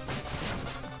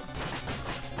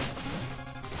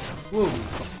 Woo!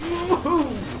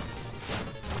 Woohoo!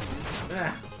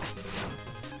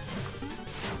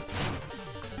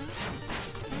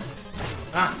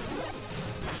 Ah!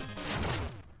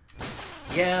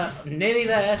 Yeah, nearly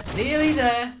there. Nearly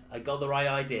there. I got the right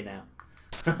idea now.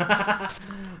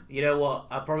 You know what?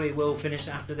 I probably will finish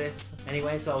after this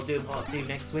anyway, so I'll do part 2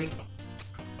 next week.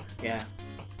 Yeah.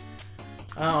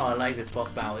 Oh, I like this boss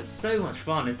battle. It's so much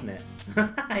fun, isn't it?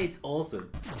 It's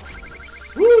awesome.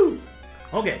 Woo!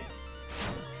 Okay.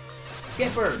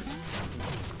 Get burned.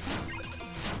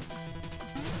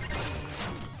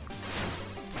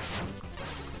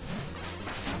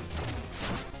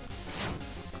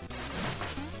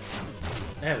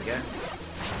 There we go.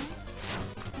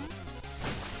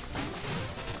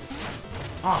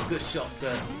 Oh, good shot,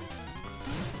 sir.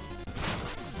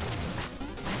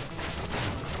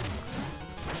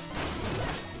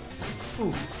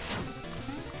 Ooh.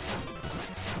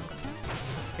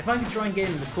 If I can try and get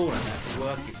him in the corner, that could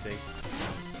work, you see.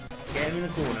 Get him in the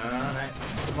corner.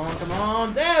 Come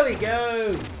on. There we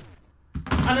go.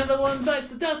 Another one bites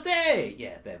the dust. Hey!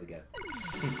 Yeah, there we go.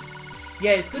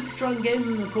 Yeah, it's good to try and get him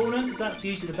in the corner, because that's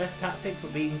usually the best tactic for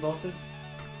beating bosses.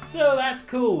 So that's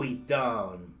cool. He's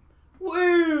done.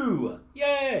 Woo!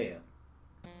 Yay!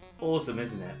 Awesome,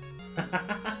 isn't it?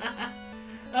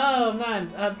 Oh man,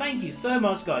 thank you so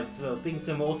much guys for being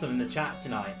so awesome in the chat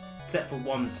tonight, except for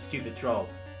one stupid troll.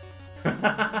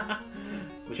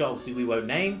 Which obviously we won't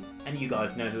name, and you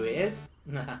guys know who it is.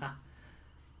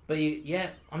 But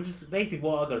yeah, I'm just, basically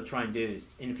what I've got to try and do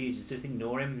is, in the future, just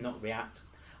ignore him, not react.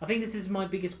 I think this is my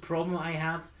biggest problem I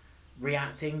have,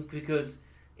 reacting, because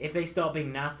if they start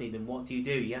being nasty, then what do?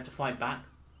 You have to fight back.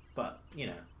 But, you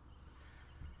know.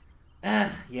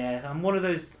 Yeah, I'm one of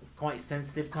those quite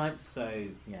sensitive types, so,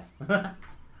 yeah.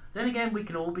 Then again, we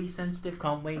can all be sensitive,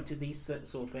 can't we, to these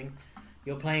sort of things.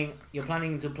 You're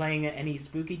planning to playing any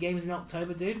spooky games in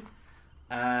October, dude?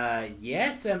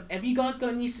 Yes. Have you guys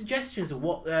got any suggestions of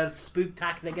what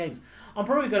spooktacular games? I'm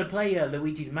probably going to play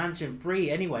Luigi's Mansion 3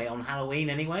 anyway, on Halloween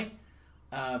anyway.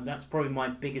 That's probably my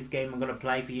biggest game I'm going to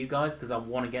play for you guys, because I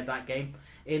want to get that game.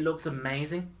 It looks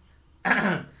amazing.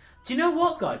 Do you know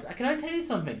what, guys? Can I tell you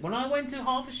something? When I went to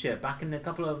Hertfordshire back in a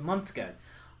couple of months ago,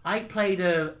 I played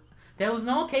there was an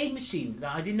arcade machine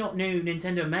that I did not know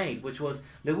Nintendo made, which was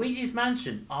Luigi's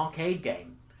Mansion arcade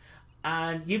game.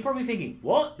 And you're probably thinking,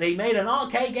 what? They made an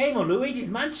arcade game on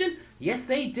Luigi's Mansion? Yes,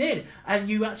 they did. And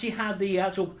you actually had the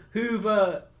actual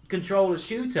Hoover controller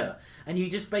shooter. and you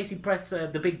just basically press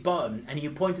the big button and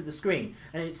you point at the screen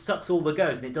and it sucks all the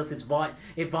ghosts and it does this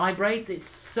it vibrates. It's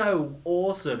so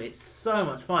awesome. It's so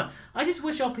much fun. I just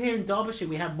wish up here in Derbyshire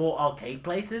we had more arcade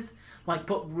places, like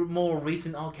put more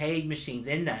recent arcade machines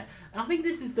in there. I think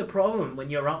this is the problem when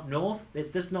you're up north.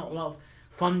 There's just not a lot of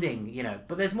funding, you know,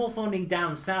 but there's more funding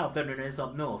down south than there is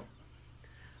up north.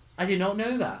 I did not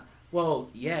know that. Well,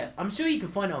 yeah, I'm sure you can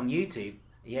find it on YouTube.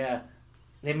 Yeah,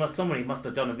 somebody must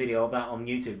have done a video of that on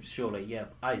YouTube, surely. Yeah,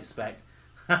 I expect.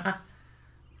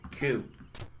 Cool.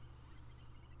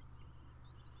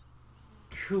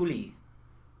 Coolie.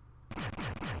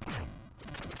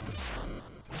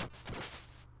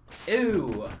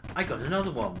 Ooh, I got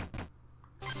another one.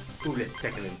 Ooh, let's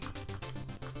take a look.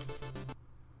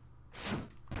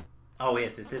 Oh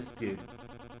yes, it's this dude.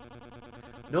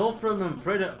 North from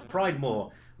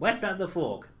Pridemore, west at the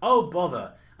fork. Oh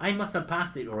bother, I must have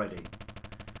passed it already.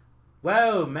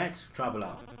 Well met,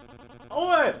 traveller.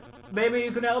 Oh, maybe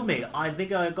you can help me. I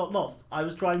think I got lost. I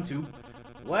was trying to...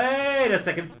 Wait a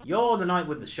second, you're the knight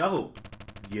with the shovel.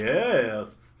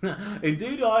 Yes,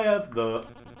 indeed I have the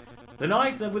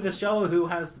knight with the shovel who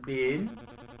has been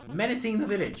menacing the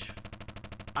village.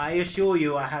 I assure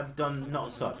you I have done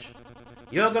not such.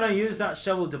 You're gonna use that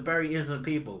shovel to bury innocent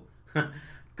people.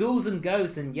 Ghouls and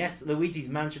ghosts, and yes, Luigi's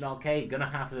Mansion Arcade. Gonna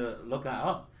have to look that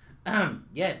up.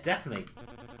 Yeah, definitely.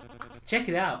 Check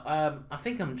it out. I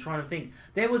think I'm trying to think.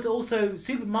 There was also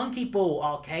Super Monkey Ball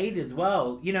Arcade as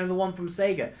well. You know, the one from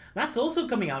Sega. That's also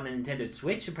coming out on Nintendo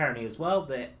Switch apparently as well.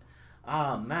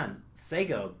 Man,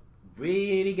 Sega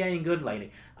really getting good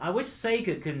lately. I wish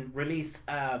Sega can release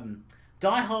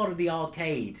Die Hard of the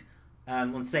Arcade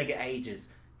on Sega Ages.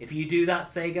 If you do that,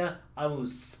 Sega, I will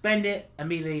spend it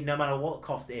immediately, no matter what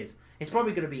cost it is. It's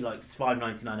probably going to be like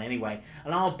 $5.99 anyway,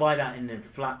 and I'll buy that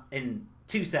in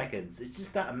 2 seconds. It's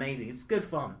just that amazing. It's good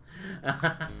fun.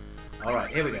 All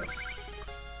right, here we go.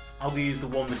 I'll use the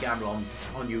one with gamble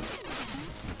on you.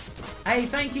 Hey,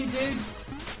 thank you, dude.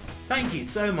 Thank you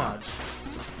so much.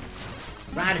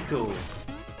 Radical,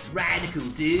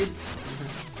 dude.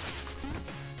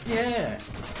 Yeah.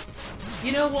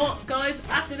 You know what, guys?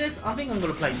 After this, I think I'm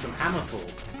going to play some Hammerfall.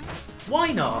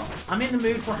 Why not? I'm in the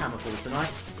mood for Hammerfall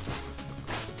tonight.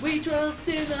 We trust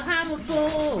in the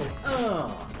Hammerfall!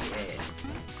 Oh, yeah.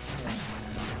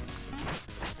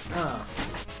 Oh.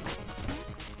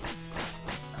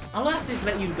 I'll have to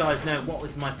let you guys know what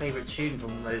was my favourite tune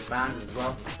from those bands as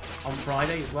well. On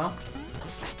Friday as well.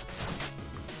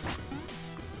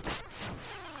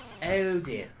 Oh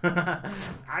dear.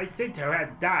 I seem to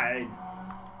have died.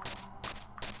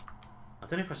 I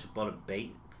don't know if I should bother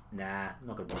bait. Nah, I'm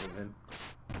not gonna bother with him.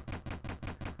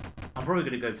 I'm probably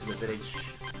gonna go to the village.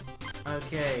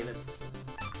 Okay, let's...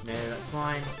 No, that's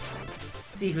fine.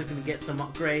 See if we can get some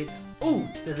upgrades. Oh,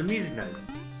 there's a music note.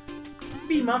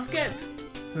 Me must get.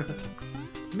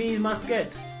 Me must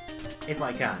get. If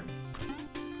I can.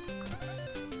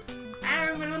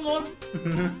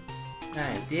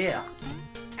 Oh dear.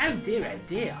 Oh dear, oh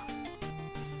dear.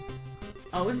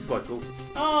 Oh, this is quite cool.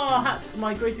 Oh, that's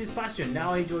my greatest passion.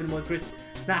 Now I enjoy my crisp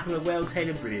snap of a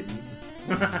well-tailored bread.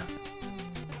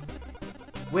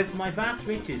 With my vast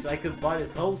riches, I could buy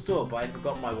this whole store, but I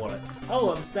forgot my wallet. Oh,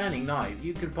 upstanding knight.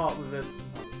 You could part with it.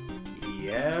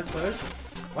 Yeah, I suppose.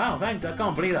 Wow, thanks. I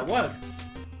can't believe that worked.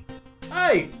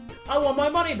 Hey, I want my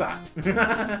money back.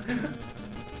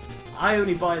 I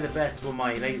only buy the best for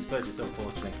my latest purchase,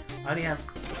 unfortunately. I only have...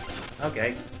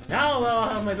 Okay. Now that I'll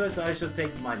have my purse, I shall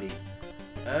take my leave.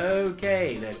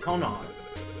 Okay, the Connors.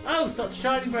 Oh, such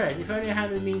shiny bread. If only I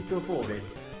had the means to afford it.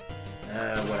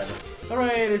 Whatever.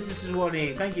 Hooray, this is what I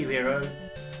need. Thank you, hero.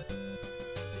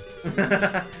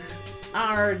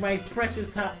 Arrgh, my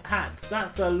precious hats.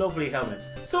 That's a lovely helmet.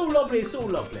 So lovely, so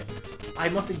lovely. I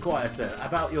must inquire, sir,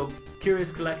 about your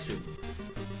curious collection.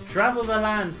 Travel the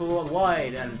land for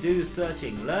wide and do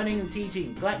searching, learning and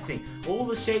teaching, collecting all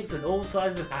the shapes and all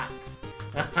sizes of hats.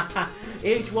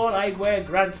 Each one I wear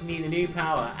grants me the new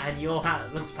power, and your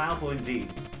hat looks powerful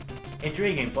indeed.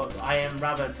 Intriguing, but I am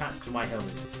rather attached to my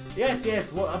helmet. Yes,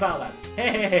 yes, what about that?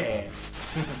 Hey.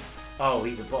 Oh,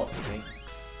 he's a boss, is he?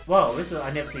 Whoa, this is...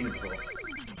 I've never seen him before.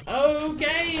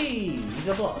 Okay, he's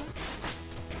a boss.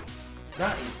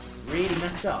 That is really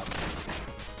messed up.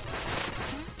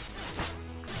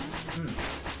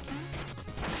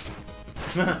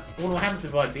 Well, what happens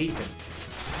if I beat him?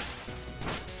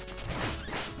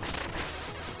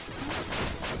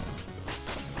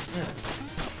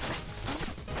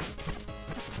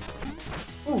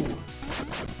 Ooh.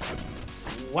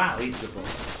 Wow, he's the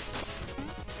boss.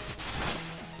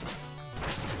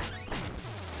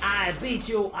 I beat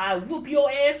you, I whoop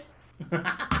your ass.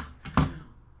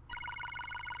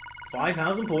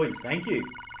 5,000 points, thank you.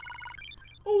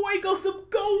 Oh, I got some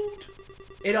gold!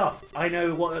 Enough, I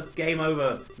know what a game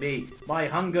over me. My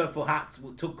hunger for hats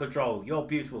took control. You're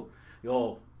beautiful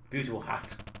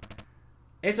hat.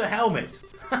 It's a helmet.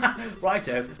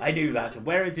 Righto, I knew that.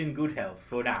 Wear it in good health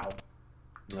for now.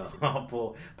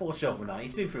 Oh, poor Shovel Knight.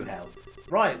 He's been through hell.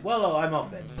 Right, well, I'm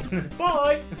off then.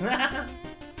 Bye!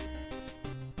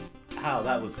 Ow,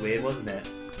 that was weird, wasn't it?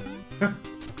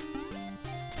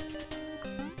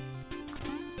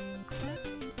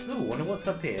 Ooh, wonder what's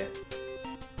up here.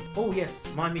 Oh yes,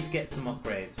 remind me to get some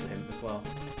upgrades for him as well.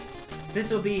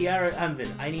 This will be Arrow Anvin.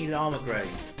 I need an armor grade.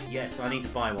 Yes, I need to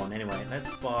buy one anyway.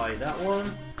 Let's buy that one.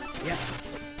 Yeah.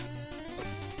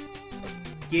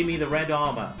 Give me the red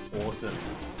armor. Awesome.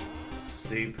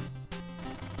 Soup.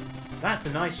 That's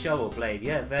a nice shovel blade.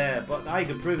 Yeah, there. But I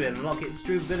can prove it and unlock its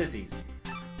true abilities.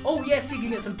 Oh yes, you can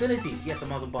get some abilities. Yes, I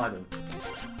might as well buy them.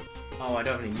 Oh, I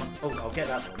don't really... Oh, I'll get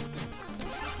that one.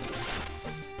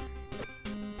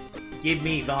 Give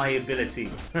me thy ability.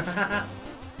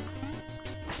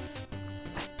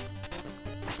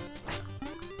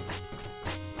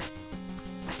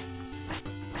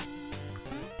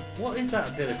 What is that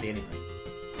ability anyway?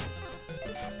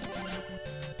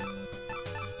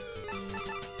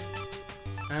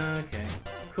 Okay,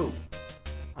 cool.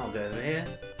 I'll go over here.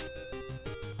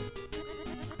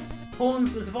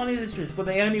 Horns are funny instruments, but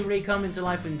they only really come into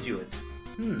life when duets.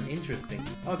 Interesting.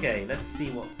 Okay, let's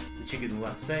see what the chicken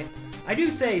wants to say. I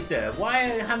do say, sir, why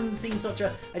I haven't seen such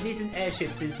a decent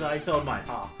airship since I sold mine.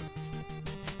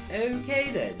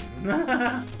 Okay then.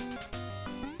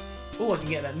 Oh, I can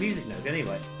get that music note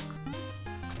anyway.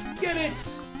 Get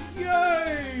it!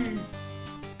 Yay!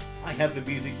 I have the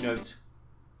music note.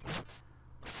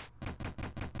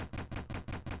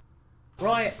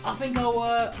 Right, I think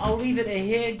I'll leave it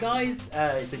here, guys.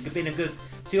 It's been a good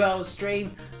 2-hour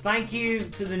stream. Thank you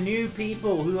to the new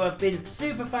people who have been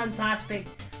super fantastic.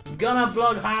 Gunner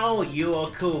Bloodhowl, you are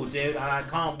cool, dude, and I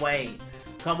can't wait.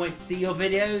 Can't wait to see your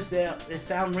videos. They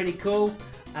sound really cool.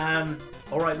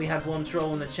 Alright, we had one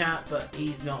troll in the chat, but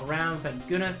he's not around, thank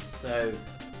goodness, so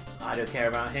I don't care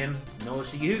about him, nor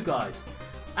should you guys.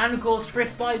 And of course,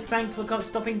 Thrift Bites, thanks for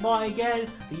stopping by again.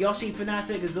 The Yoshi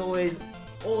Fanatic, as always,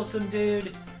 awesome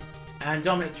dude. And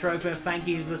Dominic Troper, thank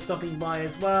you for stopping by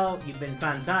as well. You've been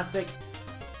fantastic.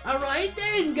 Alright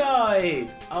then,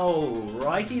 guys.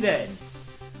 Alrighty then.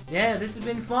 Yeah, this has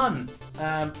been fun.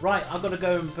 Right, I've got to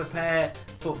go and prepare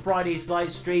for Friday's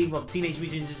live stream of Teenage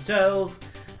Mutant Ninja Turtles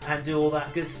and do all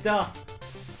that good stuff.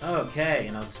 Okay,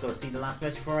 and I've just got to see the last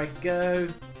message before I go.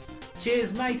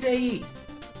 Cheers, matey.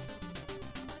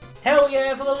 Hell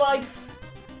yeah for the likes.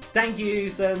 Thank you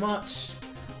so much.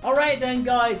 Alright then,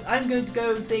 guys, I'm going to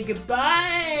go and say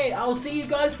goodbye. I'll see you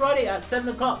guys Friday at 7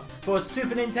 o'clock for a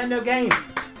Super Nintendo game.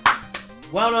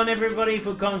 Well done, everybody,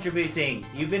 for contributing.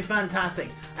 You've been fantastic.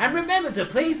 And remember to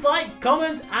please like,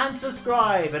 comment, and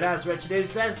subscribe. And as Retrodude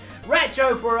says,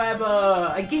 Retro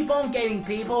forever. And keep on gaming,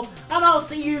 people. And I'll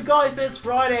see you guys this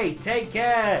Friday. Take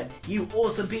care, you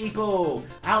awesome people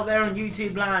out there on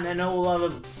YouTube land and all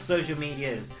other social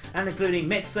medias, and including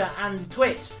Mixer and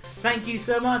Twitch. Thank you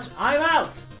so much. I'm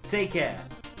out. Take care.